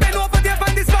throat. Bend over there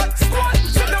on this spot. Squat,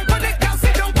 sit down on it, gal,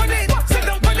 sit down on it. Sit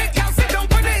down on it, gal, sit down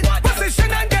on it.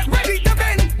 Position and get ready to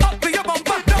bend. Up to your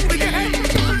bumper, down to your head.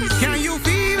 Can you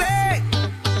feel it?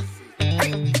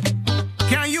 Hey.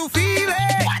 Can you feel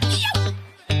it?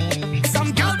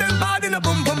 Some gal them bad in a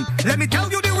boom boom. Let me tell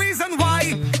you the reason why.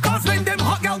 'Cause when them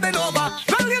hot gal then over,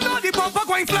 well you know the bumper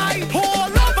going fly.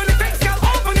 Hold up on the fence, gal,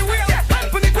 open the wheel.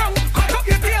 Hand on the ground, cock up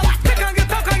your tail. Take on your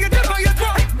tuck on your dip on your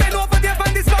throat. Bend over there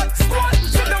on this spot. Squat,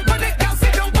 sit down on it, gal,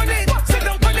 sit down on it. Sit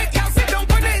down on it, gal, sit down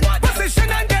on it. Position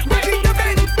and get ready to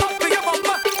bend. Up to your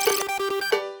bumper.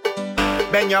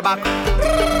 Bend your back,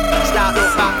 start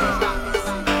look back.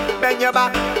 Bend your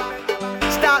back,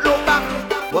 start look back.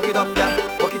 Walk it up, girl,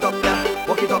 walk it up, girl,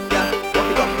 walk it up, girl, walk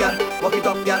it up, girl, walk it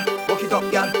up, girl, walk it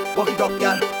up, girl, walk it up,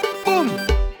 girl. Boom,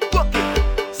 walk it,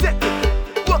 set it,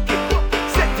 walk it,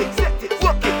 set it,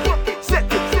 walk it,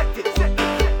 set it, set it,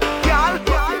 girl,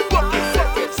 walk it,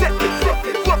 set it,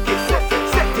 walk it,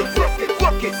 set it,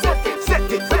 walk it, set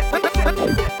it.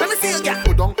 Let me see you, girl.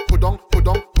 Put down, put down, put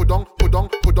down, put down, put down,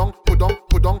 put down, put down,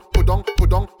 put down, put down, put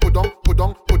down, put down, put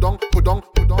down, put down, put down,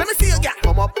 put down. Let me see you, girl.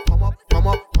 Come up, come up, come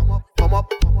up, come up, come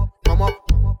up, come up, come up,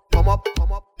 come up,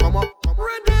 come up, come up, come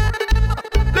up.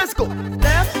 Let's go.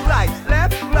 Left, right,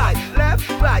 left, right, left,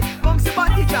 right. Bouncy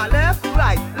body, ja. Left,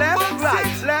 right, left,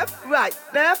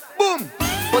 left. Boom.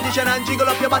 Position and jiggle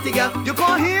up your body, girl. You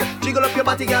can't hear? Jiggle up your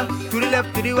body, girl. To the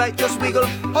left, to the right, just wiggle.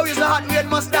 How is the hot red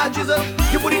mustard drizzle?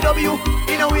 You put the W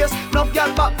in a waist. Knock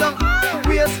girl back down.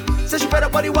 Waist. Say she better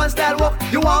body one style walk.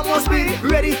 You want more speedy?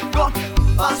 Ready? Go.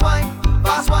 Fast wine,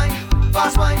 fast wine,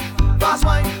 fast wine, fast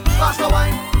wine, faster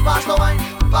wine, faster wine,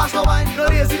 faster wine. No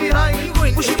lazy behind.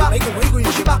 Push it back,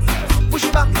 push it back, push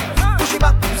it back, push it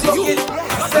back. See you.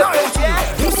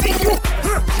 You see you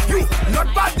not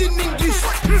bad in English.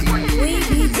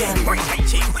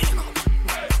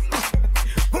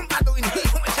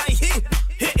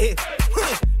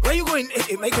 Where you going?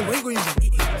 Michael, where you going? Up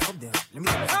there. Let me.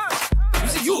 You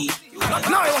see you.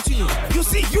 Now I watching you. You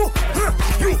see you.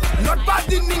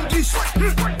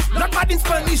 in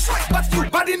Spanish, but you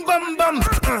bad in bum bum.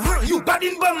 You bad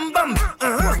in bum bum.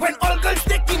 When all girls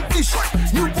taking fish,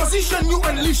 new position you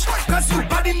unleash. Cause you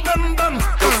bad in bum bum. You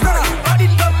bad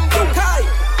in bum bum.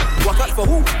 Walk out for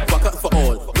who? Walk out for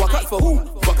all. Walk out for who?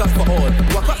 Walk out for all.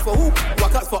 Walk out for who?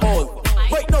 Walk out for all.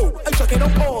 Wait, no, I'm checking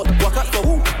on all. Walk out for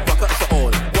who? Walk out for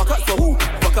all. Walk out for who?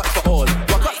 Walk out for all.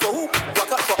 Walk out for who?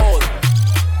 Walk out for all.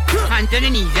 Hand to the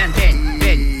knees and bend.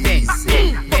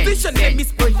 Position name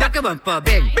is push like a bumper.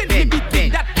 Bend.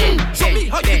 Show me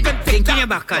how you can think in your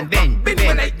back and bend. Hand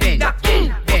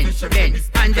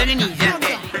to the knees and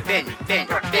bend.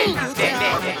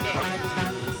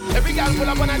 Every girl pull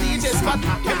up on a DJ spot.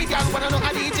 Every girl wanna know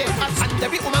a DJ spot. And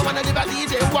every woman wanna live a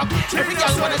DJ walk. Every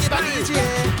girl wanna live a DJ.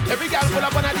 Every girl pull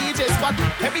up on a DJ spot.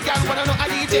 Every girl wanna know a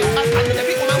DJ spot. And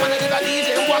every woman wanna live a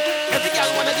DJ walk. Every girl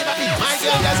wanna live a DJ. My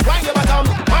girl, just wind your bottom,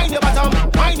 wind your bottom,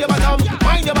 wind your bottom,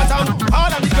 wind your bottom.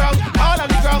 All on the ground, all on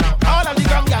the ground, all on the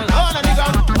ground, girl. All on the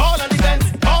ground, all on the fence,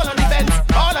 all on the fence,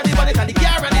 all on the bonnet and the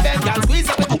car and the bed. Girl, squeeze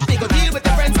up the hook, they go deal with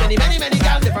the friends. Many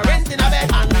girls different in a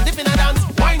bed and dip in a dance.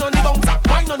 Wine on the bouncer,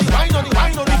 wine on the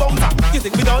bouncer. You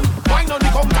think we done? Wine on the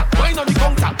counter,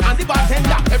 and the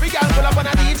bartender. Every girl pull up on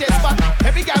a DJ spot.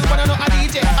 Every girl wanna know a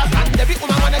DJ spot. And every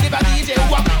woman wanna give a DJ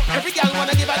walk. Every girl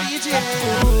wanna give a DJ.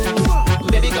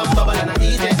 Baby come bubble and a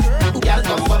DJ. Girl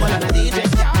come bubble and a DJ.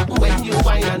 When you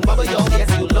wine and bubble your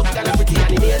waist, you look kinda pretty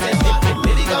and amazing.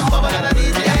 Baby come bubble and a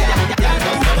DJ. Girl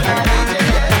come bubble and a DJ.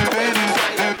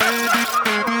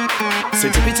 So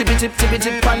tippy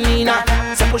tip on Nina.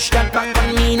 So push that back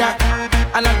on Nina.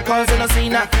 And I'm causing a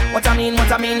scene. What I mean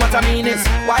is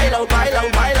wild out.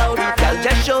 Girl,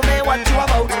 just show me what you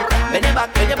about. Bend your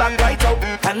back right out.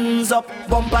 Hands up,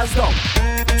 bumpers down.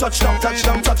 Touchdown. Hands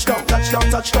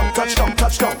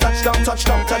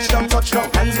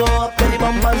go up, belly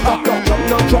bumpers up. Drop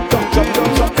down.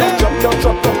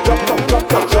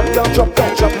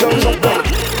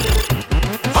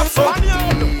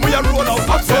 We are roll out,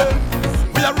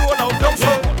 we are roll out, down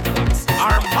so.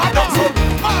 Arm down so.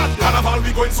 Carnival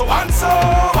we going so and so.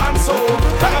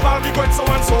 Carnival we going so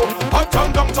and so.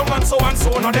 Uptown, downtown and so.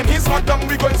 Now them he's locked down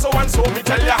we going so and so. Me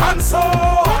tell ya and so.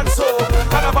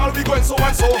 Carnival we going so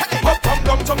and so. Uptown,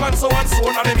 downtown and so.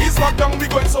 Now them he's locked down we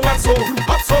going so and so.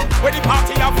 Up so, where the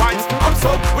party have vibes. Up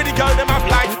so, where the girl them have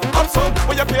life. Up so,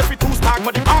 where you pay for 2 stars,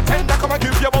 but the bartender come and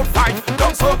give you about 5.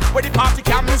 Down so, where the party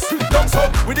can miss. Down so,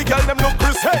 where the girl them look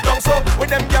crisp. Down so, where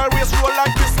them girl waist roll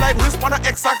like this, like wrist on a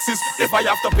X-axis. If I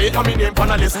have to pay, I mean name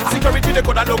on a list. Security they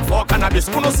coulda look for cannabis.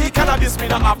 Who no see cannabis, me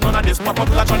not have none of this. Pop up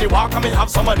like Johnny Walker, me have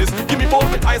some of this. Give me both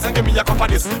with eyes and give me a cup of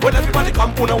this. When everybody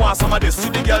come, who no want some of this. See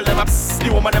the girl them a psst,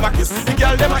 the woman them a kiss. The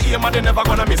girl them a aim and they never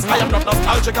gonna miss. I am not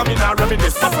nostalgic, I mean I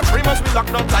reminisce. But for 3 months we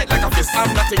locked down tight like a fist.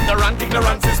 I'm not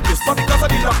ignorance is bliss. But because of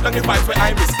the lockdown, the vibes where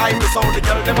I miss all the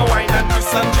girl them a wine and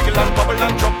twist and jiggle and bubble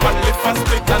and jump and lift and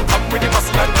split and come with the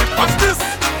muscle and grip. Watch this.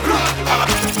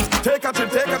 Take a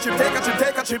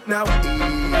trip now.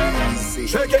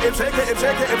 Shake it,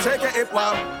 hip,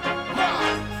 wow.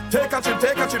 Take a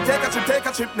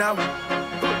trip now.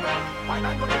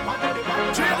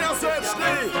 GeniusinHD.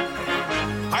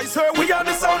 I swear we are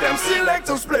the sound them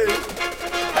selectors play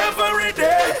every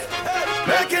day,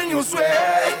 making you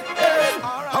sway.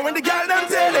 And when the girl them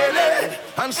tell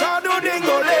and shadow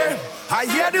dingole, I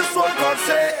hear this one God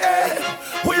say,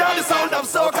 we are the sound of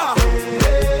soca.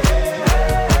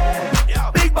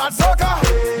 Big bad soca.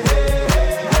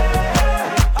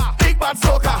 Big bad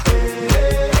soca.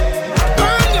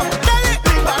 Burn your belly.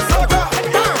 Big bad soca.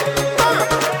 Burn.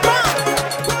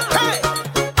 Hey,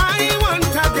 I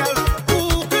want a girl who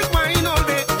can wine all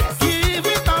day. Give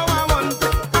it how I want it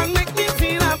and make me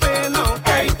feel a pain now.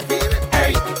 Hey.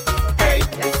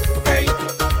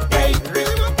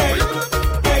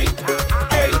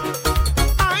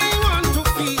 I want to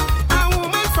feel a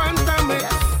woman front of me,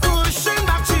 pushing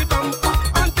back she bump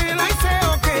until I say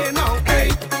okay now. Hey.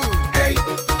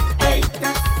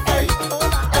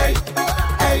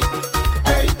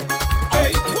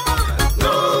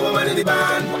 No woman in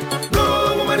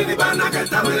the band, I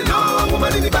get away. No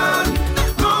woman in the band,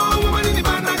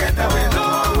 I get away. No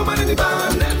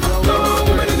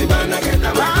woman in the band, I get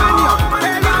away.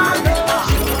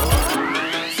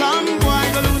 Some boy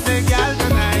go lose their girl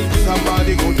tonight.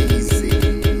 Somebody go to the sea.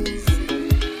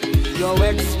 Your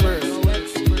expert,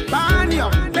 burn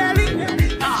your belly.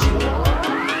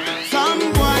 Some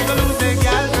boy go lose their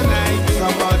girl tonight.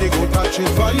 Somebody go touch it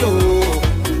for you.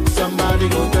 Somebody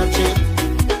go touch it.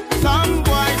 Some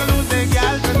boy go lose their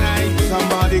girl tonight.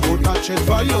 Somebody go touch it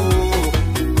for you.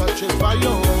 Touch it for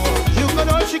you. You can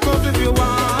all she goes if you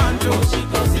want to.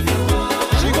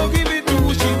 She go give it to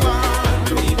who she want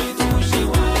to.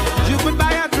 You could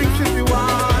buy her drinks if you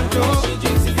want to.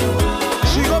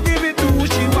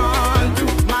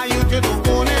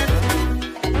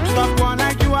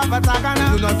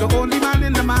 The only man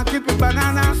in the market with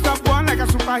banana. Stop one like a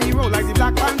superhero, like the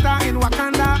Black Panther in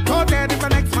Wakanda. Go there if the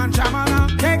next man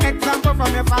shamana. Take example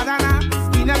from your father now.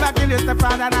 He never kill his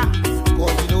stepfather now.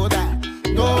 Cause you know that.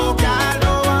 No girl,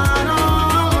 no one, no,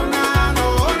 nah, no,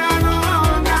 nah, no,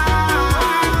 nah,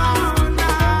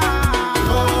 nah.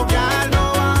 No girl, no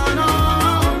one, no,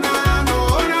 nah, no,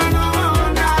 nah, no,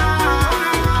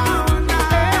 nah.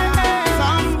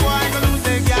 Some boy gonna lose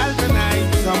their girl tonight.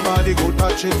 Somebody go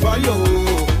touch it for you.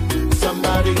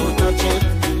 Somebody go touch it.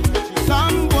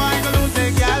 Some boy gonna lose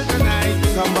their girl tonight.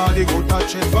 Somebody go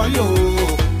touch it for you.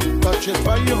 Touch it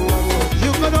for you.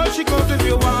 You can hold she goes if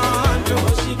you want to.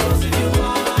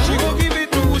 She go give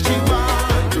it to who she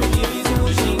want to.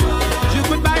 You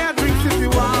could buy her drinks if you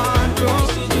want to.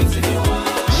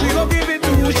 She go give it to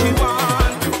who she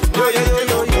want to. Yo, yo, yo,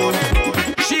 yo, yo.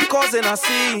 She causing a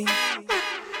scene.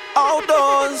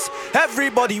 Outdoors,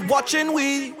 everybody watching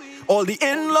we. All the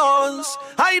in-laws.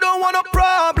 I don't want no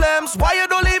problems. Why you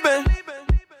don't leave it?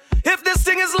 If this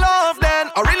thing is love,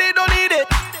 then I really don't need it.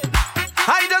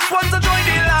 I just want to join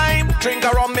the line, drink a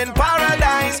rum in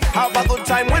paradise, have a good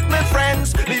time with my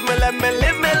friends, leave me, let me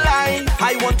live my life.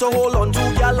 I want to hold on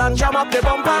to girl and jam up the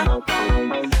bumper.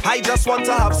 I just want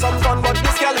to have some fun, but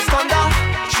this girl is thunder.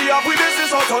 She have we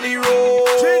business out on the road.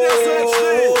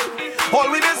 All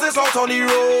we business out on the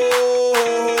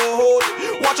road.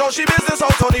 Watch out, she business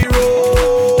out on the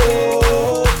road.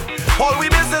 All we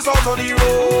business out on the road.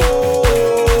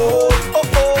 Oh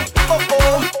oh, oh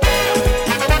oh.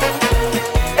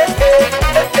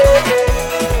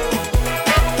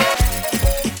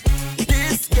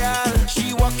 This girl,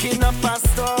 she walking up a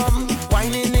storm,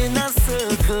 whining in a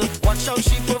circle. Watch how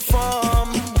she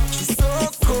perform. She's so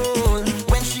cool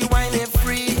when she whine and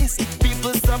freeze.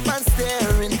 People stop and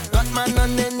staring, got man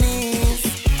on their knees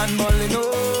and bawling. Oh,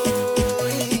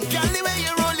 girl, the way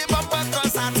you roll your bumper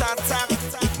cause heart attack,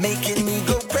 making me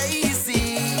go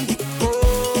crazy.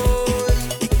 Oh,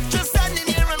 just standing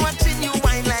here and watching you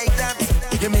whine like that.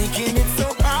 You're making it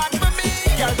so hard for me.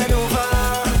 Girl, bend over,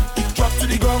 drop to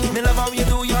the ground. Me love how you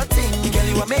do your thing. Girl,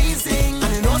 you amazing,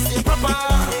 and you know stay proper.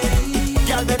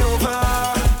 Girl, bend over,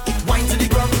 wine to the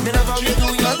ground. Me love how you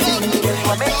do your thing. Girl, you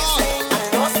amazing, and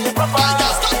you know stay proper.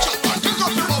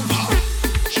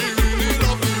 She really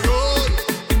love the road.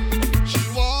 She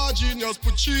want genius,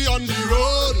 put she on the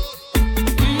road.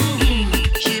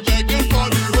 She begging for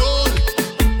the road.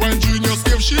 When Genius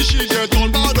give she get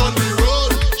on bad on the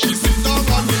road. She sit down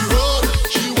on the road.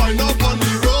 She wind up on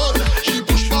the road. She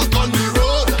push back on the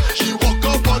road. She walk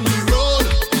up on the road.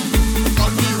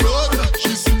 On the road.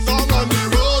 She sit down on the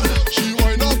road. She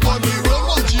wind up on the road.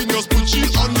 When Genius put she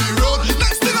on the road.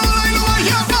 Next thing I know I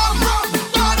hear bam bam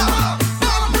bada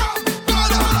bam bam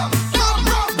bada bam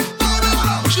bam bada.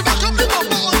 She back up the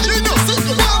number on Genius sing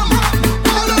the bam bam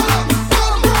bada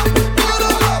bam bam bada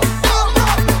bam bam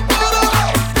bada.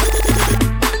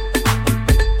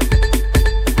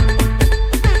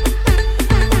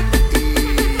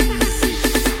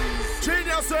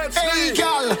 Hey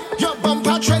girl, your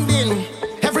bumper trending.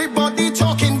 Everybody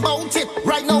talking about it.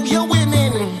 Right now you're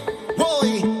winning.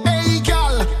 Boy, hey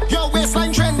girl, your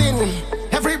waistline trending.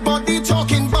 Everybody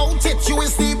talking about it. You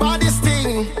is the baddest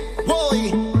thing.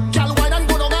 Boy, girl, wine and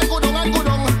go down and go down and go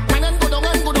down. Wine and go down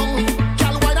and go down.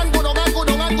 Girl, wine and go down and go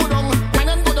down and go down. Wine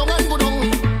and go down and go down.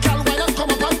 Girl, wine and come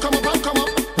up and come up and come up.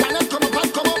 Wine and come up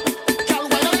and come up. Girl,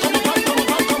 wine and come up and come up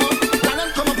and come up. Wine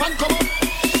and come up and come up.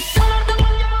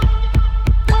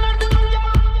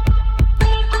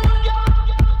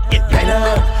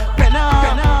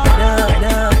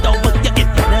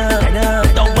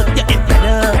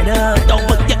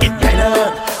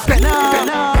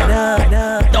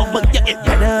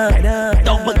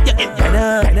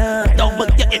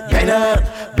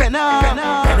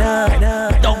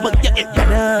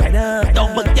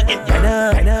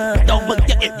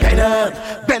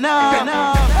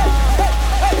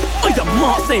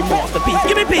 Say masterpiece,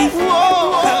 give me peace.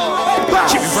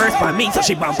 She reversed by me, so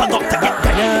she bumper got to get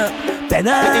better. Ain't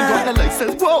got the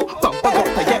license, whoa, bumper got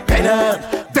to get better.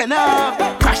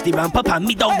 Crash the bumper, pan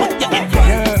me down, but you get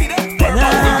better. Ain't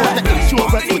got the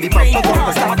insurance, so the bumper got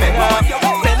to start better.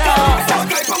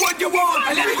 Subscribe for what you want,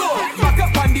 and let me go. Back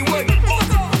up on the word,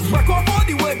 back up on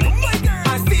the word.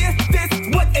 And say this,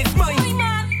 what is mine?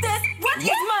 This, what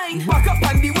is mine? Back up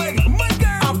on the word, and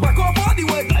back up on the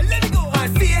word. And let me go.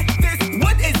 And say this,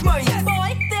 what is mine?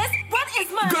 Boy, this, what is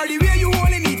mine? Girl, the way you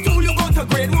holding me too, you go to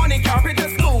grade 1 in carpenter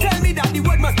school. Tell me that the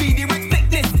word must be the right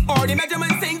thickness or the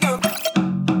measurement single.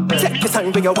 Take your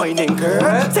time with your whining,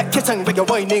 girl. Take your time with your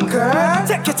whining, girl.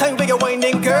 Take your time with your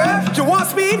whining, girl. You want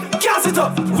speed? Gas it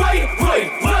up. Right,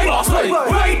 boss lady,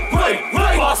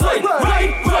 right, boss lady,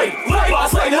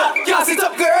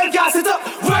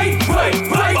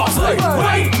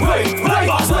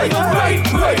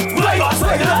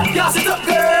 up,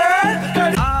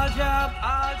 girl? All job.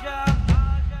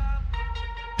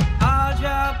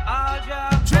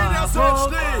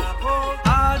 GeniusinHD.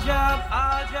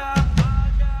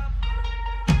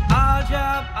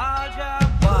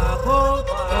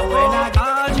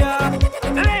 All job.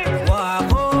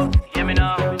 Hear me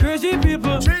now. Crazy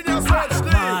people.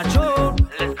 GeniusinHD. March out.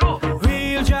 Let's go.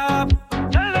 Real job.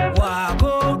 Walk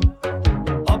out.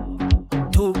 Up,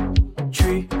 2,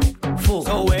 3, 4.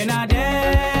 So when I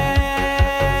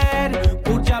dead,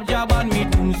 put job on me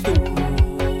tombstone.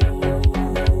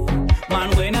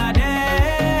 Man, when I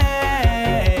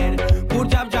dead, put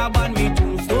job on me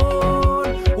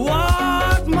tombstone.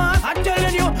 What man? I'm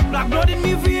telling you, black blood in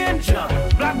me vein,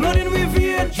 black blood in me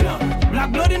vein,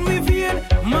 black blood in me vein.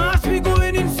 Mass we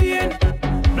going insane.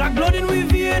 Black blood in me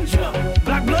vein,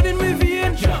 black blood in me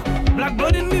vein, black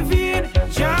blood in me vein.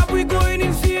 Job we going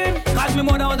insane. Cause me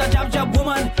mother was a job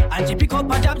woman, and she pick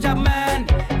up a job man.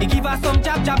 He give her some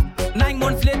job. 9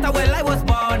 months later, well I was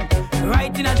born.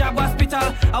 Right in a job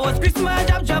hospital, I was Christmas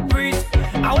job priest.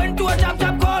 I went to a job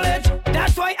college.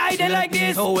 That's why I did like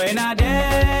this. So when I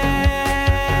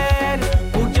dead,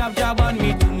 put job on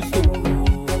me tombstone.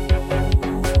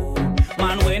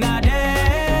 Man, when I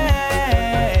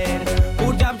dead,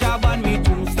 put job on me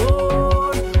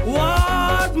tombstone.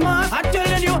 What man? I'm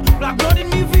telling you, black blood in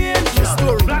me vein,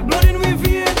 black blood in me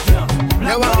vein,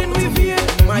 black blood in me vein.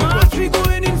 March we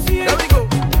going insane. There we go.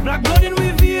 Black blood in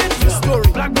me vein,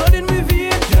 black blood in me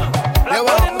vein, black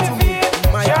blood in me vein.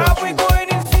 Job we going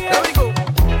insane. There we go.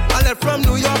 I left from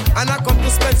New York and I come to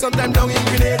spend some time down in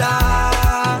Grenada.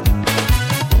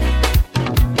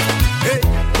 Hey,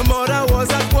 my mother was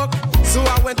at work, so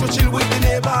I went to chill with the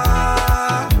neighbor.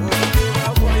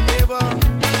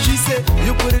 She said,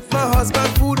 you could eat my husband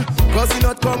food, cause he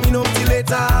not coming home till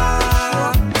later.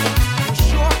 You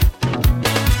sure?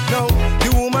 No, the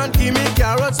woman give me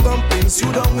carrots, dumplings,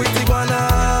 you done with the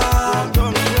banana.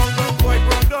 Wrong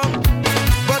down.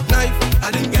 But knife,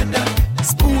 I didn't get that.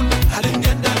 Spoon, I didn't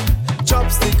get that.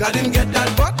 Chopstick, I didn't get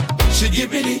that. But she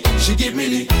give me the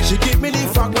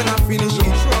fuck when I finish it.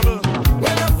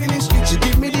 When I finish it, she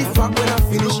give me the fuck when I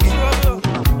finish it.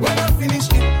 When I finish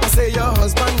it, I say your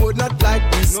husband would not like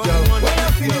this girl. When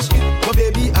I finish it, but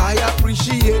baby I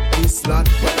appreciate this lot.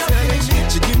 When I finish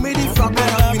it, she give me the fuck when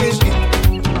I finish it.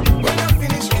 When I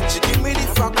finish it, she give me the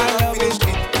fuck when I finish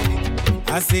it.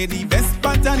 I say the best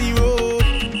part of the road,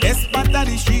 best part of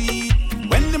the street.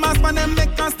 When the mass man them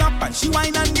make her stop and she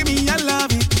whine and give me a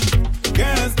love it.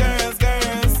 Girls,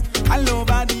 all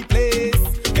over the place.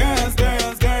 Girls,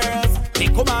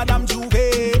 think of Madame Juve.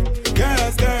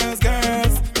 Girls,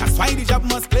 that's why the job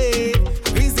must play.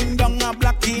 Greasing down a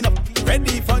blocking up,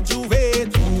 ready for Juve.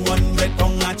 200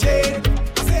 pound a chain.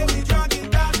 I say we drag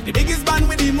it down. The biggest band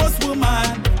with the most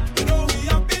woman. You know we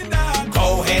up in that.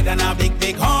 Go ahead and a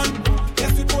big horn.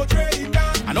 Yes, we portray it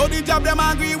down. I know the job them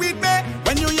agree with me.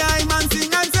 When you hear him and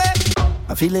sing and say,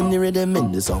 I feeling the rhythm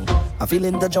in the song. I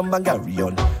feeling the jump and carry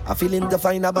on. I feeling to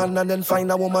find a band and then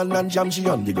find a woman and jam she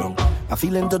on the ground. I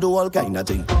feeling to do all kind of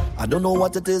thing. I don't know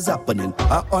what it is happening.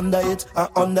 I under it. I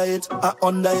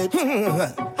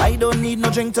don't need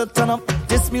no drink to turn up.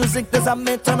 This music does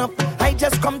me turn up. I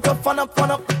just come to fun up.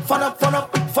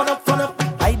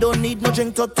 I don't need no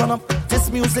drink to turn up.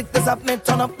 This music does me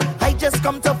turn up. I just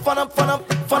come to fun up.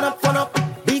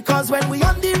 Because when we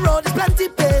on the road, it's plenty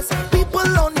pace.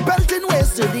 People on the belting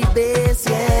waist to the base.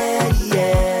 Yeah.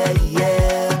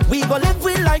 We go live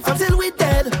with life until we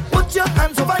dead. Put your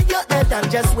hands over your head and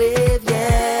just wave.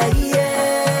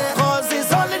 Yeah. Cause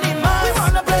it's all in the mind. We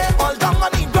wanna play all down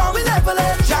on the ground. We level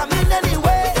it, jamming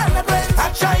anyway. We cannot wait. I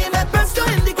try my best to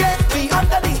indicate we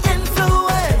under the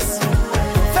influence.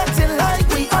 Fetting like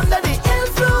we under the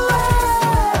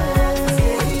influence.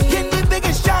 In the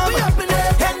biggest jam, we up in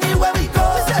it. Anywhere we go,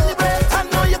 we celebrate. I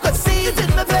know you could see it in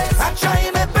my face. I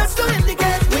try my best to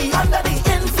indicate we under the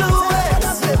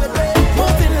influence.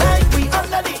 Moving like we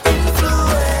under the influence.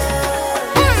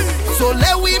 So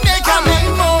let we make a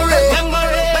memory.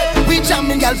 We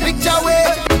jamming girl picture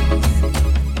way.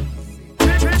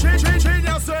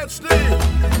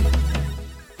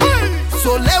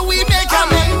 So let we make a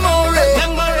memory.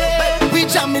 We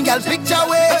jamming girl picture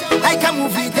way. Like a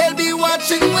movie they'll be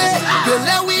watching way. So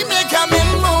let we make a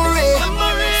memory.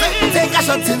 Take a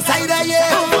shot inside a year.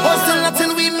 Hustle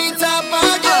until we meet up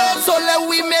again. So let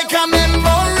we make a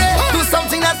memory. Do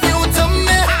something that's new to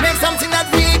me. Make something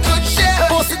that we could share.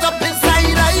 Post it up inside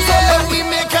a year. So let we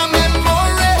make a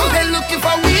memory. They're looking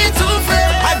for we to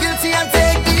fail. I'm guilty and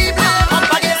take the blame. Up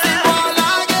against the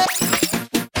wall again.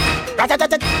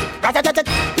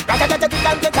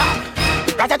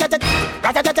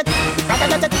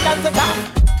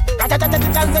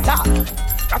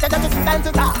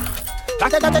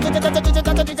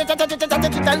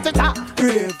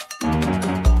 Brave,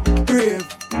 brave,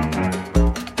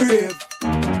 brave,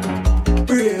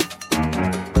 brave,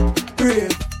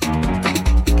 brave,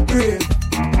 brave,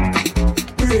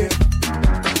 brave,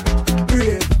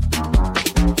 brave.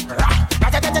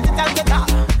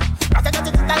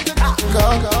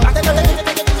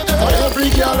 For every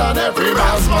girl and every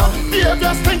man's man,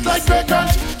 behavior stink like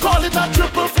vagrant. Call it a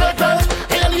triple flagrant.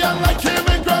 Alien like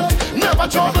immigrant. Never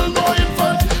trouble, no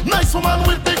infant. Nice woman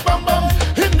with big bam bam.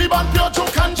 In the band, pure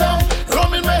joke and jam.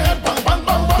 Rum in my head, bang bang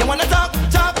bang bang. You wanna talk,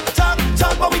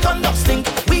 but we conduct stink.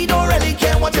 We don't really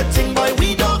care what you think, boy.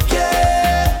 We don't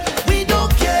care. We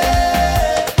don't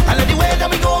care. And anywhere that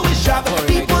we go is sharp.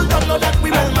 People don't know that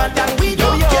we well mad and we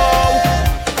don't care.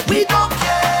 We don't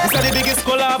care. This is the biggest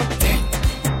collab.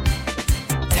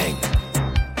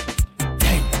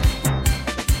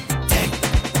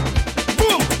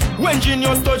 Boom! When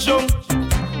Genius touch down,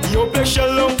 you play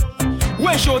shell down.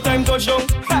 When Showtime touch down,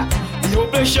 you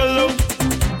play shell down.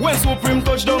 When Supreme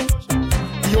touch down,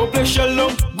 you play shell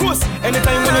down. Goose,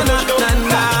 anytime when you touch down.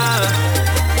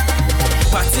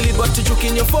 Silly but to joke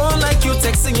in your phone like you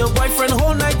texting your boyfriend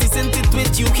whole night. Isn't it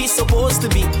with you he's supposed to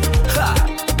be? Ha!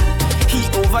 He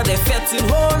over there fetting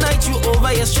whole night. You over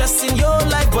here stressing your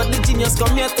life. But the genius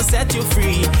come here to set you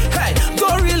free. Hey,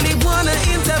 don't really wanna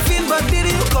intervene, but did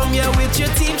you come here with your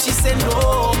team? She said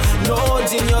no, no,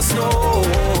 genius, no.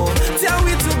 Tell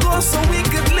me to go so we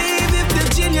could leave. If the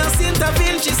genius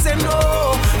intervene, she said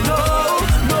no, no,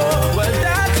 no. Well,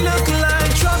 that look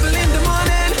like trouble in the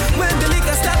morning. When the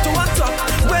liquor start to act up,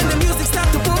 when the music start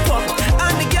to pump up,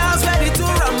 and the girls ready to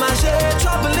ramage.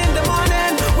 Trouble in the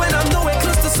morning, when I'm nowhere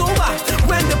close to sober,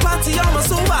 when the party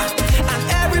almost over, and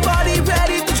everybody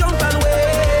ready to jump and away.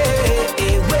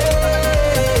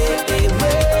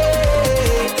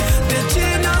 The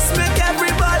genius make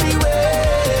everybody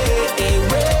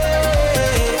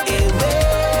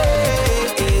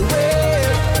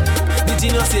The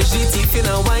genius is GT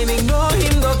finna whining, no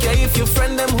him no care if your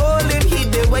friend them hold him. He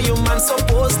there where your man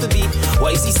supposed to be.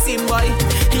 Why is he sin boy?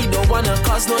 He don't wanna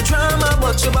cause no drama,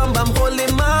 but your bam bam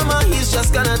holding mama. He's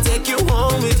just gonna take you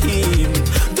home with him.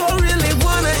 Don't really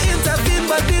wanna intervene,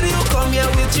 but did you come here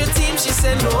with your team? She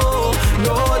said no,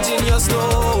 no genius,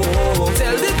 no.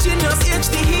 Tell the genius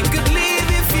HD he could leave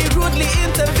if he rudely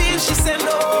intervene. She said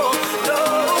no, no,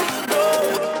 no.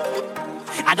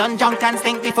 I done junk and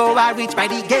stink before I reach by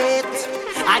the gate.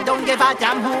 I don't give a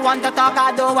damn who want to talk,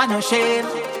 I don't want no shame.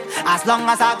 As long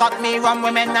as I got me rum,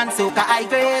 women and soca, I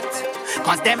great.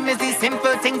 Cause them is the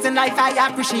simple things in life I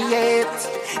appreciate.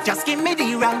 Just give me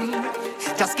the rum,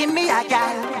 just give me a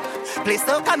gal. Play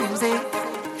soca music,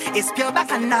 it's pure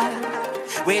bacchanal.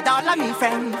 With all of me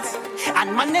friends,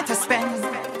 and money to spend.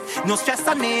 No stress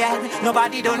on me head,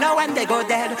 nobody don't know when they go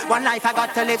dead. One life I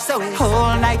got to live, so it's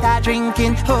whole night I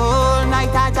drinking, whole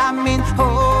night I jamming,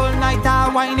 whole night I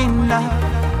whining.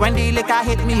 When the liquor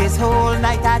hit me, it's whole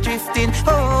night I drifting,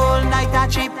 whole night I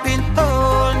tripping,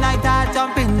 whole night I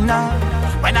jumping.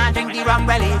 When I drink the rum,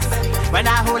 well it's, when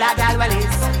I hold a gal, well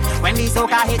it's, when the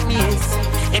soca hit me is,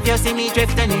 if you see me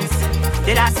drifting is,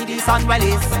 did I see the sun, well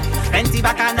it's, plenty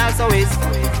back and also is,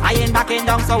 I ain't backing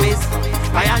down, so is,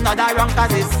 I am not that wrong cause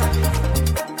it's,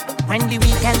 when the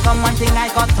weekend come, one thing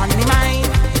I got on my mind,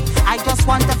 I just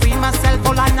want to free myself,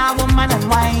 all on a woman and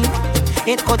wine.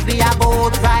 It could be a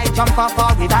boat ride, jump off or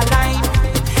with a line.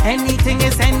 Anything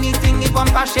is anything, it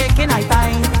bumper shaking I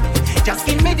find. Just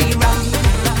give me the rum,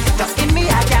 just give me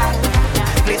a gal.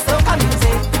 Play soca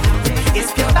music, it's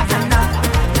pure bacchanal.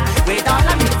 With all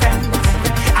of me friends,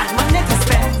 and money to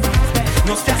spend.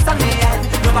 No stress on me head,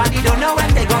 nobody don't know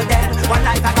when they go dead. One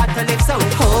life I got to live, so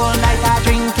it's whole night I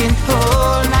drinking,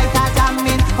 whole night I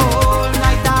jamming, whole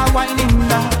night I whining.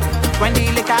 When the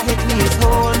liquor hit me, it's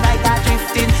whole night I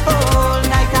drifting, whole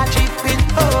night I tripping,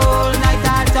 whole night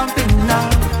I jumping.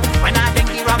 When I drink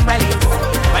the rum, well it's,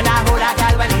 when I hold a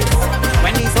gal, well it's,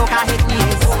 when the soca hit me,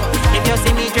 it's, if you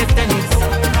see me drifting, it's,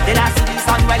 did I see the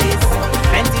sun, well it's,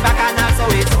 plenty back and also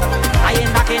it's, I ain't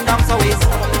backing down, so it's,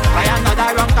 I am not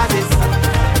a wrong cause it's,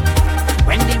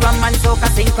 when the rum and soca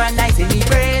synchronize in the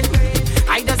brain,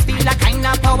 I just feel a kind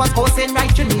of power coursing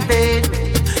right through me vein.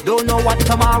 Don't know what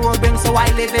tomorrow brings, so I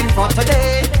live in for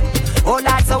today. Oh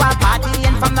Lord, so I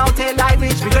partying from now till I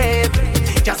reach the grave.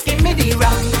 Just give me the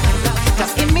rum,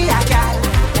 just give me a gal.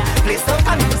 Play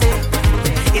soca music,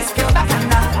 it's pure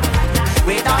bacchanal.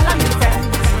 With all of me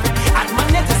friends, and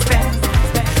money to spend.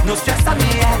 No stress on me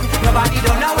head, nobody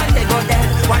don't know when they go dead.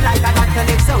 One life I got to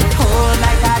live, so it's whole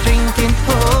night I drinking,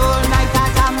 whole night I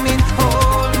jamming,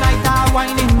 whole night I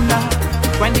whining.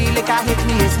 When the liquor hit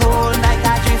me, it's whole night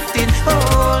I drifting,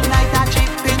 whole night I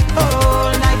tripping, whole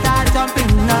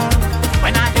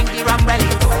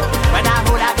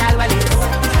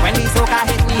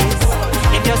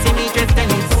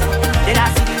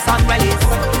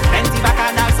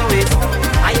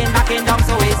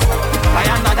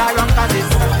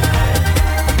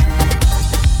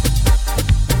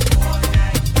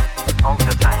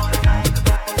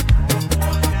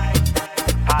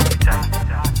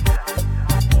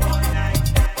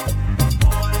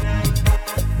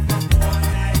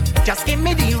Just give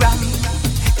me the rum,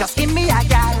 just give me a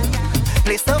gal.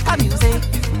 Play soca music,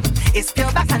 it's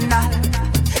pure bacchanal.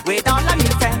 With all of my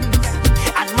friends,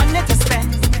 and money to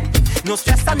spend. No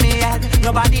stress on me head,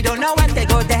 nobody don't know when they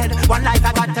go dead. One